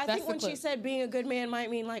keep think them. when she clip. said being a good man might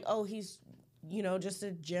mean like, oh, he's, just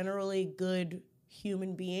a generally good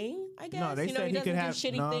human being, I guess. No, they said he could have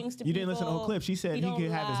shitty things to you didn't listen to the whole people. clip. She said he don't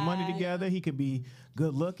could have his money lie. together. He could be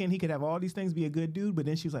good looking. He could have all these things, be a good dude. But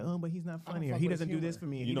then she was like, oh, but he's not funny. Or he doesn't do this for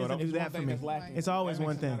me. He doesn't do that for me. It's always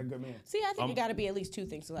one thing. See, I think it got to be at least two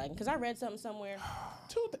things to like. Because I read something somewhere.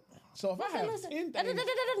 So if I have 10 things,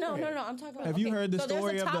 No. I'm talking about. Have you heard the so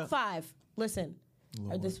story there's a of top the- five. Listen,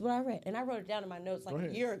 this is what I read, and I wrote it down in my notes like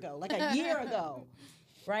a year ago,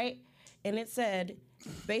 right? And it said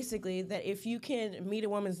basically that if you can meet a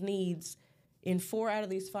woman's needs in 4 out of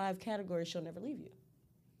these 5 categories, she'll never leave you,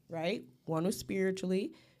 right? One was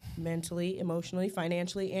spiritually, mentally, emotionally,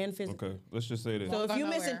 financially, and physically. Okay, let's just say this. So if you're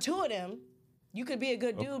missing 2 of them, you could be a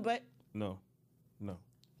good dude, but No.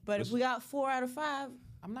 if we got 4 out of 5,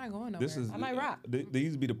 I'm not going nowhere. I might rock.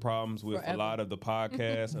 These be the problems with a lot of the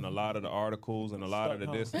podcasts and a lot of the articles and a lot of the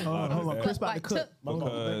this and a lot of that. Chris about to cook.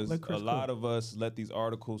 Because Let Chris a lot of us let these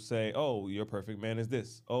articles say, "Oh, your perfect man is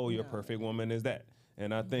this. Oh, your perfect woman is that."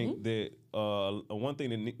 And I think that one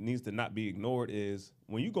thing that needs to not be ignored is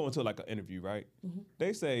when you go into like an interview, right?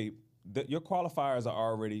 They say that your qualifiers are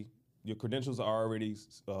already, your credentials are already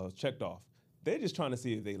checked off. They're just trying to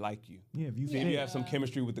see if they like you. Yeah, if you see if you have some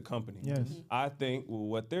chemistry with the company. Yes. I think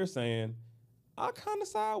what they're saying, I kind of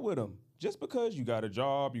side with them. Just because you got a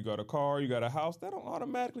job, you got a car, you got a house, that don't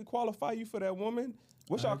automatically qualify you for that woman.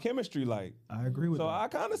 What's y'all chemistry like? I agree with So that. I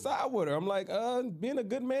kind of side with her. I'm like, being a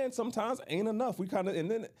good man sometimes ain't enough.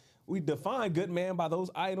 And then we define good man by those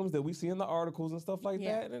items that we see in the articles and stuff like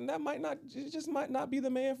that. And that just might not be the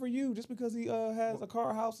man for you just because he has a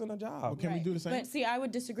car, house, and a job. Well, can we do the same? But see, I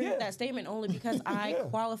would disagree with that statement only because I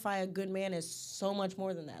qualify a good man as so much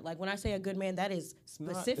more than that. Like when I say a good man, that is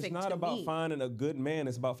specific It's not to about me. finding a good man.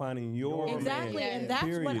 It's about finding your Exactly, man. and that's what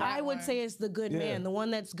Period. I would say is the good man, the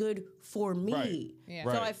one that's good for me. Right. Yeah. So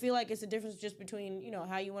Right. I feel like it's a difference just between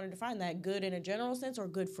how you want to define that good in a general sense or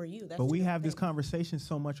good for you. That's But two we different have this things. conversation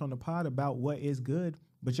so much on the pod about what is good.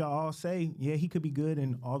 But y'all all say, yeah, he could be good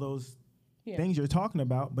in all those things you're talking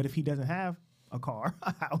about. But if he doesn't have a car,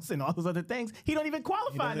 a house, and all those other things, he don't even He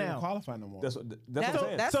qualify doesn't even now. qualify no more. That's what I'm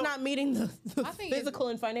saying. That's not meeting the I think physical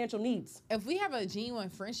and financial needs. If we have a genuine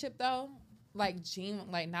friendship though, like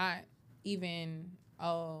not even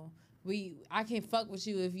I can fuck with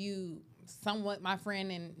you if you somewhat my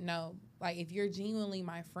friend and like if you're genuinely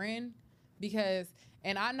my friend, because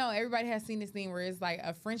and I know everybody has seen this thing where it's like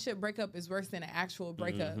a friendship breakup is worse than an actual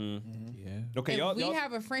breakup. Yeah. Okay, If we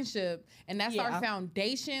have a friendship and that's our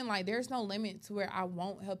foundation, like there's no limit to where I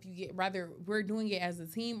won't help you get. Rather, we're doing it as a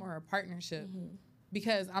team or a partnership.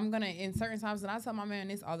 Because I'm gonna in certain times, and I tell my man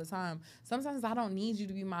this all the time. Sometimes I don't need you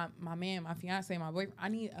to be my man, my fiance, my boyfriend. I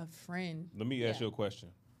need a friend. Let me ask you a question.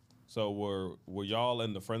 So were y'all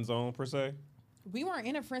in the friend zone per se? We weren't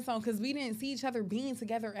in a friend zone because we didn't see each other being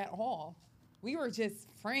together at all. We were just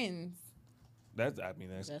friends. That's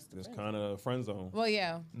kind of friend zone. Well,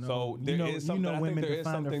 yeah. So there is something. I think women there is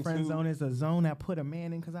define the something friend too. zone as a zone I put a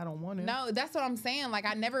man in because I don't want it. No, that's what I'm saying. Like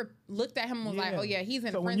I never looked at him and was like, oh yeah, he's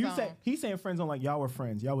in so a when friend you zone. say he's saying friend zone, like y'all were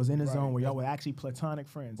friends, y'all was in a zone where y'all were actually platonic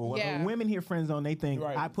friends. But what- Yeah. When women hear friend zone, they think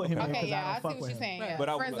I put him in Okay, because yeah, I I don't see fuck what with you're him. saying. Yeah,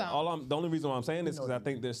 But friend zone. the only reason why I'm saying this is because I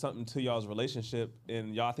think there's something to y'all's relationship,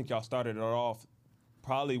 and I think y'all started it off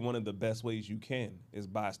probably one of the best ways you can is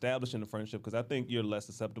by establishing a friendship, because I think you're less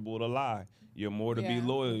susceptible to lie. You're more to be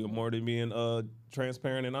loyal. You're more to being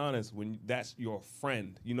transparent and honest when that's your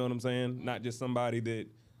friend. You know what I'm saying? Not just somebody that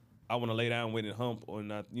I want to lay down with and hump or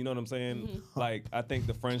not. You know what I'm saying? Like, I think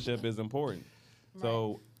the friendship is important.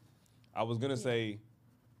 So I was going to say,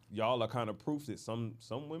 y'all are kind of proof that some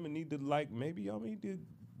women need to, like, maybe y'all need to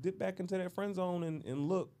dip back into that friend zone and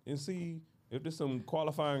look and see if there's some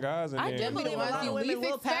qualifying guys in there. I do believe a lot of women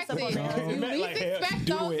will pass up on that. You least expect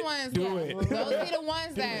do those it, ones. do it. Those be the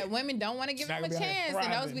ones that women don't want to give them a chance,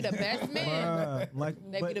 and those be the best men.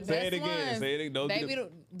 They be the Say it best again. ones. Say it again. Those They be be the- the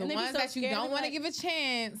And they be ones so that you scared to don't be want to like- give a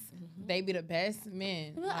chance. They be the best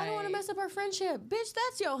men. I don't want to mess up our friendship. Bitch,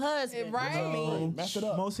 that's your husband. Right? Mess it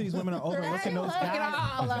up. Most of these women are overlooking those Look guys.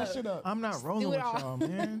 all Mess it up. I'm not rolling Do with it all. y'all,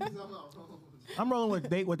 man. I'm rolling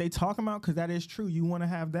with what they talking about because that is true. You want to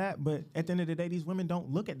have that, but at the end of the day, these women don't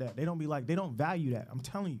look at that. They don't be like, they don't value that. I'm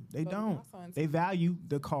telling you, they don't. They value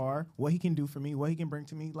the car, what he can do for me, what he can bring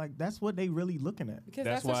to me. Like that's what they really looking at. Because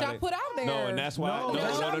that's what y'all put out there. No, and that's why.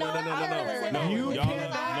 No. You Y'all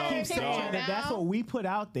cannot keep saying that that's what we put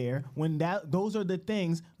out there when those are the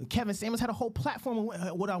things. Kevin Samuels had a whole platform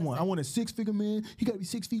of what I want. I want a 6-figure man. He got to be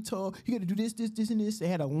 6 feet tall. He got to do this, and this. They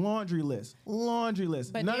had a laundry list.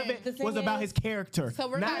 But None of then it the thing was about is- his character. So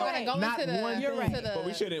we're not going to go into the. one You're thing. right. But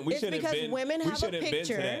we shouldn't. It's because been, women have a been to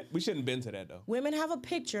picture. that. We shouldn't been to that though. Women have a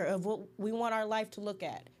picture of what we want our life to look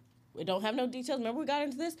at. We don't have no details. Remember we got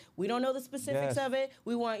into this? We don't know the specifics of it.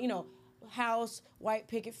 We want, house, white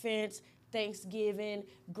picket fence, Thanksgiving,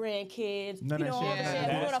 grandkids, None of that all shit. the shit.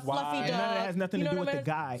 We want a fluffy dog. And none of that has nothing to do what with I the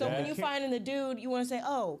guy. So when you find in the dude, you want to say,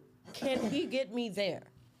 oh, can he get me there?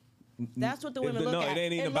 That's what the women look at. It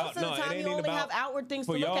ain't And about, most of the time, you only have outward things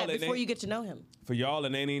to look at before you get to know him. For y'all,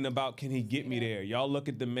 it ain't even about can he get me there. Y'all look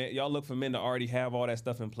at the men. Y'all look for men to already have all that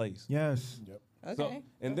stuff in place. Yes. Yep. Okay. So,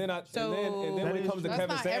 and then when it comes to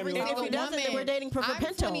Kevin Samuels, And if he doesn't, then we're dating for I'm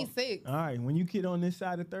Pinto. 26. All right, when you get on this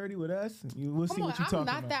side of 30 with us, we'll see what you're talking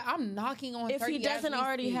about. I'm knocking on 30. If he doesn't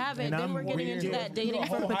already have it, And then I'm we're getting into that dating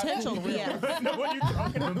for potential BS. What are you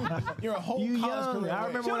talking about? You're a whole You college young. career. I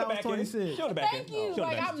remember when I was 26. Show the back Thank end. you. Show the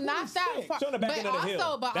Like back I'm end. not that far. Show the back end of the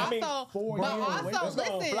hill. That means 4 years. Let's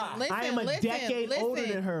go listen, fly. listen, I am a decade older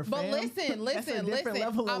than her, But fam. listen, That's a different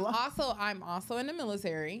level of life. I'm also in the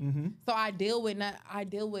military, so I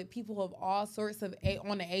deal with people of all sorts of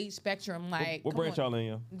on the age spectrum. Like, What branch y'all in?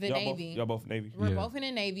 Yeah? The y'all Navy. Y'all both Navy. We're both in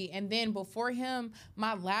the Navy. And then before him,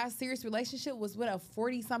 my last serious relationship was with a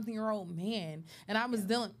 40-something-year-old man. And I was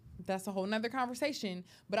dealing, that's a whole nother conversation,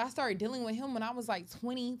 but I started dealing with him when I was like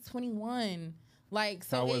 20, 21. Like,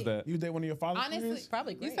 so How was that? You date one of your father's honestly, friends?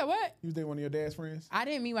 Probably great. You said what? You date one of your dad's friends? I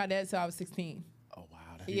didn't meet my dad till I was 16. Oh, wow.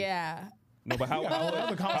 Yeah. No, but how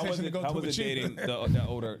was it dating the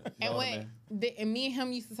older? And and me and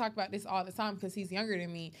him used to talk about this all the time because he's younger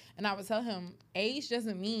than me. And I would tell him, age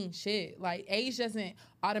doesn't mean shit. Like, age doesn't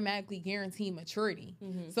automatically guarantee maturity.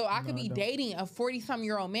 So I could be dating a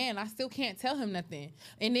 40-something-year-old man. I still can't tell him nothing.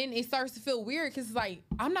 And then it starts to feel weird because it's like,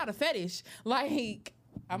 I'm not a fetish. Like,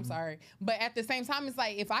 I'm sorry. But at the same time, it's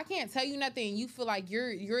like, if I can't tell you nothing and you feel like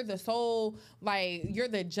you're the sole, like, you're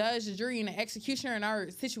the judge, the jury, and the executioner in our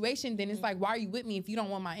situation, then it's like, why are you with me if you don't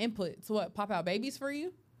want my input? To what, pop out babies for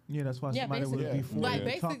you? Yeah, that's why Yeah, somebody would basically. be forced Like,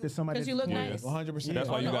 to talk to somebody. 'cause you look nice. 100%. That's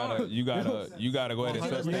why you gotta go ahead and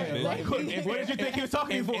suspect it. What did you think he was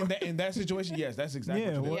talking for? In that situation, yes, that's exactly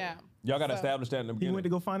what you did. Yeah. Y'all gotta establish that in the He beginning. went to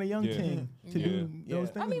go find a young king to do those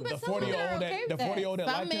things. I mean, but The some women 40-year-old are okay the with that. 40-year-old that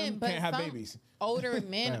Some like men, him but can't have some babies. older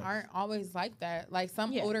men aren't always like that. Like,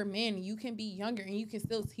 some Yeah. older men, you can be younger and you can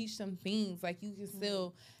still teach them things. Like, you can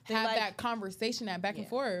still They have like- that conversation, that back and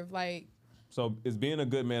forth. Like, So is being a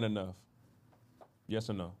good man enough? Yes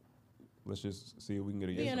or no? Let's just see if we can get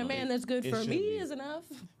a yes Being or a no. man that's good It for should me be. is enough.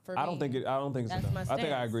 for I me. don't think it's That's enough. my I think I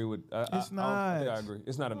stance. agree with. It's I think not. I agree.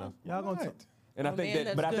 It's not enough. Y'all gonna talk. And I A think man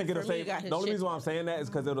that, but I that's think good it'll for me save. got his The only shit reason why I'm saying that is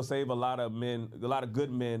because it'll save a lot of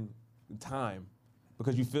good men time,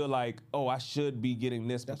 because you feel like, oh, I should be getting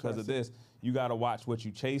this because of this. You got to watch what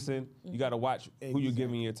you chasing. You got to watch who you're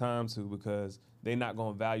giving your time to, because they're not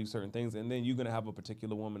going to value certain things, and then you're going to have a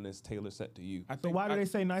particular woman that's tailor set to you. So why do they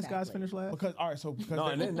say nice guys finish last? Because all right, so because No,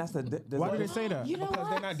 and then that's the. Why do they say that? You know because what?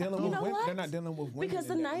 they're not dealing You with know women. what? They're not dealing with women. Because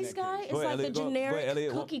the in that nice guy case. is Go ahead, like the Elliot, go generic ahead,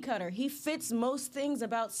 Elliot. cookie cutter. He fits most things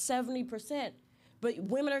about 70%. But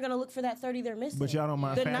women are gonna look for that 30 they're missing. But y'all don't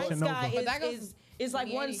mind the Fashion nice guy Nova. But that goes is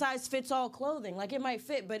like one 20/80. size fits all clothing. Like, it might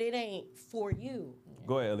fit, but it ain't for you.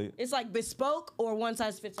 Go ahead, Elliot. It's like bespoke or one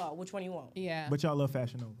size fits all. Which one you want? Yeah. But y'all love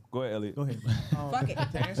Fashion Nova. Go ahead, Elliot. Go ahead. Fuck it.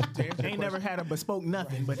 To answer They ain't never had a bespoke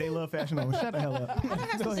nothing, but they love Fashion Nova. Shut the hell up. I don't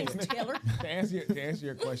have to say Taylor. to answer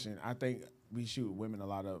your question, I think we shoot women a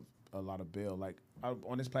lot of bill. Like,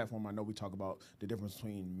 on this platform, I know we talk about the difference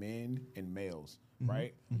between men and males,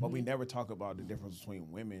 right? But we never talk about the difference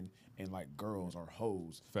between women and like girls or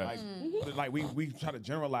hoes. Facts. Like we try to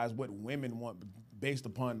generalize what women want based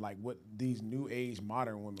upon like what these new age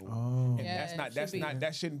modern women want. And Yeah,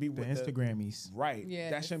 that shouldn't be The what Instagrammies. Right.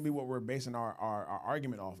 Yes. That shouldn't be what we're basing our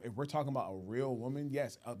argument off. If we're talking about a real woman,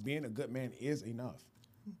 yes, being a good man is enough.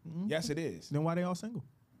 Yes, it is. Then why they all single?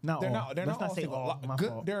 Not They're all. not. They're Let's not all say single. all. My Good,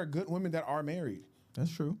 fault. there are good women that are married.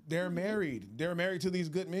 That's true. They're married. They're married to these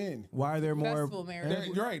good men. Why are there more? Successful marriage.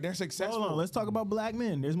 You're right. They're successful. Hold on. Let's talk about black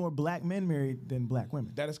men. There's more black men married than black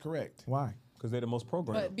women. That is correct. Why? Because they're the most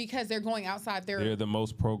programmed. But because they're going outside their, They're the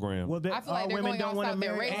most programmed. Well, I feel like they're women going don't want to outside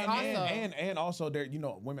their marry. race. And also, they're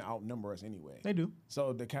women outnumber us anyway. They do.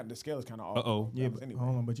 So the scale is kind of off. Uh-oh. Yeah, balance but anyway.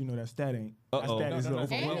 hold on. But you know that stat ain't. Uh-oh. That stat is No,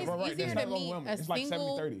 over. and it's Right, easier that's to not meet overwhelming. a It's like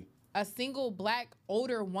single 70-30. a single black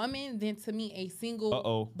older woman than to meet a single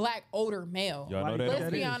Uh-oh. black older male. Y'all know Why they do you don't. Let's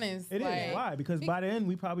think be that is? honest. It is. like- Why? Because by then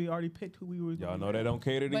we probably already picked who we were. Y'all know they don't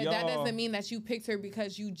cater to But y'all. that doesn't mean that you picked her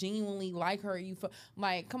because you genuinely like her. You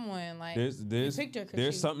like, come on, like There's picked her 'cause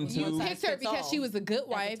there's she- something you you to. picked her because she was a good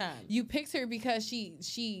wife. time. You picked her because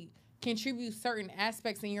she contributes certain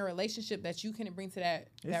aspects in your relationship that you can bring to that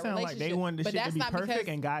It that sounds relationship. like they wanted the but shit to that's be not perfect, because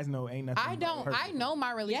and guys know ain't nothing. I don't. perfect. I know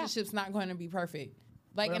my relationship's not going to be perfect.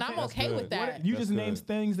 Like, But and I'm I'm saying- okay That's with good. that. You That's just named good.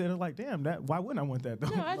 things that are like, damn, that. Why wouldn't I want that though?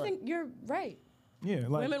 No, I think you're right. Yeah,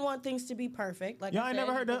 like Women want things to be perfect. Like y'all I ain't said,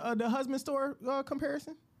 never heard the husband store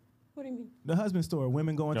comparison? What do you mean? The husband store.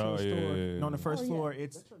 Women go into Oh, a store. yeah, yeah, And yeah. on the first floor,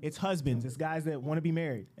 it's husbands. It's guys that want to be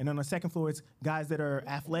married. And on the second floor, it's guys that are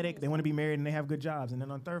athletic. They want to be married and they have good jobs. And then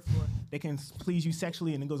on the third floor, they can please you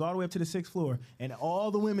sexually. And it goes all the way up to the sixth floor. And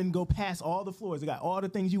all the women go past all the floors. They got all the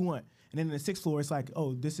things you want. And then in the sixth floor, it's like,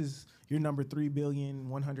 oh, this is your number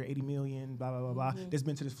 3,180,000,000, blah, blah, blah, blah. That's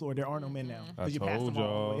been to this floor. There are no men now. I Because you passed told them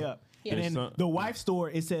all the way y'all. up. Yeah. And then There's the wife store,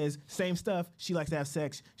 it says same stuff. She likes to have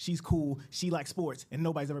sex. She's cool. She likes sports. And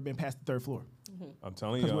nobody's ever been past the third floor. I'm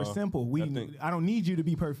telling Because y'all. we're simple. I don't need you to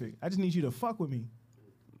be perfect. I just need you to fuck with me.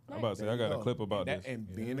 I'm about to say I got a clip about this.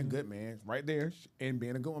 And being a good man, right there, and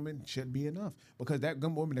being a good woman should be enough. Because that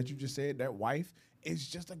good woman that you just said, that wife, is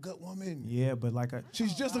just a good woman. Yeah, but like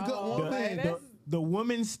she's just a good woman. The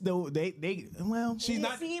woman's they well she's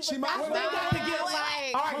not. She might that's not to get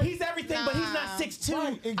like, all right, he's everything, but he's not 6'2". Right,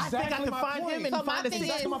 I think I exactly can my find point. him and So my find a thing is-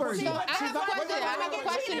 6'2" version. So I have a question. I have a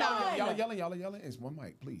question though. Y'all yelling. It's one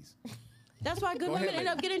mic, please. That's why good Go women ahead, end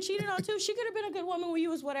up getting cheated on too. She could have been a good woman when you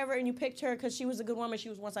was whatever, and you picked her because she was a good woman. She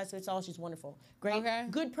was one size fits all. She's wonderful, great, Okay.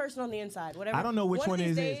 good person on the inside. Whatever. I don't know which one of it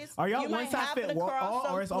these is. days, Are y'all you one might size happen fit all,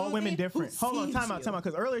 across or is all some women movie different? who Hold on, sees time out. you.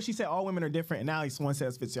 Because earlier she said all women are different, and now it's one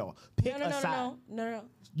size fits all. Pick a side. No.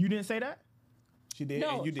 You didn't say that? She did,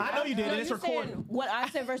 No, and you did. I know you did, and No, it's you're saying recorded. what I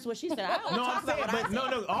said versus what she said. I don't No, talk I'm about saying, what I but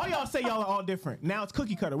said. no. All y'all say y'all are all different. Now it's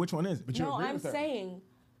cookie cutter. Which one is it? No, I'm saying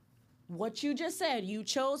what you just said. You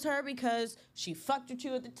chose her because she fucked with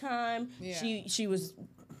you at the time. Yeah. She was.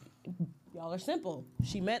 Y'all are simple.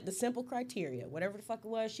 She met the simple criteria. Whatever the fuck it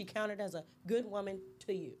was, she counted as a good woman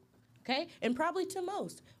to you. Okay? And probably to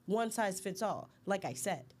most. One size fits all, like I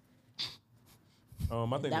said. I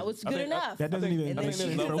think That was good enough. That doesn't even And then make she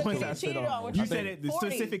sense was for getting one size fit cheated on all. when You she said was it 40.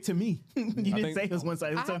 specific to me. You didn't think- say it was one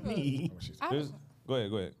size I to have a- me. Go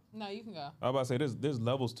ahead. No, you can go. I was about to say there's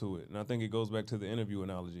levels to it, and I think it goes back to the interview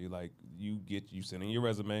analogy. Like you send in your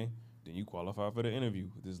resume, then you qualify for the interview.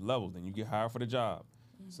 There's levels, then you get hired for the job.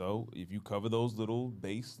 So if you cover those little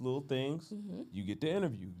things, you get the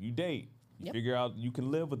interview. You date. You figure out you can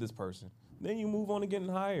live with this person. Then you move on to getting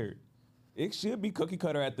hired. It should be cookie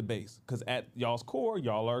cutter at the base, because at y'all's core,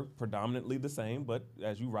 y'all are predominantly the same. But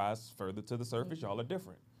as you rise further to the surface, y'all are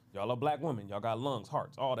different. Y'all are black women. Y'all got lungs,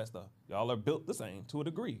 hearts, all that stuff. Y'all are built the same to a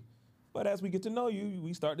degree. But as we get to know you,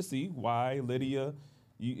 we start to see why Lydia,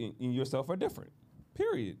 you and yourself are different.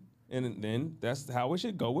 Period. And then that's how it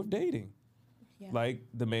should go with dating. Yeah. Like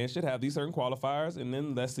the man should have these certain qualifiers, and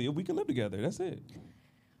then let's see if we can live together. That's it.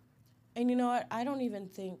 And you know what? I don't even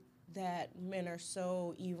think that men are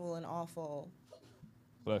so evil and awful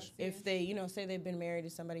Bless you. if they, say they've been married to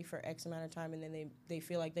somebody for X amount of time and then they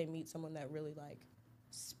feel like they meet someone that really like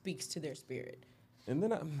speaks to their spirit. And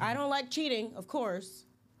then I don't like cheating, of course.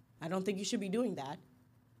 I don't think you should be doing that.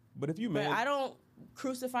 But if you But man, I don't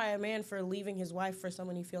crucify a man for leaving his wife for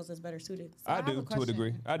someone he feels is better suited. I have do a to a question.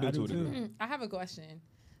 degree. I do to a degree. I have a question.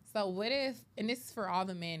 So what if, and this is for all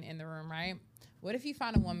the men in the room, right? What if you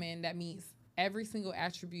find a woman that meets every single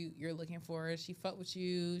attribute you're looking for? She fuck with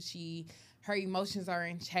you. Her emotions are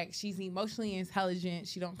in check. She's emotionally intelligent.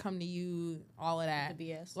 She don't come to you, all of that. The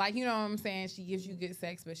BS. Like, you know what I'm saying? She gives you good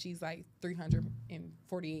sex, but she's like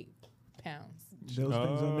 348 pounds. Those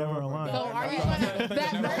things will never align. So are you gonna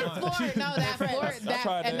that first floor? No, that floor. tried That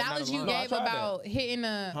that, analogy you not alone. gave No, I tried about hitting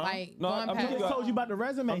a like No, going I'm past. I just told you about the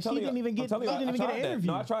resume. She didn't even get an interview.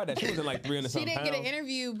 No, I tried that. She was in like 300 She something didn't get an pounds.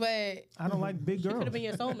 interview, but I don't like big girls. Could have been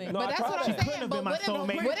your soulmate. No, but I that's tried what I'm that. saying. Couldn't have But been my what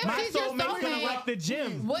soulmate. if My she's your soulmate's gonna soulmate? like the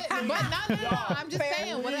gym. But no. I'm just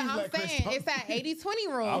saying. What I'm let Chris saying, talk. it's that 80-20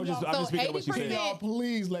 rule. I'm just speaking of what she said. Y'all,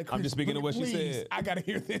 please let Chris. I'm just speaking of what she please. said. I gotta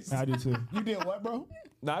hear this. I do too. You did what, bro?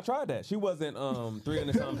 No, I tried that. She wasn't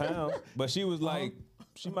 300 something pounds, but she was like,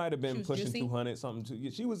 she might have been was pushing juicy? 200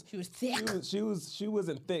 something. She was thick. She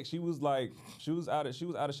wasn't thick. She was out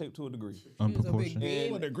of shape to a degree. Unproportioned. And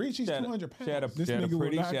To a degree, she's she had a- 200 She had a, pounds. This she had a nigga will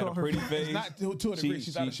pretty, not she had a call her pretty fat. face. It's not to a degree.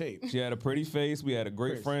 She's out of shape. She had a pretty face. We had a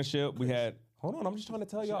great Chris. friendship. We had. Hold on, I'm just trying to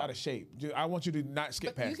tell She's y'all. out of shape. Dude, I want you to not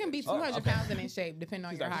skip But past. you can be that. 200 pounds and in shape, depending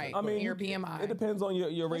on your out of height, shape. I mean, your BMI. It depends on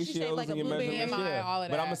your What's she say, ratios like and a your blue measurements. BMI, Yeah. all of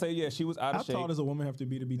But I'm that. gonna say, yeah, she was out How of shape. tall does a woman have to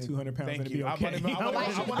be 200 pounds Thank and to be you. okay?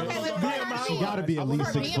 Like, She gotta be at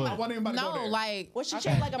least 6 foot. No, like What's she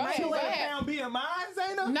shaped like a Go ahead, go microwave? ahead. Pound BMI,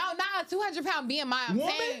 Zaina? No, not a 200 pound BMI. I'm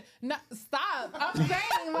Woman? saying, no, stop. I'm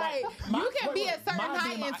saying, like, you can be a certain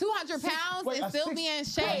height and 200 pounds and still be in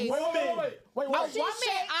shape. Wait, A woman, She's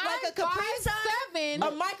shaped I'm like a Capri Sun, 5'7".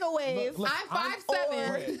 a microwave. I'm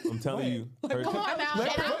 5'7". I'm telling you. her- Come on now,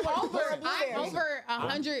 and I'm over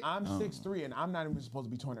 100. I'm 6'3" and I'm not even supposed to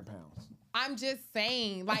be 200 pounds. I'm just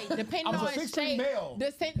saying, like, depending I'm a on 6'3" shape, male.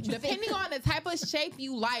 depending on the type of shape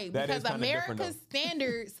you like, That is because kinda different, America's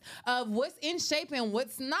standards of what's in shape and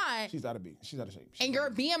what's not, She's out of shape. and your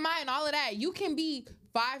BMI and all of that, you can be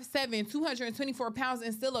 5'7", 224 pounds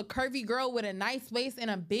and still a curvy girl with a nice waist and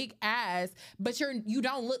a big ass, but you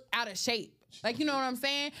don't look out of shape. Like, you know what I'm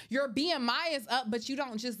saying? Your BMI is up, but you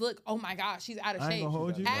don't just look, oh my gosh, she's out of I ain't shape. gonna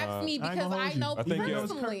hold you. Ask me because I know I think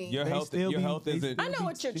personally. your They health still be- isn't. I know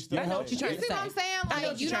what you're trying You to see say. what I'm saying? I know Like,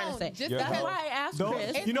 what you you're trying to don't say. just Your That's health- why I asked Don't-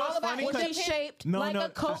 Chris. you know all what's about funny? what Was he depends- shaped No, like no, a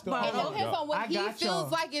Coke that's the- It bottle? depends on what I he got feels y'all.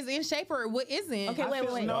 like is in shape or what isn't. Okay,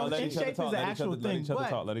 wait. No, Let in each other shape talk, is let an each other- actual let thing. each other But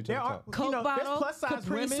talk, let each there other are, talk. you Coke know, there's bottle, plus size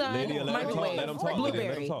Capri women. Sun, Lydia, let him talk. microwave, Let him talk. Lydia, let him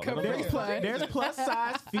blueberry. talk. Let him There's talk. there's plus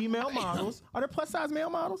size female models. Are there plus size male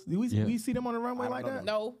models? Do we see them on the runway like that?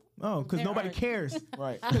 No. Oh, because There nobody aren't. cares.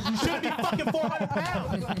 Right. Because you should be fucking 400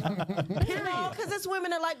 pounds. Period. No, because it's women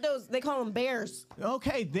that like those. They call them bears.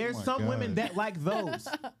 Okay, there's my some women God. that like those.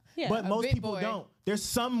 Yeah, but a most big people boy. don't. There's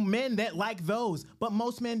some men that like those, but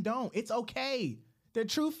most men don't. It's okay. The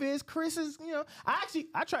truth is, Chris is,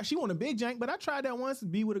 I tried, she wanted a big jank, but I tried that once to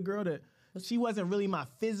be with a girl that she wasn't really my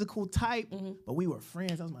physical type, but we were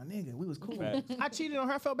friends. That was my nigga. We was cool. I cheated on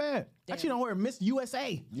her. I felt bad. I cheated on her, Miss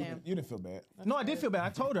USA. You didn't feel bad. No, I did feel bad. I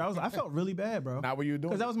told her. I felt really bad, bro. Not what you were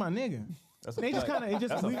doing. Because that was my nigga. That's a They just flex. kind of,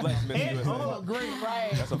 That's a flex, Miss and, USA. hold up, great. Right.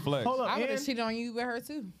 That's a flex. Hold up, I would have and cheated on you with her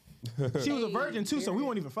too. she was a virgin too, so we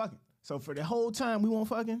weren't even fucking. So for the whole time we weren't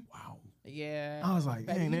fucking. Wow. Yeah. I was like,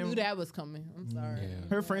 But dang, you they- knew that was coming. I'm sorry.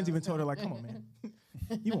 Her friends even told her like, "Come on, man,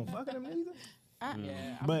 you won't fucking them either." I'm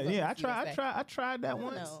But fucking yeah, I tried that I don't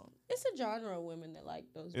once. know. It's a genre of women that like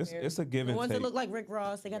those. It's- bears. it's a give The and ones take. that look like Rick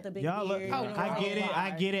Ross. They got the big Y'all look, beard. I get it.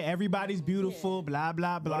 I get it. Everybody's beautiful. Blah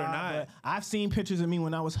blah blah. they're not. But I've seen pictures of me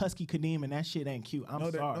when I was Husky Kadeem, and that shit ain't cute. I'm No,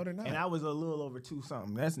 they're- sorry. no, they're not. And I was a little over 2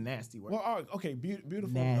 something. That's nasty work. Well, all right, okay, beautiful.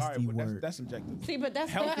 Nasty all right, but word. that's subjective. See, but that's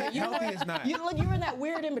Healthy- you're healthy like- is not. You look, you're in that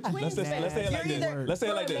weird in between. Let's say it like this. Let's say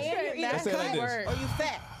it like this. Let's say it like this. Or you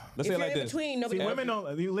fat. Let's If say it you're like in this. between, See, nobody. women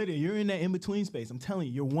don't. Lydia, you're in that in between space. I'm telling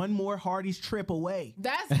you, you're one more Hardy's trip away.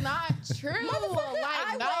 That's not true.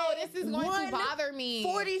 Like, no, this is going to bother me.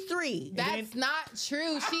 43. That's not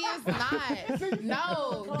true. She is not.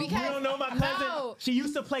 No, because You don't know my cousin. No. She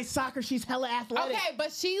used to play soccer. She's hella athletic. Okay,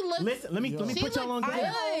 but she looks. Listen, let me she put y'all on looks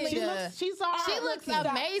game. good. She's all She right. looks Stop.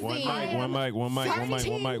 amazing. One mic.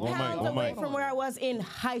 17 pounds away from where I was in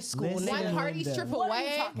high school. Listen. One nigga. Hardy strip What are you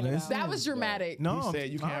away. talking about? That was dramatic. No, You said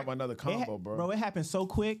you can't have another combo, bro. It happened so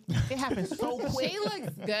quick. It happened so quick. She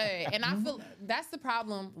looks good, and I feel that's the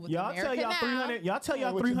problem with Y'all America tell y'all now. 300. Y'all tell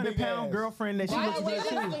y'all With your 300 big pound ass. girlfriend that she Why looks did good you too.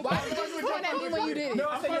 just point at me when you did it? No,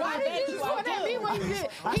 I said Why did you just point at me when you did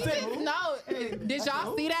it? He just no. Did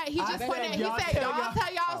y'all see that? He just said pointed. He y'all said tell y'all y'all-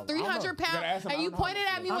 tell y'all's 300 gotta ask pounds, him. and you pointed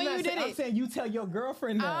at me when you did I'm it. saying you tell your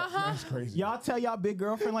girlfriend that. Uh-huh. That's crazy. Y'all tell y'all big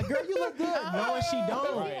girlfriend like, girl, you look good. No, and she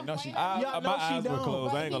don't. Right, no, she. Y'all know My she eyes were don't.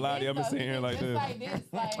 closed. I ain't gonna lie to you. I've been sitting here like this.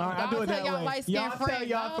 Like, All right, I'll do y'all it tell that y'all way. light-skinned Y'all tell friend,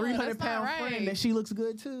 y'all no, 300 that's not pound right. friend that she looks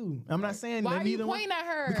good too. I'm not saying Why that are you neither one. pointing at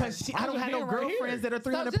her? Because I don't have no right here. girlfriends that are So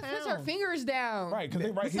 300 just put your pounds. fingers down. Right, because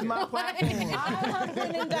they right This is here. my platform. I have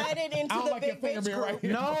been indicted into I don't the like your big finger bitch being group. right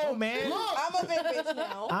here. No, man. I'm a big bitch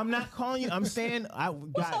now. I'm not calling you. I'm saying,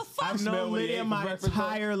 guys, I've Smell known what he ate Lydia for my breakfast, bro?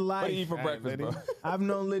 entire What do you eat life. for breakfast, bro? I've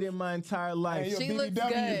known Lydia my entire life. Hey, She yo, looks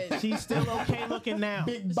BBW. good. She's still okay looking now.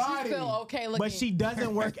 Big body. She's still okay looking. But she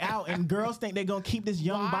doesn't work out, and girls think they're gonna keep this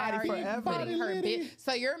young Why body are you forever. putting her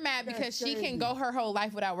so you're mad because she can go her whole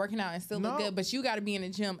life without working out and still look No. good, but you got to be in the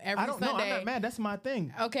gym every I don't know. I'm Sunday. not mad. That's my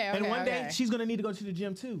thing. Okay, And one day okay. she's gonna need to go to the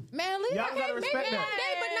gym too. Man, leave Y'all her. gotta Maybe respect one that.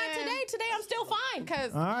 day, but not today. Today I'm still fine.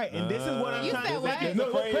 Because All right, and this is what I'm You trying said to what? say.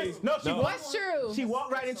 Look, Chris, no, she no. what's true? She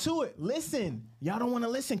walked right into it. Listen, y'all don't want to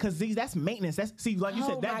listen because that's maintenance. That's like you Oh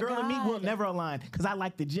said, that my girl and me will God. never align because I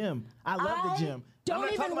like the gym. I love the gym. Don't I'm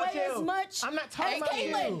not even talking about weigh you. as much I'm not talking as about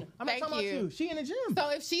Caitlyn. you. I'm not Thank talking you. about you. She in the gym. So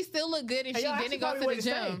if she still look good and Hey, she yo, didn't actually go tell me to where the to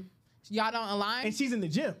stay. gym, y'all don't align. And she's in the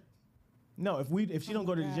gym. No, if she don't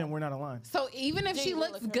go to the gym, we're not aligned. So even if she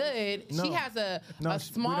looks good, No. she has a No, we don't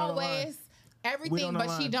small align. waist, We everything, don't but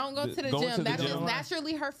she align. don't go to the Going gym. to the That's gym. just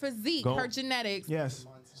naturally her physique, Go- her genetics. Yes.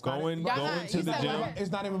 Going Y'all to you the said gym. what? It's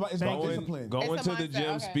not even about. It's about discipline. Going It's a to the mindset,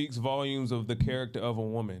 gym okay. speaks volumes of the character of a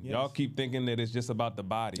woman. Yes. Y'all keep thinking that it's just about the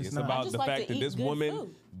body. It's not. I about just the like fact to that eat this good woman,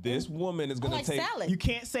 food. this woman is I gonna like take. salad. You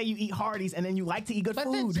can't say you eat Hardee's and then you like to eat good But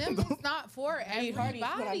food. the gym is not for Hardee's when I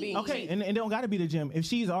everybody. be- Okay, and it don't got to be the gym. If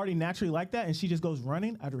she's already naturally like that and she just goes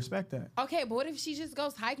running, I'd respect that. Okay, but what if she just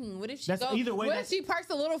goes hiking? What if she That's goes? either way, What if that's- she parks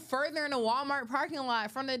a little further in the Walmart parking lot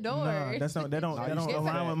from the door? No, that's not. That don't It's align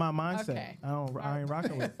like- with my mindset. Okay. I ain't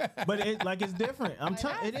rocking with it. But it's different. I'm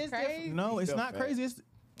telling. It that's is crazy. different. No, it's not crazy. It's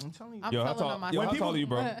I'm telling you. I'm Yo, how telling on tall? myself. Yo, how tall are you,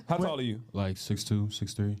 bro? How tall are you? Like 6'2",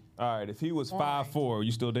 6'3". All right. If he was Why? 5'4",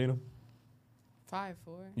 you still date him? 5'4".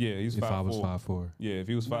 Yeah, he's 5'4". If I was 5'4". Yeah, if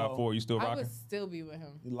he was 5'4", you still I rocking? would still be with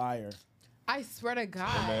him. You liar. I swear to God.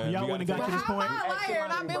 Man, Y'all we wouldn't gotta got to this How am point. I a liar?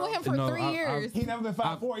 And I've been with him for No, 3 years. He never been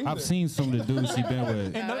 5'4" either. I've seen some of the dudes she been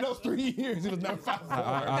with. In none of those 3 years, he was never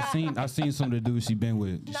 5'4". I've seen some of the dudes she been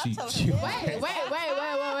with.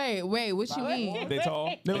 Wait. What you mean? They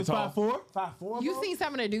tall? They was 5'4"? 5'4", You seen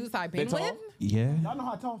some of the dudes I've been They tall? with? Yeah, Y'all know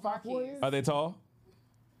how tall 5'4" is? Are they tall?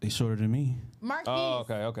 they shorter than me. Marquise. Oh,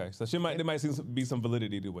 okay. So there might be some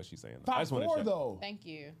validity to what she's saying. I just want to 5'4" check. though. Thank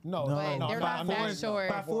you. No, But no, they're not that short.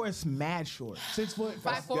 5'4" is mad short. 6 foot. 5'4"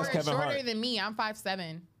 That's is Kevin shorter Hart. than me. I'm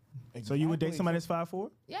 5'7". So you would date somebody that's 5'4"?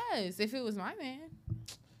 Yes, if it was my man.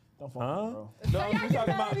 Don't Huh? fall, bro. No, y'all we get talking mad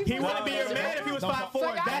about. at me He for wouldn't be your man if he was 5'4".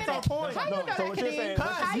 y'all That's our didn't- point. How you know so that, what you're Kenny? saying- Cuz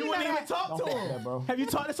How you you wouldn't know even that? talk to Don't fuck him. that, bro. Have you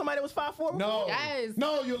talked to somebody that was 5'4"? No. Yes.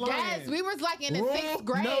 No, you're lying. Yes, we was like in the Rule 6th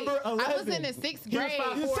grade. number I was 11. in the 6th He was grade.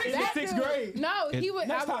 5'4" in the That 6th dude- grade. No, he would.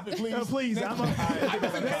 Next topic, please. Please, I'm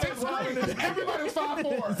Sixth grade, everybody was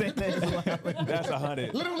 5'4". That's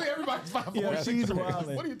 100. Literally everybody's 5'4". Yeah, she's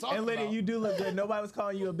wildin'. What are you talking And Lydia, about? you do look good. Nobody was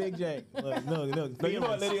calling you a big J. Look. No, you know what,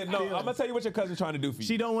 feelings, Lydia? No, I'm feelings. gonna tell you what your cousin's trying to do for you.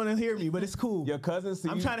 She don't want to hear me, but it's cool. Your cousin see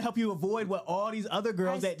I'm you. trying to help you avoid what all these other I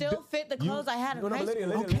girls that still fit the clothes I had in No, high but Lydia,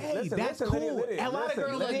 school. Lydia, Okay, listen, that's listen, Lydia, cool. Lydia, A lot of listen,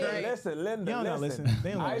 girls look Lydia, great. Listen, Linda, Y'all not listen. listening.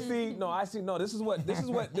 They don't I listen. see. No, this is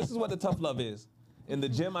what the tough love is. In the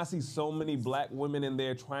gym, I see so many black women in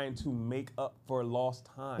there trying to make up for lost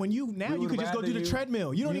time. When you now We you would could just go rather do the you-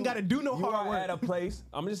 treadmill. You don't even got to do no you hard are work. at a place.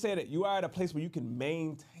 I'm just saying that you are at a place where you can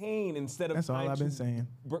maintain instead of That's all trying I've been to saying.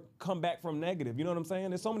 come back from negative. You know what I'm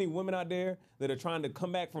saying? There's so many women out there that are trying to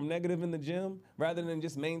come back from negative in the gym rather than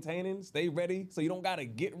just maintaining, stay ready, so you don't gotta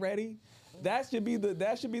get ready. That should be the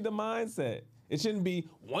mindset. It shouldn't be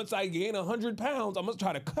once I gain 100 pounds, I'm gonna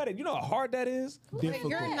try to cut it. You know how hard that is? But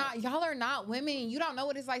Difficult. y'all are not women. You don't know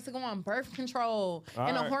what it's like to go on birth control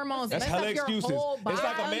and the All right. hormones. That's mess hella up your excuses. whole body. It's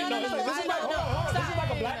like a man. No, this is like hold on. This is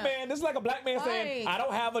like a black man. This is like a black man saying, Right. "I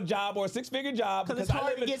don't have a job or a 6-figure job 'Cause because it's I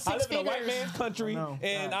hard live to get in a 6 white figures." man's country I know.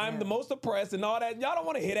 and I'm the most oppressed and all that." Y'all don't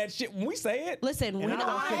want to hear that shit when we say it. Listen, when I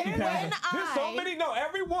lost 50 pounds. There's so many. No,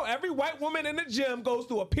 every white woman in the gym goes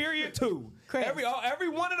through a period too. Chris. Every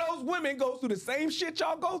one of those women goes through the same shit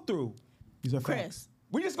y'all go through. These are Chris, facts.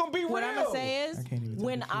 We just gonna be what real. I'm gonna say is, I can't even tell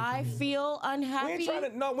when the truth I feel unhappy, we ain't trying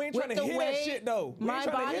to with hear the that way shit though. We my ain't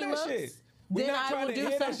trying to body hear that looks, shit. We then not I trying will to do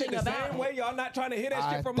hear that shit something the about same it. way y'all not trying to hear that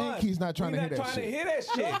shit I from think us. he's not trying We to hear not that trying shit. to hear that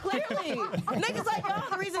shit. Clearly, niggas like y'all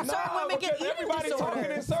the reason certain women get because eating everybody talking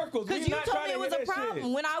in disorders. circles. Because We you not told trying me to it was hear a that problem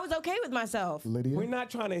shit. when I was okay with myself. Lydia, We're not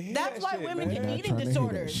trying to hear That's that why shit, women man. get Not eating trying to hear that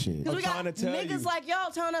disorders. shit. Because we I'm got trying to tell niggas you. like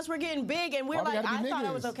y'all telling us we're getting big, and we're Why we like, gotta I be thought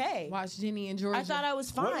I was niggas? okay. Watch Jenny and Georgia. I thought I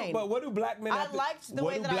was fine. But what do black men? I have to- liked the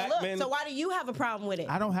what way do that I black looked. men- So why do you have a problem with it?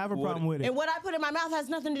 I don't have a problem with it. And what I put in my mouth has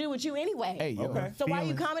nothing to do with you anyway. Hey, yo. Okay. So why are you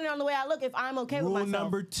Feelings. commenting on the way I look if I'm okay Rule with myself?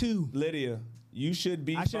 number 2. Lydia, you should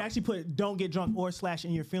be. I should actually put don't get drunk or /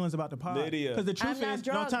 in your feelings about the pod. Lydia. Because the truth I'm not is,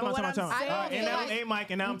 drunk, no, but what I'm time. saying And is- now, hey, Mike,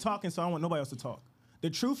 and now I'm talking, so I don't want nobody else to talk. The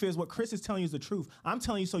truth is, what Chris is telling you is the truth. I'm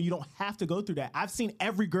telling you so you don't have to go through that. I've seen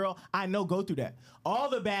every girl I know go through that. All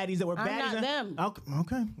the baddies that were I'm baddies. not them.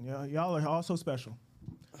 Okay. Yeah, y'all are all so special.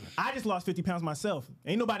 I just lost 50 pounds myself.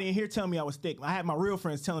 Ain't nobody in here telling me I was thick. I had my real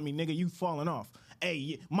friends telling me, nigga, you falling off.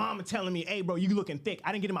 Hey, mama telling me, hey, bro, you looking thick.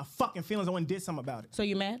 I didn't get in my fucking feelings. I went and did something about it. So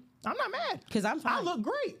you mad? I'm not mad. 'Cause I'm fine. I look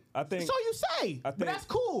great. I think- So you say. I But think- that's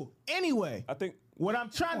cool. Anyway. I think. What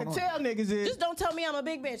I'm trying to tell niggas is. Just don't tell me I'm a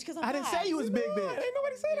big bitch, because I didn't say you was big Ain't bitch.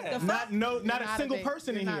 nobody say that. Not a single big-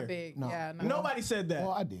 person you're in not here. Big. No. Yeah, no. Nobody said that.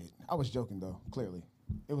 Well, I did. I was joking though. Clearly,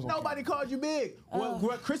 it was. on Nobody camera. called you big.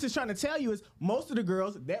 What Chris is trying to tell you is most of the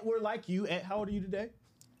girls that were like you at, how old are you today?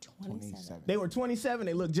 27. They were 27.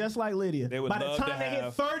 They look just like Lydia. They would By the love time to they hit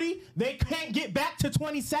have- 30, they can't get back to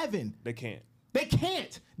 27. They can't. They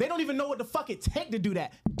can't. They don't even know what the fuck it take to do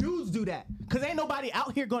that. Dudes do that. Because ain't nobody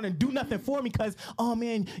out here going to do nothing for me because, oh,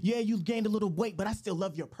 man, yeah, you gained a little weight, but I still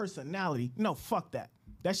love your personality. No, fuck that.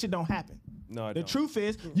 That shit don't happen. No, it The don't. truth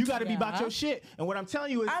is, you got to be Yeah. about your shit. And what I'm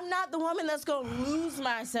telling you is, I'm not the woman that's gonna lose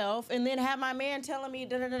myself and then have my man telling me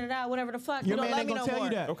da da da da whatever the fuck. your you don't man love ain't me gonna no tell more.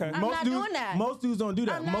 you that. Okay. I'm most not dudes, doing that. Most dudes don't do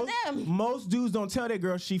that. I'm not them. Most dudes don't tell their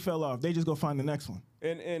girl she fell off. They just go find the next one.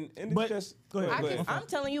 And it's But- just go ahead. I'm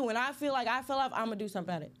telling you, when I feel like I fell off, I'm gonna do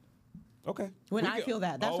something about it. Okay. When We I can- feel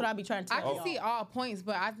that, that's oh, what I be trying to I tell can see y'all. all points,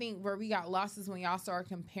 but I think where we got lost is when y'all started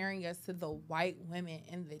comparing us to the white women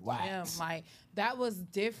in the gym. Like that was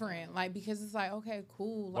different. Like because it's like, okay,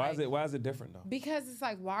 cool. Like, Why is it different though? because it's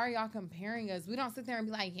like, why are y'all comparing us? We don't sit there and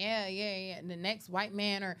be like, yeah, the next white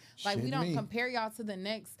man, or like we Shit, don't me. compare y'all to the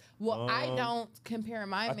next. Well, I don't compare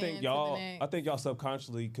my I man think to y'all. the next. I think y'all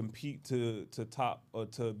subconsciously compete to top or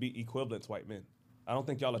to be equivalent to white men. I don't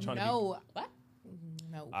think y'all are trying to be. No, what?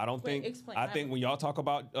 No. I don't Wait, think. explain. I think when y'all talk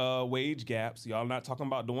about wage gaps, y'all not talking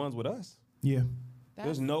about the ones with us. Yeah.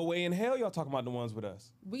 There's no way in hell y'all talking about the ones with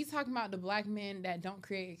us. We talking about the black men that don't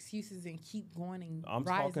create excuses and keep going and I'm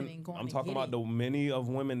rising talking. and going. I'm to talking get about it. the many of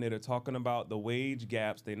women that are talking about the wage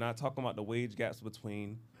gaps. They're not talking about the wage gaps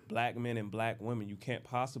between black men and black women. You can't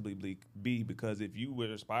possibly be because if you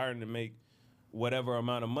were aspiring to make whatever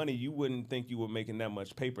amount of money, you wouldn't think you were making that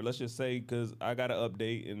much paper. Let's just say, because I got an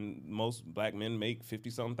update, and most black men make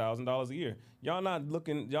 $50-something thousand a year. Y'all not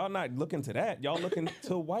looking to that. Y'all looking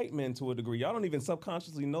to white men to a degree. Y'all don't even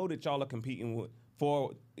subconsciously know that y'all are competing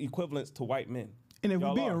for equivalents to white men. And if we're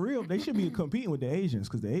Y'all being are. real, they should be competing with the Asians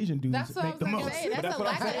because the Asian dudes That's what I make was the going to most. say. That's That's a what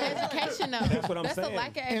I'm lack of saying. education, though. That's what I'm That's saying. a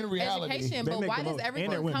lack of In reality, education. they But make why the does most. And they're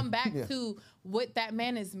everyone winning. come back Yeah. to what that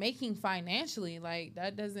man is making financially? Like,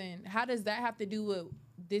 that doesn't, how does that have to do with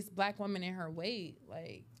this black woman and her weight?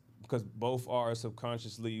 Like, Because both are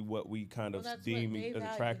subconsciously what we kind of Well, that's deem what they as value.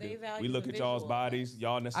 attractive. They value We look the at y'all's visual. bodies.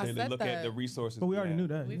 Y'all necessarily said look at the that. resources. But we already have. knew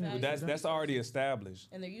that. We Yeah. value That's already established.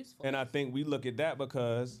 and they're useful. And I think we look at that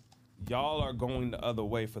because y'all are going the other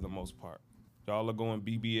way for the most part. Y'all are going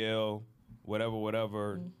BBL,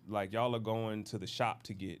 whatever. Like y'all are going to the shop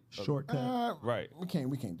to get Shortcut. right. We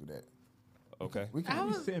can't do that. Okay. We can't.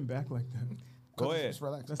 He's sitting back like that. Go ahead. Just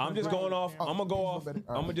relax. I'm just going off. Oh, I'm gonna go you off. feel better?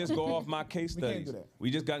 All I'm gonna right. just go off my case We can't studies. do that. We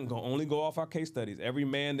just got only go off our case studies. Every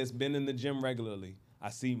man that's been in the gym regularly, I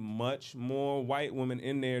see much more white women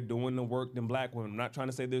in there doing the work than black women. I'm not trying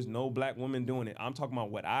to say there's no black women doing it. I'm talking about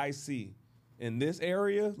what I see in this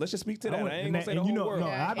area. Let's just speak to that. I ain't gonna say the and whole you know, world. no,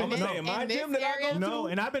 I've been I'm gonna say in my in this gym that I area- go to. No,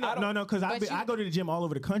 and I've been because I go to the gym all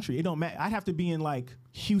over the country. It don't matter. I'd have to be in like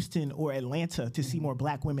Houston or Atlanta to see more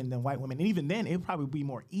black women than white women, and even then, it'd probably be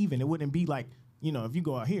more even. It wouldn't be like if you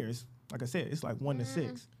go out here, it's like I said, it's like 1 to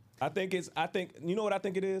 6. I think you know what I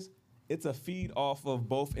think it is? It's a feed off of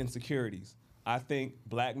both insecurities. I think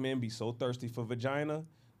black men be so thirsty for vagina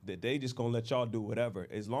that they just gonna let y'all do whatever.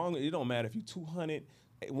 As long as it don't matter if you 200,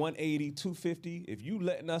 180, 250, if you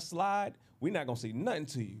letting us slide, we not gonna say nothing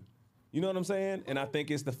to you. You know what I'm saying? And I think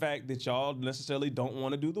it's the fact that y'all necessarily don't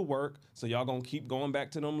want to do the work, so y'all gonna keep going back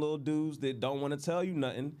to them little dudes that don't want to tell you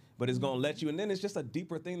nothing, but it's gonna let you. And then it's just a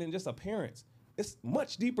deeper thing than just appearance. It's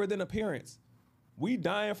much deeper than appearance. We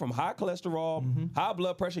dying from high cholesterol, high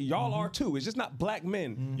blood pressure. Y'all are too. It's just not black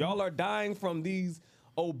men. Y'all are dying from these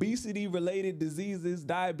obesity-related diseases,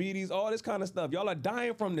 diabetes, all this kind of stuff. Y'all are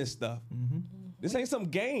dying from this stuff. This ain't some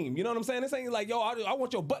game. You know what I'm saying? This ain't like, yo, I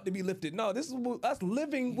want your butt to be lifted. No, this is us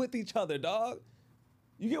living with each other, dog.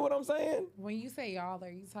 You get what I'm saying? when you say y'all, are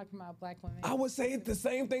you talking about black women? I would say the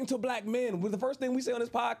same thing to black men. Well, the first thing we say on this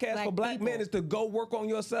podcast for black men is to go work on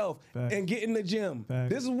yourself and get in the gym.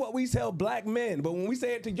 This is what we tell black men. But when we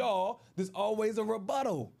say it to y'all, there's always a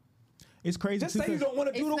rebuttal. It's crazy. Just say you don't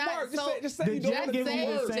want to do the work. Just say you don't want to do the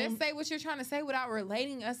work. Just say what you're trying to say without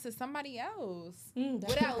relating us to somebody else.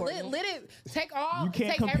 that's Without important. let it take all. You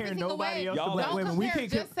can't take compare everything nobody away. else to Don't black women. We compare.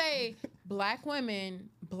 can Just say black women,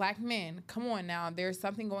 black men. Come on now. There's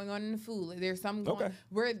something going on in the food. There's something going.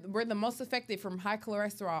 Okay. We're the most affected from high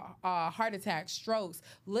cholesterol, heart attacks, strokes.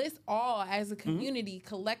 Let's all, as a community,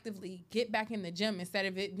 collectively get back in the gym instead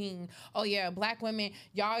of it being, oh yeah, black women,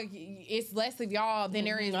 y'all. It's less of y'all than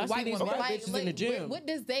there is I the see white these women. white bitches in the gym. What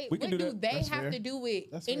does they? We What can do do that. they That's have fair. to do with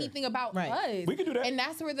That's fair. anything about Right. us? We can do that. And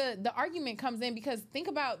that's where the argument comes in, because think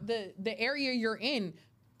about the area you're in.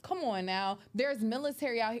 Come on now. There's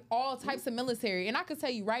military out here, all types of military. And I can tell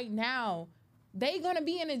you right now, they gonna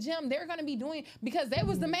be in the gym. They're gonna be doing, because they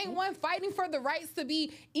was the main one fighting for the rights to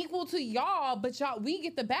be equal to y'all, but y'all, we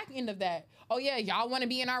get the back end of that. Oh yeah, y'all wanna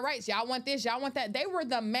be in our rights. Y'all want this, y'all want that. They were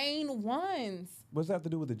the main ones. What's that have to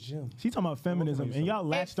do with the gym? She's talking about feminism, and y'all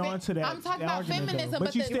latched on to that. I'm talking that about argument, feminism, though.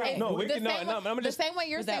 but you the, still, No, we the can- no, same no, way, I'm the just- same way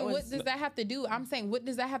you're But that saying, what was- does that have to do? I'm saying, what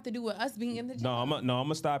does that have to do with us being in the gym? No, I'm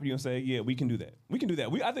gonna stop you and say, yeah, we can do that. We can do that.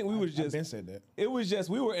 I think we was I've just. been said that. It was just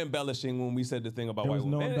we were embellishing when we said the thing about There white was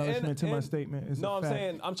no women. embellishment to my statement. It's no, a I'm fact.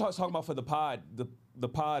 saying I'm talking about for the pod, the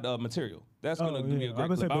pod material. That's Oh, gonna be yeah. a I great was clip.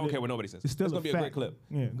 gonna say, I don't but care what nobody says. it's still It's gonna a be a great fact. clip.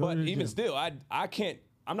 Yeah, go but to the even gym. still, I can't.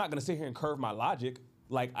 I'm not gonna sit here and curve my logic.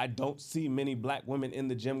 Like, I don't see many black women in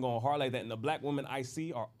the gym going hard like that. And the black women I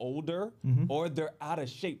see are older or they're out of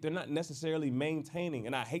shape. They're not necessarily maintaining.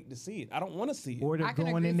 And I hate to see it. I don't want to see it. Or they're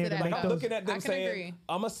going in there to Like, make I'm those. looking at them saying,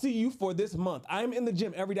 I'm going to see you for this month. I'm in the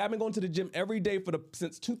gym every day. I've been going to the gym every day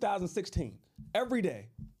since 2016. Every day.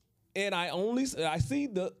 And I see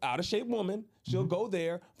the out of shape woman. She'll go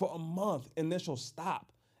there for a month and then she'll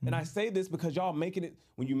stop. And I say this because y'all making it,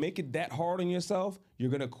 when you make it that hard on yourself, you're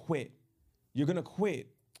going to quit. You're gonna quit.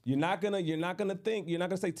 You're not gonna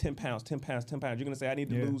say 10 pounds, 10 pounds, 10 pounds. You're gonna say, I need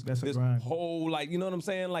to lose this whole, like, you know what I'm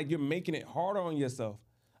saying? Like, you're making it harder on yourself.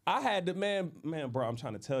 I had to, man, bro, I'm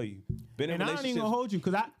trying to tell you. And I ain't even gonna hold you,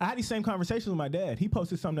 because I had these same conversations with my dad. He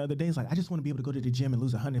posted something the other day. He's like, I just want to be able to go to the gym and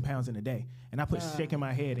lose 100 pounds in a day. And I put shaking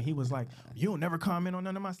my head, and he was like, you'll never comment on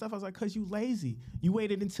none of my stuff. I was like, because you lazy. You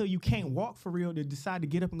waited until you can't walk for real to decide to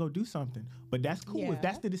get up and go do something. But that's cool. If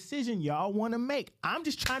that's the decision y'all want to make. I'm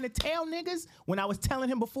just trying to tell niggas, when I was telling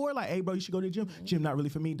him before, like, hey, bro, you should go to the gym. Gym not really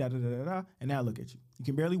for me, da-da-da-da-da. And now look at you. You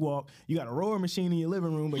can barely walk. You got a rower machine in your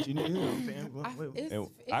living room, but you know what I'm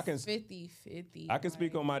saying? It's 50-50. I can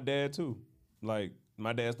speak on my dad, too. Like,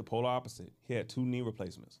 my dad's the polar opposite. He had 2 knee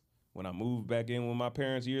replacements. When I moved back in with my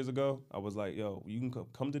parents years ago, I was like, yo, you can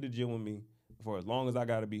come to the gym with me for as long as I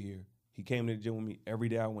got to be here. He came to the gym with me every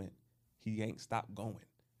day I went. He ain't stopped going.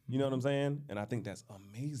 You know what I'm saying? And I think that's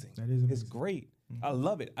amazing. That is amazing. It's great. I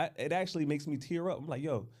love it. It actually makes me tear up. I'm like,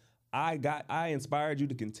 yo, I inspired you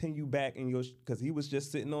to continue back in your, because he was just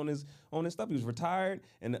sitting on his stuff. He was retired,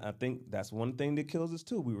 and I think that's one thing that kills us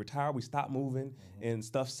too. We retire, we stop moving, and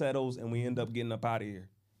stuff settles, and we end up getting up out of here.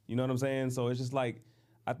 You know what I'm saying? So it's just like,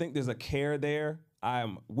 I think there's a care there.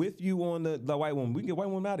 I'm with you on the white woman. We can get white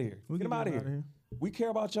women out of here. Get them out of here. We care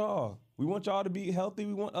about y'all. We want y'all to be healthy.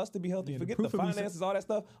 We want us to be healthy. Forget the finances, all that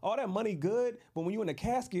stuff. All that money good, but when you in a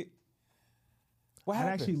casket, what happens?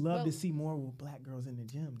 I'd actually love to see more black girls in the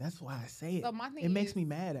gym. That's why I say it. So my thing it makes me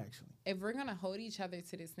mad, actually. If we're going to hold each other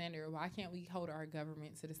to this standard, why can't we hold our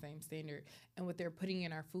government to the same standard? And what they're putting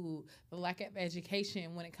in our food, the lack of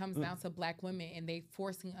education when it comes down to black women, and they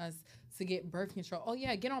forcing us to get birth control. Oh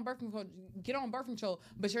yeah, get on birth control,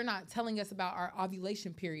 but you're not telling us about our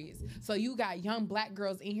ovulation periods. So you got young black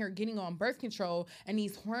girls in here getting on birth control, and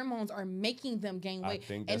these hormones are making them gain weight.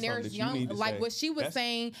 And there's young, like what she was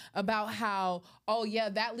saying about how, oh yeah,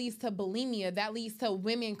 that leads to bulimia, that leads to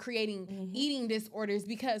women creating eating disorders,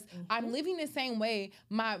 because I'm living the same way.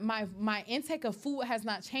 My intake of food has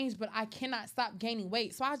not changed, but I cannot stop gaining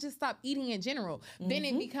weight. So I just stop eating in general. Then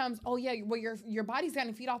it becomes, oh yeah, well your body's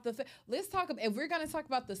gonna feed off the fat. Let's talk about, if we're gonna talk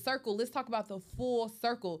about the circle, let's talk about the full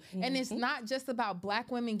circle. And it's not just about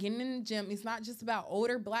black women getting in the gym. It's not just about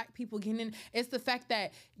older black people getting in. It's the fact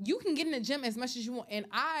that you can get in the gym as much as you want. And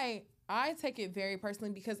I take it very personally,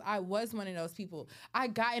 because I was one of those people. I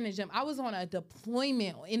got in the gym. I was on a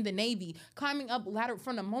deployment in the Navy, climbing up ladder.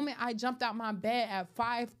 From the moment I jumped out my bed at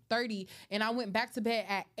 5:30 and I went back to bed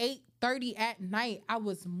at 8:30 at night, I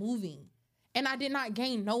was moving. And I did not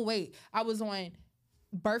gain no weight. I was on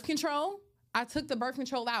birth control. I took the birth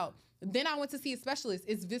control out. Then I went to see a specialist.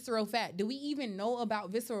 It's visceral fat. Do we even know about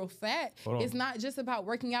visceral fat? It's not just about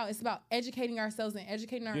working out. It's about educating ourselves and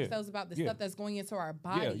educating ourselves about the stuff that's going into our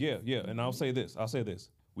body. Yeah. And I'll say this.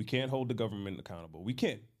 We can't hold the government accountable. We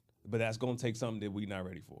can't. But that's going to take something that we're not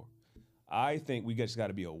ready for. I think we just got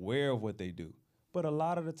to be aware of what they do. But a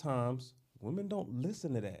lot of the times, women don't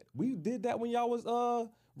listen to that. We did that when y'all was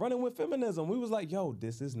running with feminism. We was like, yo,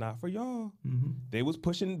 this is not for y'all. They was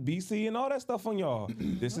pushing BC and all that stuff on y'all.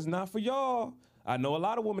 This is not for y'all. I know a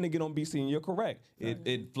lot of women that get on BC, and you're correct.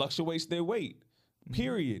 It fluctuates their weight,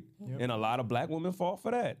 period. And a lot of black women fall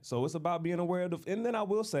for that. So it's about being aware of and then I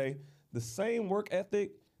will say, the same work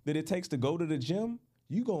ethic that it takes to go to the gym,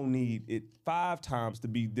 you gonna need it 5 times to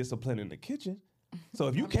be disciplined in the kitchen. So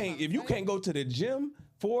if you can't go to the gym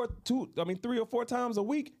 3 or 4 times a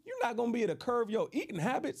week, you're not gonna be able to curb your eating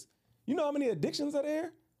habits. You know how many addictions are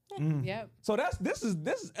there? Yep. So this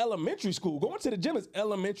is elementary school. Going to the gym is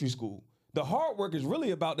elementary school. The hard work is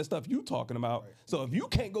really about the stuff you talking about. Right. So if you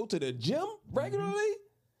can't go to the gym regularly,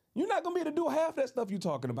 you're not gonna be able to do half that stuff you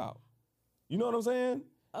talking about. You know what I'm saying?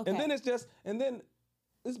 Okay. And then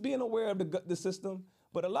it's being aware of the system.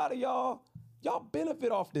 But a lot of y'all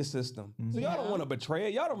benefit off this system. So y'all don't want to betray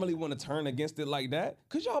it. Y'all don't really want to turn against it like that,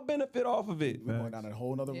 because y'all benefit off of it. We're going down a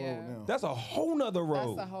whole nother road now. That's a whole nother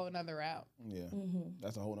road. That's a whole nother route. Yeah.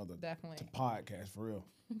 That's a whole nother definitely podcast for real.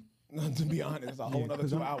 To be honest, it's a whole nother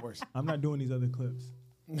 2 hours. I'm not doing these other clips.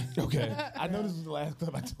 Okay. I know this was the last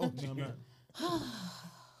clip I told you.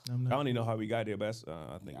 No, I'm I not. don't even know how we got there, but that's,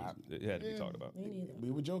 I think it had to be talked about. Me neither.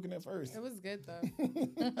 We were joking at first. It was good though.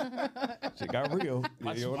 Shit got real.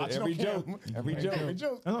 Watch Every no joke, cam. every Every joke,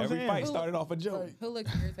 joke. That's what I'm every saying. fight started off a joke. Who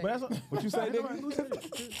looks irritated? But that's What you say, nigga?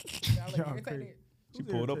 Y'all look Y'all irritated. crazy. She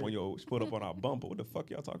pulled up on your, she pulled up on our bumper. What the fuck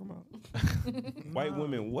y'all talking about? White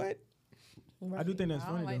women, what? I do think that's I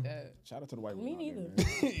don't funny like though. that. Shout out to the white Me women. out neither.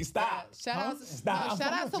 there, man. Stop. Shout out, Stop. no,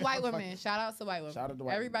 shout out to white women. Shout out to white women. Shout out to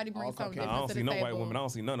white Everybody women. brings All something I different don't to see the no table. white women. I don't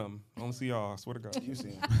see none of them. I don't see y'all. I swear to God. You see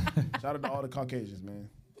 'em. Shout out to all the Caucasians, man.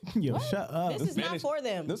 Yo, shut up. This is not for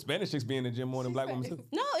them. Them Spanish chicks be in the gym more than black women too.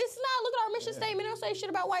 No, it's not. Look at our mission statement. It don't say shit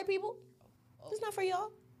about white people. It's not for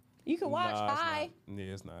y'all. You can watch. Nah, it's Hi. not.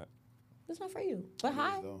 Yeah, it's not. It's not for you. But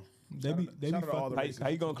hi. So, They be shout out to all fucking. the How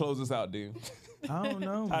racists. you gonna close this out, dude? I don't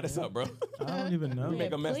know. Tie this man. up, bro. I don't even know.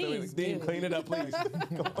 Make a mess of please it. Dean, do. clean it up, please.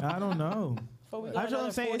 I don't know. Before we go That's what I'm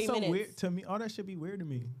another saying. 40 It's so minutes. weird to me. All that shit be weird to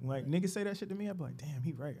me. Like niggas say that shit to me, I be like, damn,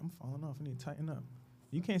 he right. I'm falling off. I need to tighten up.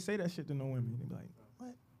 You can't say that shit to no women. They be like,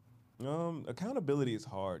 what? Accountability is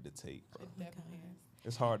hard to take, bro. It definitely is.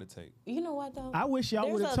 It's hard to take. You know what though? I wish y'all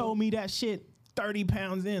There's would have a- told me that shit 30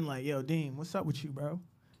 pounds in. Like, yo, Dean, what's up with you, bro?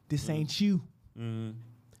 This ain't you.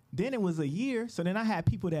 Then it was a year. So then I had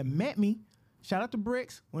people that met me. Shout out to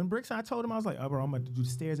Bricks. When Bricks, I told him, I was like, oh, bro, I'm going to do the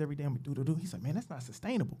stairs every day. I'm going to do. He's like, man, that's not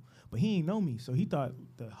sustainable. But he ain't know me. So he thought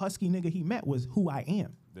the husky nigga he met was who I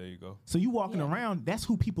am. There you go. So you walking around, that's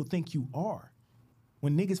who people think you are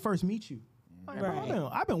when niggas first meet you. Like, bro, Right.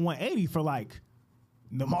 I've been 180 for like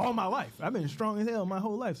all my life. I've been strong as hell my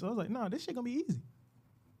whole life. So I was like, no, this shit gonna be easy.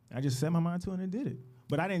 I just set my mind to it and did it.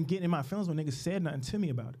 But I didn't get in my feelings when niggas said nothing to me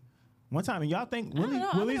about it. One time, and y'all think don't Willie, know.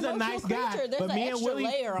 I'm an Willie's a emotional nice guy, creature. There's but an me and extra Willie,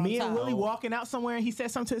 layer on top. Willie walking out somewhere, and he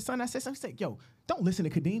said something to his son. I said something. He said, "Yo, don't listen to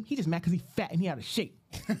Kadeem. He just mad because he fat and he out of shape."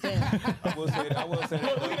 I will say that.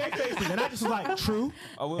 Look at their faces, and I just was like, "True,"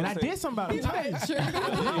 and I did something about it. I'm tired.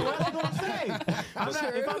 No, what am I gonna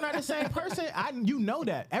say? If I'm not the same person, you know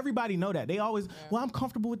that. Everybody know that. They always, well, I'm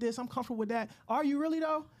comfortable with this. I'm comfortable with that. Are you really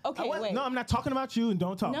though? Okay, wait. No, I'm not talking about you, and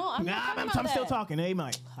don't talk. No, I'm not talking about I'm still that. talking. They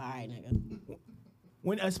might. All right, nigga.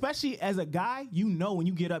 When, especially as a guy, you know when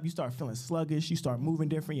you get up, you start feeling sluggish, you start moving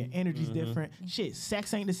different, your energy's different. Shit,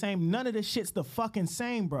 sex ain't the same. None of this shit's the fucking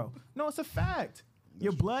same, bro. No, it's a fact.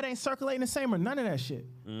 Your blood ain't circulating the same or none of that shit.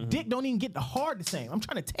 Dick don't even get the hard the same. I'm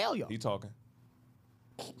trying to tell y'all. He talking.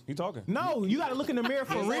 He talking. No, you gotta look in the mirror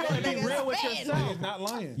for real and be real with yourself. He's not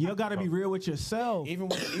lying. You gotta be real with yourself. Even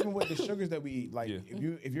with the sugars that we eat, like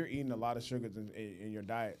if you're eating a lot of sugars in your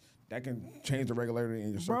diet, that can change the regularity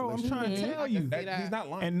in your Bro, I'm circulation. trying to tell you. He's not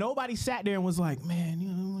lying. And nobody sat there and was like, man, you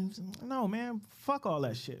know, no, man, fuck all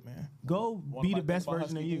that shit, man. Go be the best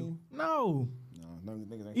version of you. No. No,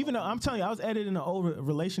 niggas ain't Even though I'm telling you, I was editing an old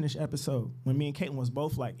relationship episode when me and Caitlin was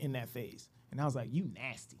both like in that phase. And I was like, you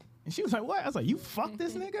nasty. And she was like, what? I was like, you fuck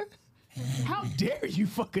this nigga? How dare you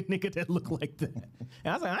fuck a nigga that look like that? And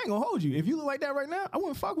I was like, I ain't gonna hold you. If you look like that right now, I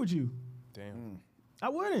wouldn't fuck with you. Damn. I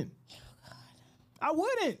wouldn't. I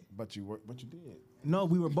wouldn't. But you did. No,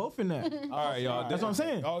 we were both in that. All right, y'all. That's what I'm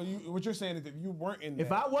saying. Oh, what you're saying is if you weren't in that.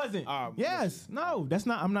 If I wasn't, yes, no, that's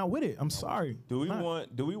not. I'm not with it. I'm sorry. Do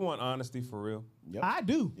we want honesty for real? Yep. I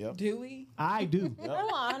do. Yep. Do we? I do. I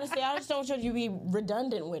don't want honesty. I just don't want you to be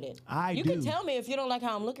redundant with it. You can tell me if you don't like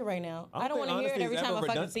how I'm looking right now. I don't want to hear it every time I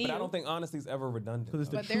fucking see you. But I don't think honesty is ever redundant. It's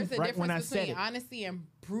the But there's truth a right when I difference said between it. honesty and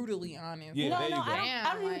brutally honest. Yeah, No, there you go.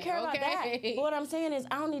 I don't even care about that. But what I'm saying is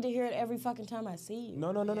I don't need to hear it every fucking time I see you. No.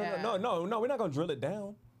 We're not gonna drill it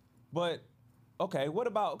down. But okay, what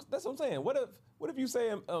about? That's what I'm saying. What if you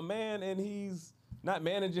say a man and he's not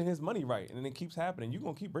managing his money right, and it keeps happening? You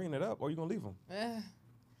gonna keep bringing it up, or you gonna leave him?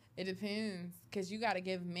 It depends, because you got to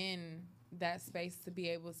give men that space to be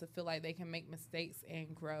able to feel like they can make mistakes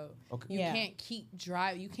and grow. Okay. You can't keep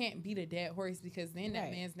you can't beat a dead horse, because then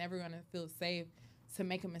that man's never going to feel safe to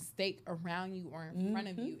make a mistake around you or in front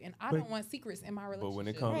of you. And I don't want secrets in my relationship. But when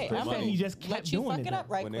it comes to I'm saying money, he just kept Let you doing fuck it though. up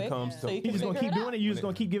right When quick. it comes to- so you He can just gonna figure keep it doing out. it. You just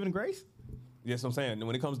gonna keep giving grace. yes, I'm saying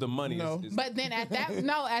when it comes to money, it's But then at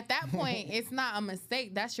that point, it's not a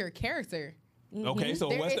mistake. That's your character. okay. So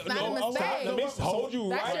what's It's the not a mistake. Let me hold you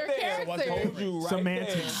That's right your there. character. Hold you right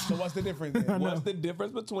Semantics. there. So what's the difference then? What's the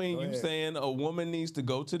difference between you ahead. saying a woman needs to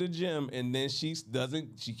go to the gym and then she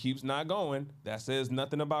keeps not going? That says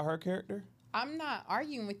nothing about her character. I'm not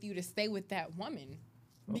arguing with you to stay with that woman.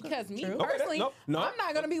 Because me True. personally, no. I'm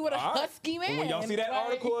not going to be with a All right. husky man. When y'all see that Like-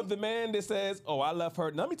 article of the man that says, "Oh, I left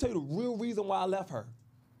her," let me tell you the real reason why I left her.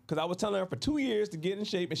 Because I was telling her for 2 years to get in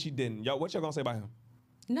shape and she didn't. Y'all, what y'all gonna say about him?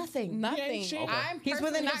 Nothing. Nothing. shit. I'm He's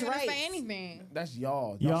personally within not his going to say rights. anything. That's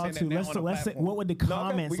y'all. Y'all saying that too. now Let's on the let's say, platform. what would the okay.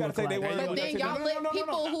 comments We gotta look say they like? weren't- But then No, y'all let no.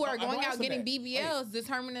 people who are I'm going out answering getting that. BBLs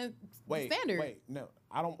determine the standard. Wait, no.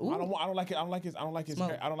 I don't like it. I don't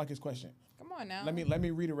like his question. Come on now. Let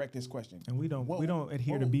me redirect this question. And we don't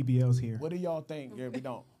adhere to BBLs here. What do y'all think? Yeah, we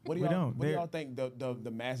don't. What do y'all think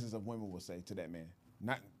the masses of women will say to that man?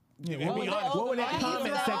 Not. Yeah, be honest. What would that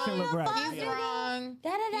comment section look like? He's wrong. He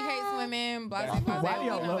hates women. Blah, blah, blah. Why do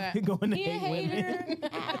y'all love going to He a hate hater. women?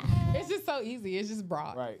 It's just so easy. It's just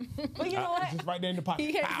broad. Right. But you know what? Just right there in the pocket.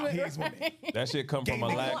 He hates Pow, women. he hates women. That shit come from a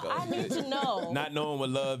lack of. I need to know. Not knowing what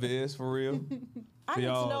love is for real. I need to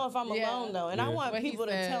know if I'm alone though, and I Yeah. want What he people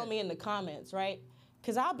to said. tell me in the comments, right?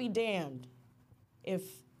 Because I'll be damned if,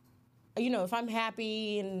 if I'm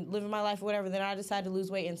happy and living my life or whatever, then I decide to lose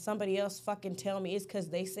weight and somebody else fucking tell me it's because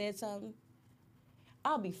they said something.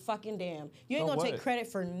 I'll be fucking damned. You ain't So gonna take what? credit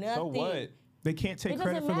for nothing. So what? They can't take It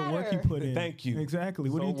credit for doesn't the work you matter. put in. Thank you.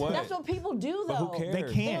 Exactly. What So do you what? That's what people do But though. who cares? They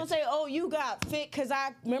They can't. don't say, "Oh, you got fit because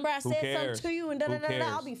I remember I Who said cares? something to you," and da da Who da da. cares?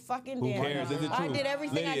 I'll be fucking Who damned. cares? Is it I true? did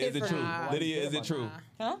everything Lydia, I did is it for true? you. Lydia, is it true?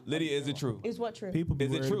 Huh? Lydia, is it true? Is what true? People be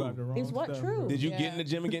Is it worried true? about the wrong Is what stuff. true? Did you get in the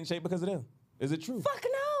gym and get in shape because of them? Is it true? Fuck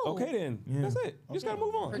no. Okay then. Yeah. That's it. You just gotta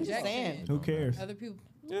move on. I'm just saying. Projection. Who cares? Other people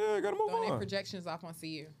Yeah, gotta move throwing their on. projections off onto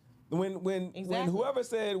you. When Exactly. whoever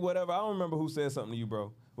said whatever, I don't remember who said something to you,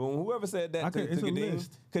 bro. But when whoever said that to It's a Kadeem,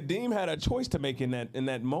 list. Kadeem had a choice to make in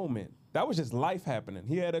that moment. That was just life happening.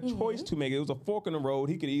 He had a choice to make. It was a fork in the road.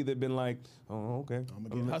 He could either been like, oh, okay. I'm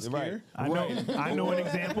gonna get huskier. I know an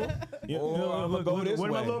example. Yeah, Or I'ma go this what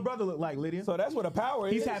do my way. little brother look like, Lydia? So that's what the power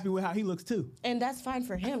is. He's happy with how he looks too. And that's fine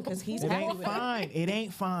for him because he's It happy ain't with it. fine. It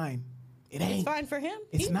ain't fine. It It's ain't. fine for him.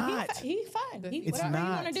 It's not. He's fine. It's Whatever not.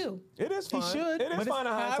 you want to do. It is He fine. should, It but is it's fine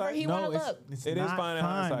in however hindsight. he No, wanna it's, look. it's It is not fine in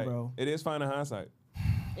hindsight, bro. It is fine in hindsight.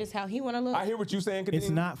 It's how he want to look. I hear what you're saying, Kadeem. It's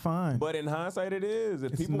not fine. But in hindsight, it is.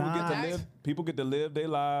 If It's people not. get to live their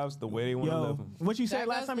lives the way they want to Yo, live them. what you said That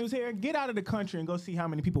last goes- time he was here? Get out of the country and go see how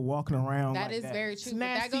many people walking around. That like is that. very It's true. But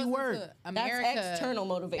that nasty goes work. into America. That's external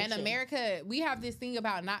motivation. And America, we have this thing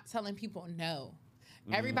about not telling people no.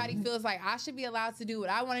 Everybody feels like I should be allowed to do what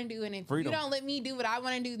I want to do, and if Freedom. you don't let me do what I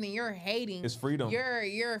want to do, then you're hating. It's freedom.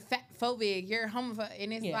 You're fat phobic. You're homophobic,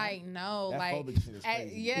 and it's Yeah. like no, That like phobic shit is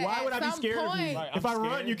crazy. yeah. Why at would I be some scared of you? point- Right, If I I'm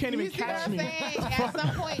run, scared. you can't even You see what catch I'm me. saying? At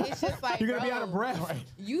some point, it's just like You're gonna be bro, out of breath.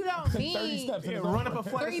 You don't need Yeah, run up a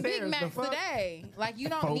flight of 3 Big stairs. The Macs fuck? today. Like you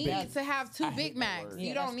don't Phobic. need to have 2 I hate Big that Macs. word. You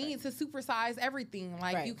Yeah, don't that's need to supersize everything.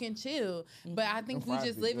 Like Right. you can chill. But I think we fries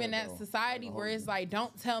just be live good, in that though. society where it's like,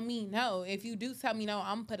 don't tell me no. If you do tell me no,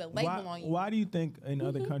 I'm gonna put a label on you. Why do you think in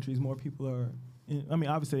other countries more people are? I mean,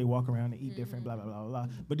 obviously they walk around and eat different, blah blah blah blah.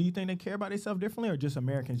 But do you think they care about themselves differently, or just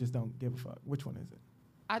Americans just don't give a fuck? Which one is it?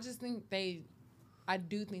 I just think I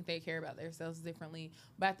do think they care about themselves differently.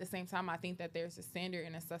 But at the same time, I think that there's a standard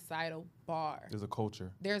and a societal bar. There's a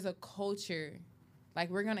culture. There's a culture. Like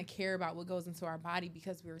we're gonna care about what goes into our body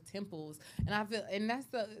because we're temples. And I feel, and that's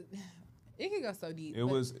it can go so deep. It but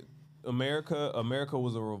was America. America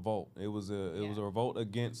was a revolt. It was a revolt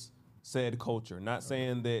against said culture. Not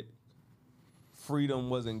saying that freedom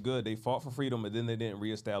wasn't good. They fought for freedom, but then they didn't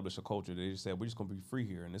reestablish a culture. They just said we're just gonna be free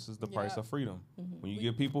here, and this is the price of freedom. When you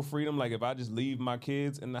give people freedom, like if I just leave my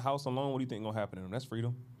kids in the house alone, what do you think gonna happen to them? That's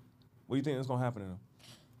freedom. What do you think is gonna happen to them?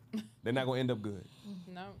 They're not gonna end up good.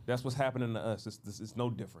 No. That's what's happening to us. It's no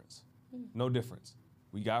difference. No difference.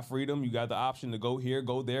 We got freedom. You got the option to go here,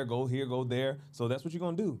 go there, go here, go there. So that's what you're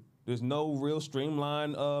gonna do. There's no real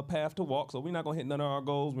streamlined path to walk. So we're not gonna hit none of our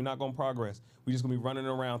goals. We're not gonna progress. We're just gonna be running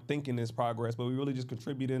around thinking it's progress, but we're really just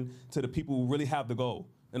contributing to the people who really have the goal.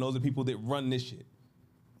 And those are people that run this shit.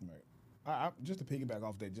 Right. Just to piggyback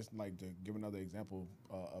off that, just like to give another example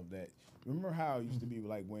of that. Remember how it used to be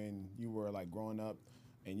like when you were like growing up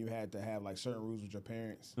and you had to have like certain rules with your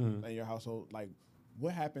parents in your household? Like,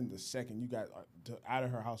 what happened the second you got out of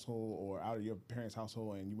her household or out of your parents'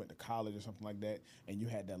 household and you went to college or something like that and you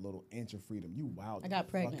had that little inch of freedom? You wowed I got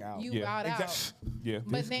the fuck pregnant. out. You wowed out. Yeah.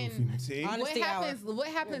 But then See? what Honesty hour. happens? What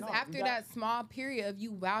happens after got- that small period of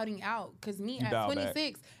you wilding out? Because me You at dial back.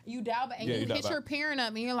 26, you dial back and Yeah, you you dial hit your back. parent up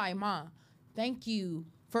and you're like, "Ma, thank you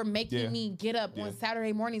for making Yeah. me get up Yeah. on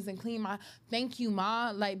Saturday mornings and clean my. Thank you,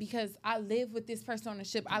 Ma, like because I live with this person on the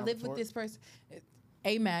ship. I live with retort? this person.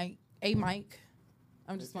 Hey, Mike.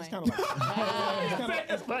 I'm just It's playing. kind of like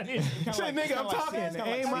That's funny. Say, nigga, I'm talking.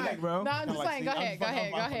 Hey, Mike, bro. No, I'm just like, saying. see, Go I'm ahead. Go fucking-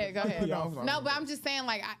 ahead. Go I'm ahead. Go fucking- ahead. Yeah, I'm No, but I'm just saying.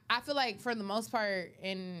 Like, I feel like for the most part,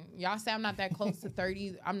 and y'all say I'm not that close to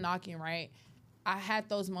 30. I'm knocking, right? I had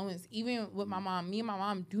those moments, even with my mom. Me and my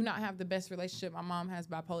mom do not have the best relationship. My mom has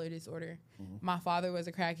bipolar disorder. My father was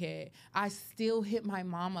a crackhead. I still hit my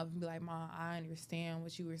mom up and be like, "Mom, I understand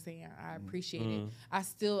what you were saying. I appreciate it.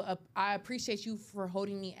 I appreciate you for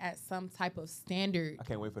holding me at some type of standard I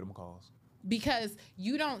can't wait for them calls. because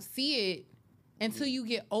you don't see it until you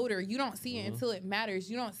get older. You don't see it until it matters.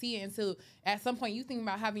 You don't see it until at some point you think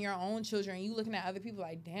about having your own children and you looking at other people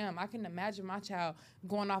like, damn, I can imagine my child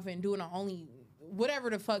going off and doing the only whatever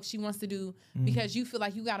the fuck she wants to do because you feel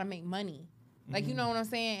like you got to make money. Like, you know what I'm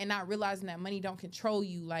saying? And not realizing that money don't control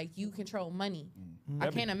you. Like, you control money. I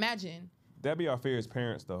can't imagine. That'd be our fear as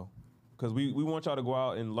parents, though. Because we want y'all to go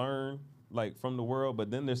out and learn, like, from the world. But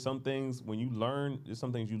then there's some things, when you learn, there's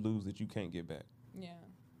some things you lose that you can't get back. Yeah.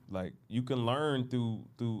 Like, you can learn through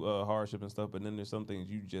hardship and stuff, but then there's some things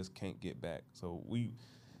you just can't get back. So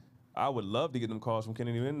I would love to get them calls from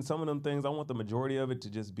Kennedy. And some of them things, I want the majority of it to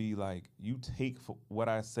just be like, you take what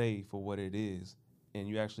I say for what it is, and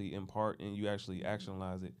you actually impart and you actually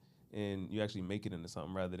actionalize it, and you actually make it into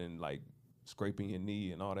something rather than like scraping your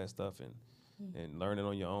knee and all that stuff and learning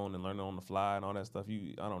on your own and learning on the fly and all that stuff.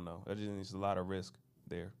 I don't know. There's a lot of risk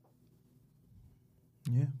there.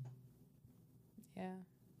 Yeah. Yeah.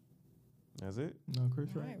 That's it. No, Chris,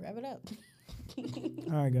 All right? right, wrap it up.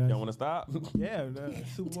 All right, guys. Y'all want to stop? Yeah,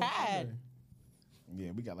 Super Bowl Sunday.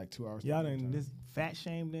 Yeah, we got like 2 hours. Y'all done this fat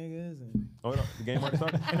shame niggas and Oh no, the game already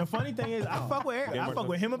started. and the funny thing is, I fuck with Eric. I fuck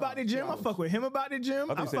with him about the gym. I fuck with him about the gym.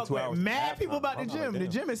 I thought I you said fuck 2 with hours. mad people about the I'm gym. like, The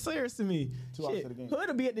damn. gym is serious to me. 2 hours Shit, to the game.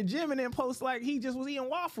 Hood'll be at the gym and then post like he just was eating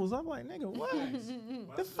waffles. I'm like, nigga, what?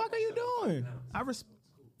 The fuck are you doing? I respect.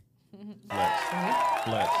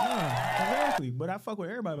 Flex. Exactly. But I fuck with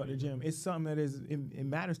everybody about the gym. It's something that it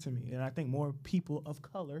matters to me. And I think more people of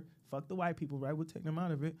color, fuck the white people, right? We'll take them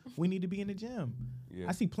out of it. We need to be in the gym. Yeah.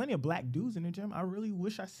 I see plenty of black dudes in the gym. I really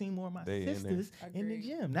wish I seen more of my They in there. sisters in the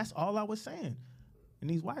gym. That's all I was saying. And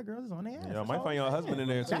these white girls is on their ass. Y'all That's might all find I'm your saying. husband in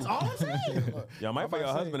there too. That's all I'm saying. Y'all might I'm find about your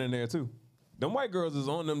to husband say. in there too. Them white girls is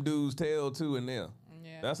on them dudes' tail too in there.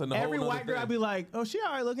 Yeah. That's another Every white girl, I'd be like, oh, she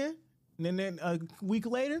all right looking. And then a week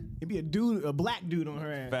later, it'd be a black dude on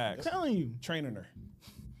her ass. Facts. I'm telling you. Training her.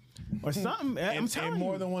 Or something. I'm In telling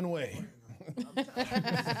more you. than one way.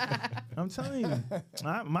 I'm telling you.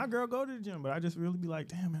 My girl go to the gym, but I just really be like,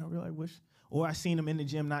 damn, man, I really wish. Or I seen them in the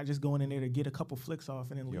gym, not just going in there to get a couple flicks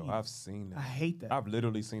off and then leave. Yo, I've seen that. I hate that. I've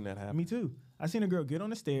literally seen that happen. Me too. I seen a girl get on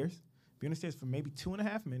the stairs, be on the stairs for maybe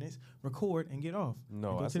 2.5 minutes, record, and get off. No,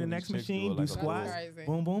 And go I to the seen next these chicks do machine, it do like a squats, That's crazy.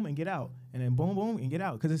 boom, boom, and get out. And then boom, boom, and get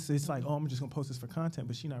out. Because it's like, oh, I'm just gonna post this for content,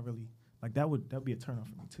 but she not really like that would be a turn off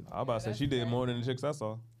for me too. I was about to say she did more than the chicks I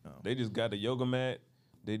saw. They just got the yoga mat.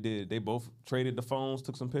 They both traded the phones,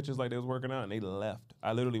 took some pictures like they was working out, and they left.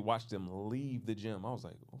 I literally watched them leave the gym. I was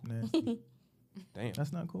like, oh, Nasty. damn.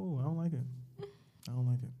 That's not cool. I don't like it. I don't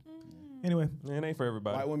like it. Anyway, Man, it ain't for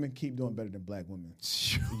everybody. White women keep doing better than black women.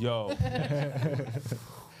 Yo.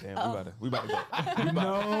 Damn, we about to go.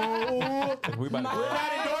 no, We about to go.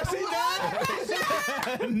 endorsing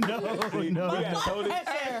that. no. We got told it.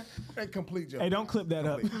 Hey, complete joke. Hey, don't clip that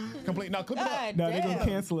up. Complete. No, clip it up. No, they gonna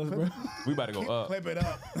cancel us, bro. We about to go up. Clip it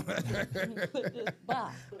up.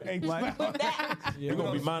 Hey, like, We're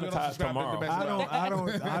gonna be monetized tomorrow.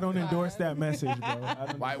 I don't endorse that message, bro. I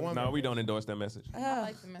don't, White woman. No, we don't endorse that message. I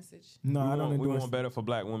like the message. no, I don't We endorse. want better for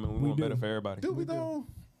black women. We want do. better for everybody. Do we though?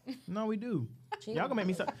 No, we do. Y'all gonna make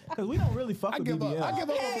me because we don't really fuck I with give up. BBL. I give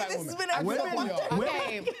up on black this women. has been a I give up on women- y'all.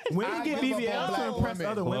 Okay. Women I get give up on BBL to black impress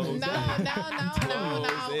women. other women. No.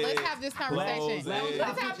 Let's have this conversation. Close it.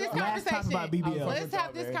 Let's have this Last talk conversation. about BBL. Let's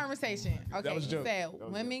have this conversation. Okay, was a you joke. said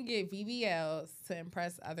women get BBLs to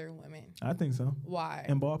impress other women. I think so. Why?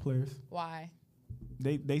 And ball players. Why?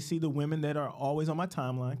 They see the women that are always on my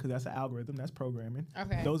timeline because that's an algorithm, that's programming.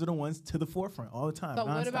 Okay. Those are the ones to the forefront all the time. But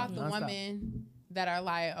what nonstop, about the nonstop. women that are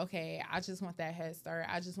like, okay, I just want that head start.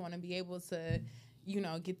 I just want to be able to,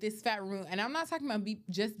 get this fat room. And I'm not talking about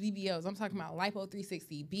just BBLs. I'm talking about Lipo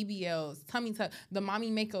 360, BBLs, tummy tuck, the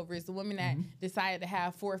mommy makeovers, the women that decided to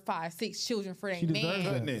have 4, 5, 6 children for their She deserves man.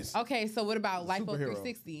 that. Goodness. Okay, so what about Lipo Superhero.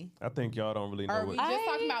 360? I think y'all don't really know Are we what. just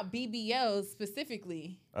talking about BBLs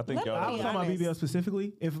specifically? I think Let y'all. I don't was me know. talking about honest. BBL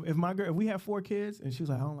specifically. If my girl, if we have 4 kids and she was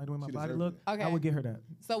like, I don't like the way my She body deserved look, it. I would get her that.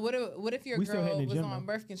 So what if your We still girl hitting the was gym, on though.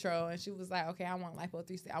 birth control and she was like, okay, I want Lipo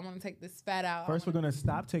 360. I want to take this fat out. First, we're gonna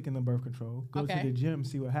stop taking the birth control, go to Okay. the gym,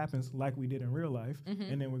 see what happens, like we did in real life,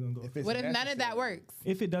 and then we're gonna go. If it's What if none of necessary. that works?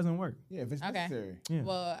 If it doesn't work, Yeah, if it's Okay. necessary. yeah.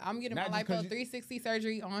 Well, I'm getting Not my just 'cause Lipo you- 360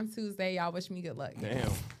 surgery on Tuesday. Y'all wish me good luck.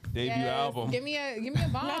 Damn. Debut Yes, album. Give me a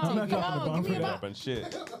bomb. I'm not Come dropping the on, bomb give me for a that. bomb. And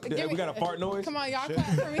shit. Give We me- got a fart noise. Come on, y'all clap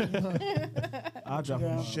for me. I'll drop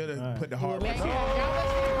it. Should have All right. put the hard Thank work. you.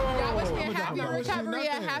 Y'all wish me a happy I wish you recovery, a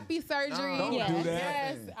nothing. happy surgery. Don't do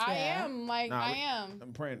Yes, that. I am. Like, Nah, I am.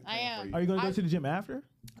 I'm praying. I am. For you. Are you gonna go I- to the gym after?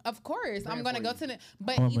 Of course, I'm gonna go to the.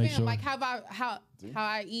 But I wanna make even sure. like how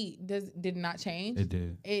I eat did not change. It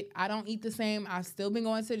did. I don't eat the same. I've still been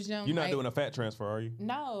going to the gym. You're not like- doing a fat transfer, are you?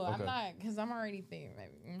 No, Okay. I'm not, because I'm already thin,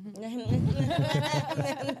 baby.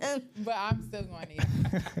 But I'm still going to eat.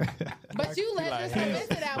 But you let yourself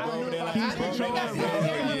into that one.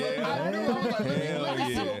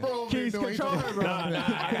 Keys, control her, bro.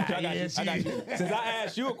 I got you. Since I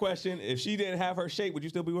asked you a question, if she didn't have her shape, would you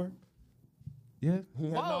still be with her? Yeah.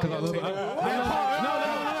 Whoa.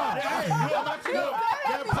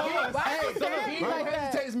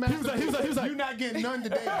 He was like, "You're not getting none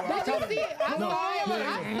today." Bro. Did you see it? I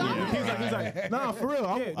saw He's like, nah, for real.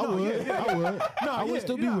 I would. No, I would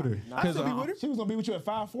still be with her. I still be with her. She was gonna be with you at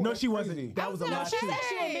 5'4". No, she wasn't. That was a lie. She said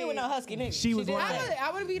she wouldn't be with no husky nigga. She was lying.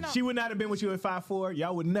 I would be no. She would not have been with you at 5'4".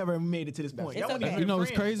 Y'all would never have made it to this point. Y'all wouldn't okay. even You know been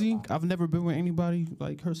what's friends. crazy? I've never been with anybody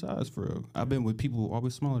like her size for real. I've been with people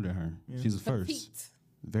always smaller than her. She's the first. Petite.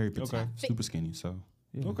 Very petite, Okay. super skinny. So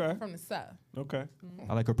yeah. Okay. From the south. Okay.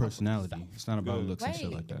 I like her personality. It's not about looks and shit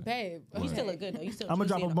Wait, like that. babe. You still look good though. You still. I'm gonna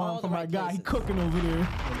drop a choosing bomb all for the my right guy. He places. cooking over there.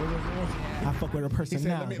 I fuck with her He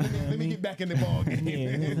said, personality. let me get back in the ball game.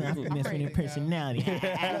 Yeah, I finesse with her personality. He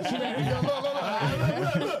talking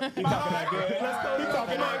that good. He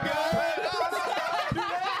talking that good.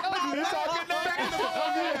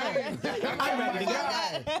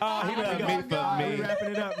 He loved me for We me.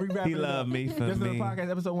 wrapping it up. He loved me for This is the me. podcast,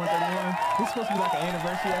 episode 131. This is supposed to be like an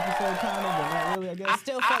anniversary episode, kind of, but not really, I I guess.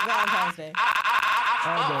 still fuck Valentine's Day.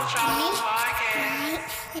 All day.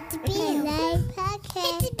 Hit the bill.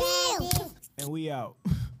 Podcast. Hit the bill. And we out.